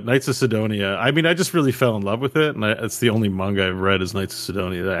anymore. But Knights of Sidonia, I mean, I just really fell in love with it, and it's the only manga I've read is Knights of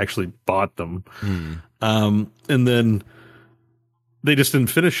Sidonia. I actually bought them, and then they just didn't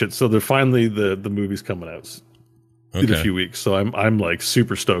finish it. So they're finally the movie's coming out in a few weeks. So I'm like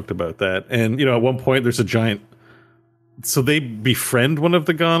super stoked about that. And at one point there's a giant. So they befriend one of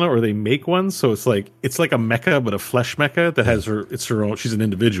the Ghana, or they make one. So it's like a mecha, but a flesh mecha that has her own. She's an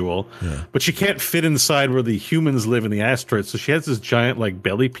individual, but she can't fit inside where the humans live in the asteroid. So she has this giant like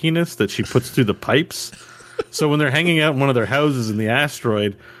belly penis that she puts through the pipes. So when they're hanging out in one of their houses in the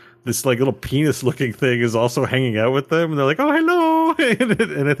asteroid, this like little penis looking thing is also hanging out with them, and they're like, "Oh, hello!"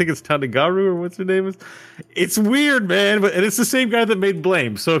 and I think it's Tanigaru or what's her name is. It's weird, man, and it's the same guy that made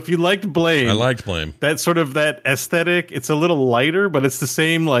Blame. So if you liked Blame, I liked Blame. That sort of that aesthetic. It's a little lighter, but it's the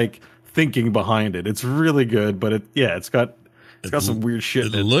same like thinking behind it. It's really good, but it's got some weird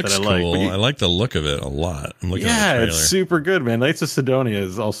shit. It looks that I like. cool. I like the look of it a lot. I'm looking at the trailer. It's super good, man. Knights of Sidonia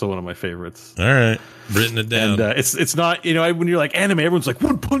is also one of my favorites. All right, written it down. And it's not, when you're like anime, everyone's like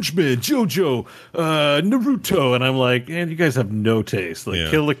One Punch Man, JoJo, Naruto, and I'm like, man, you guys have no taste.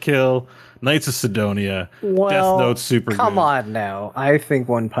 Like Kill la Kill, Knights of Sidonia, well, Death Note's super come good. on now. I think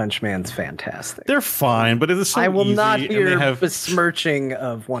One Punch Man's fantastic. They're fine, but it's so I will easy, not hear besmirching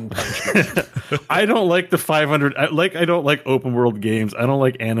of One Punch Man. I don't like the 500. I don't like open world games. I don't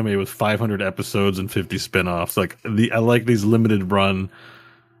like anime with 500 episodes and 50 spin-offs. I like these limited run.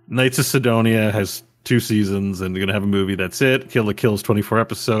 Knights of Sidonia has 2 seasons, and they're gonna have a movie. That's it. Kill la Kill's 24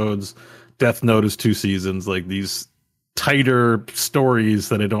 episodes. Death Note is 2 seasons. Like these tighter stories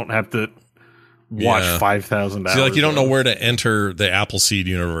that I don't have to watch 5,000 hours. See, like you don't know where to enter the Appleseed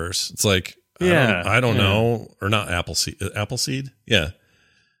universe. It's like I don't know, or not Appleseed. Appleseed, yeah.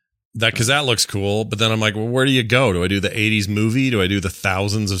 Because that looks cool, but then I'm like, well, where do you go? Do I do the 80s movie? Do I do the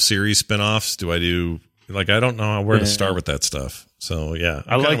thousands of series spinoffs? Do I do I don't know where to start with that stuff. So yeah,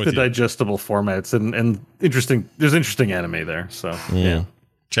 I like the digestible formats and interesting. There's interesting anime there. So yeah.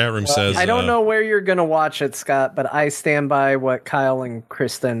 Chat room says I don't know where you're gonna watch it, Scott, but I stand by what Kyle and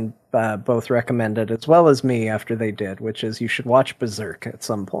Kristen both recommended, as well as me after they did, which is you should watch Berserk at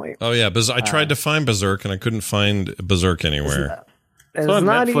some point. Oh yeah, I tried to find Berserk and I couldn't find Berserk anywhere. It's on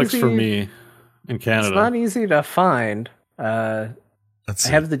not Netflix easy for me in Canada. It's not easy to find. I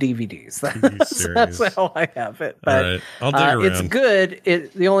have the DVDs. That's how I have it. But all right. I'll dig around. It's good.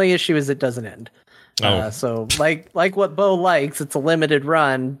 The only issue is it doesn't end. So like what Bo likes, it's a limited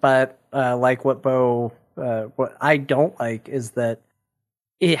run. But like what I don't like is that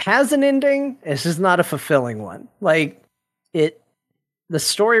it has an ending. It's just not a fulfilling one. Like the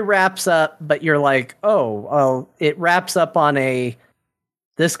story wraps up, but you're like, oh, well, it wraps up on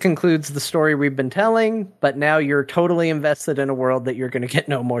this concludes the story we've been telling, but now you're totally invested in a world that you're going to get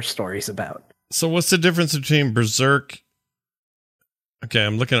no more stories about. So what's the difference between Berserk? Okay,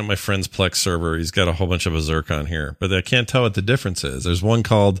 I'm looking at my friend's Plex server. He's got a whole bunch of Berserk on here, but I can't tell what the difference is. There's one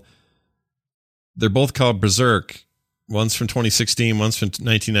they're both called Berserk. One's from 2016, one's from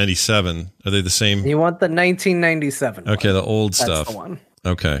 1997. Are they the same? You want the 1997 Okay, one. the old That's stuff. the one.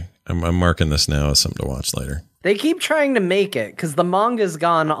 Okay, I'm marking this now as something to watch later. They keep trying to make it because the manga's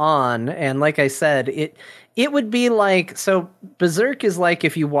gone on, and like I said, it would be like, so Berserk is like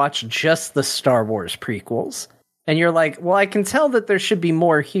if you watch just the Star Wars prequels, and you're like, well, I can tell that there should be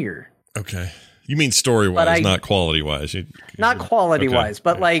more here. Okay, you mean story-wise, not quality-wise. Not quality-wise,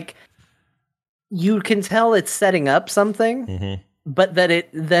 but like you can tell it's setting up something, but that it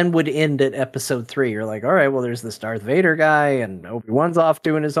then would end at episode 3. You're like, all right, well, there's this Darth Vader guy, and Obi-Wan's off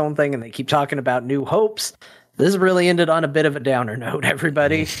doing his own thing, and they keep talking about New Hopes. This really ended on a bit of a downer note,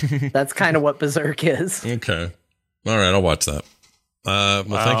 everybody. That's kind of what Berserk is. Okay. All right, I'll watch that.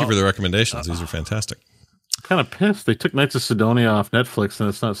 Thank you for the recommendations. These are fantastic. I'm kind of pissed. They took Knights of Sidonia off Netflix, and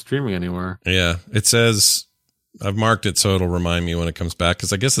it's not streaming anywhere. Yeah, it says... I've marked it so it'll remind me when it comes back,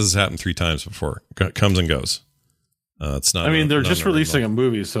 because I guess this has happened 3 times before. It comes and goes. It's not. I mean, they're just releasing a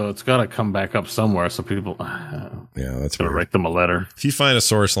movie, so it's got to come back up somewhere. So people, that's gonna write them a letter. If you find a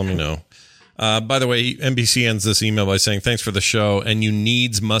source, let me know. By the way, NBC ends this email by saying, "Thanks for the show, and you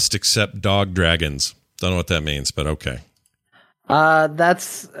needs must accept dog dragons." Don't know what that means, but okay.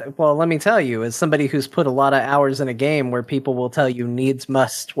 Let me tell you, as somebody who's put a lot of hours in a game where people will tell you needs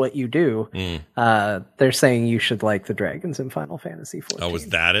must what you do, they're saying you should like the dragons in Final Fantasy XIV. Oh, was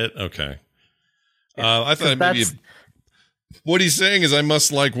that it? Okay. Yeah, I thought maybe what he's saying is I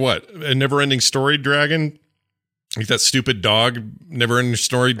must like what? A never-ending story dragon? Like that stupid dog, never-ending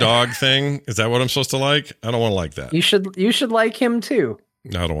story dog thing? Is that what I'm supposed to like? I don't want to like that. You should like him too.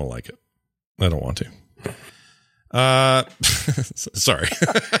 No, I don't want to like it. I don't want to. Sorry.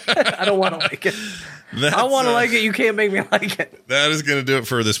 I don't want to like it. I want to like it. You can't make me like it. That is going to do it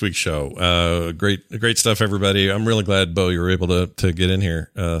for this week's show. Great stuff, everybody. I'm really glad, Bo, you were able to get in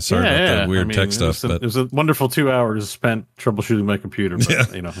here. Sorry about the weird tech stuff. It was a wonderful 2 hours spent troubleshooting my computer.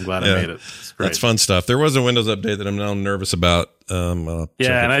 But, I'm glad I made it. It's great. That's fun stuff. There was a Windows update that I'm now nervous about. And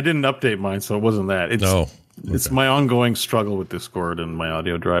I didn't update mine, so it wasn't that. It's my ongoing struggle with Discord and my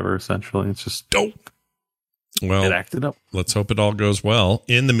audio driver, essentially. It's just dope. Well, it acted up. Let's hope it all goes well.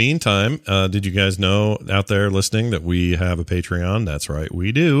 In the meantime, did you guys know out there listening that we have a Patreon? That's right,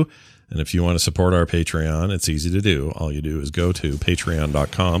 we do. And if you want to support our Patreon, it's easy to do. All you do is go to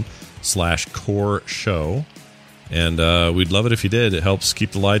patreon.com/core show. And we'd love it if you did. It helps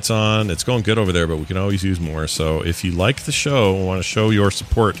keep the lights on. It's going good over there, but we can always use more. So if you like the show and want to show your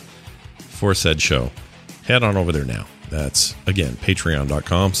support for said show, head on over there now. That's, again,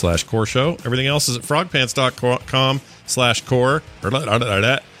 patreon.com/core show. Everything else is at frogpants.com/core.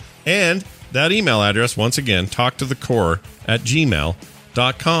 And that email address, once again,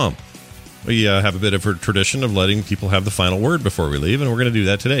 talktothecore@gmail.com. We have a bit of a tradition of letting people have the final word before we leave, and we're going to do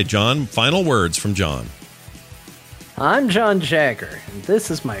that today. John, final words from John. I'm John Jagger, and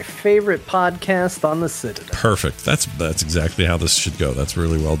this is my favorite podcast on the Citadel. Perfect. That's exactly how this should go. That's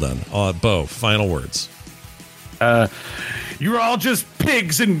really well done. Bo, final words. You're all just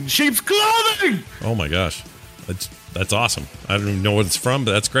pigs in sheep's clothing. Oh my gosh, that's awesome. I don't even know what it's from,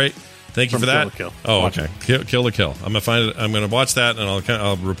 but that's great. Thank you for that. Kill. Oh, okay. Kill the Kill. I'm gonna find it. I'm gonna watch that, and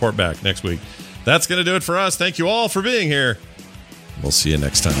I'll report back next week. That's gonna do it for us. Thank you all for being here. We'll see you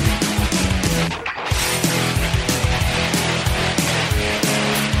next time.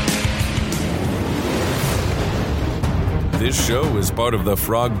 This show is part of the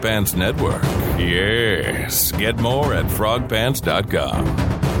Frog Pants Network. Yes. Get more at frogpants.com.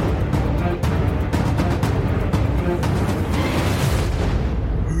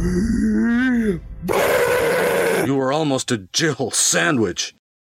 You were almost a Jill sandwich.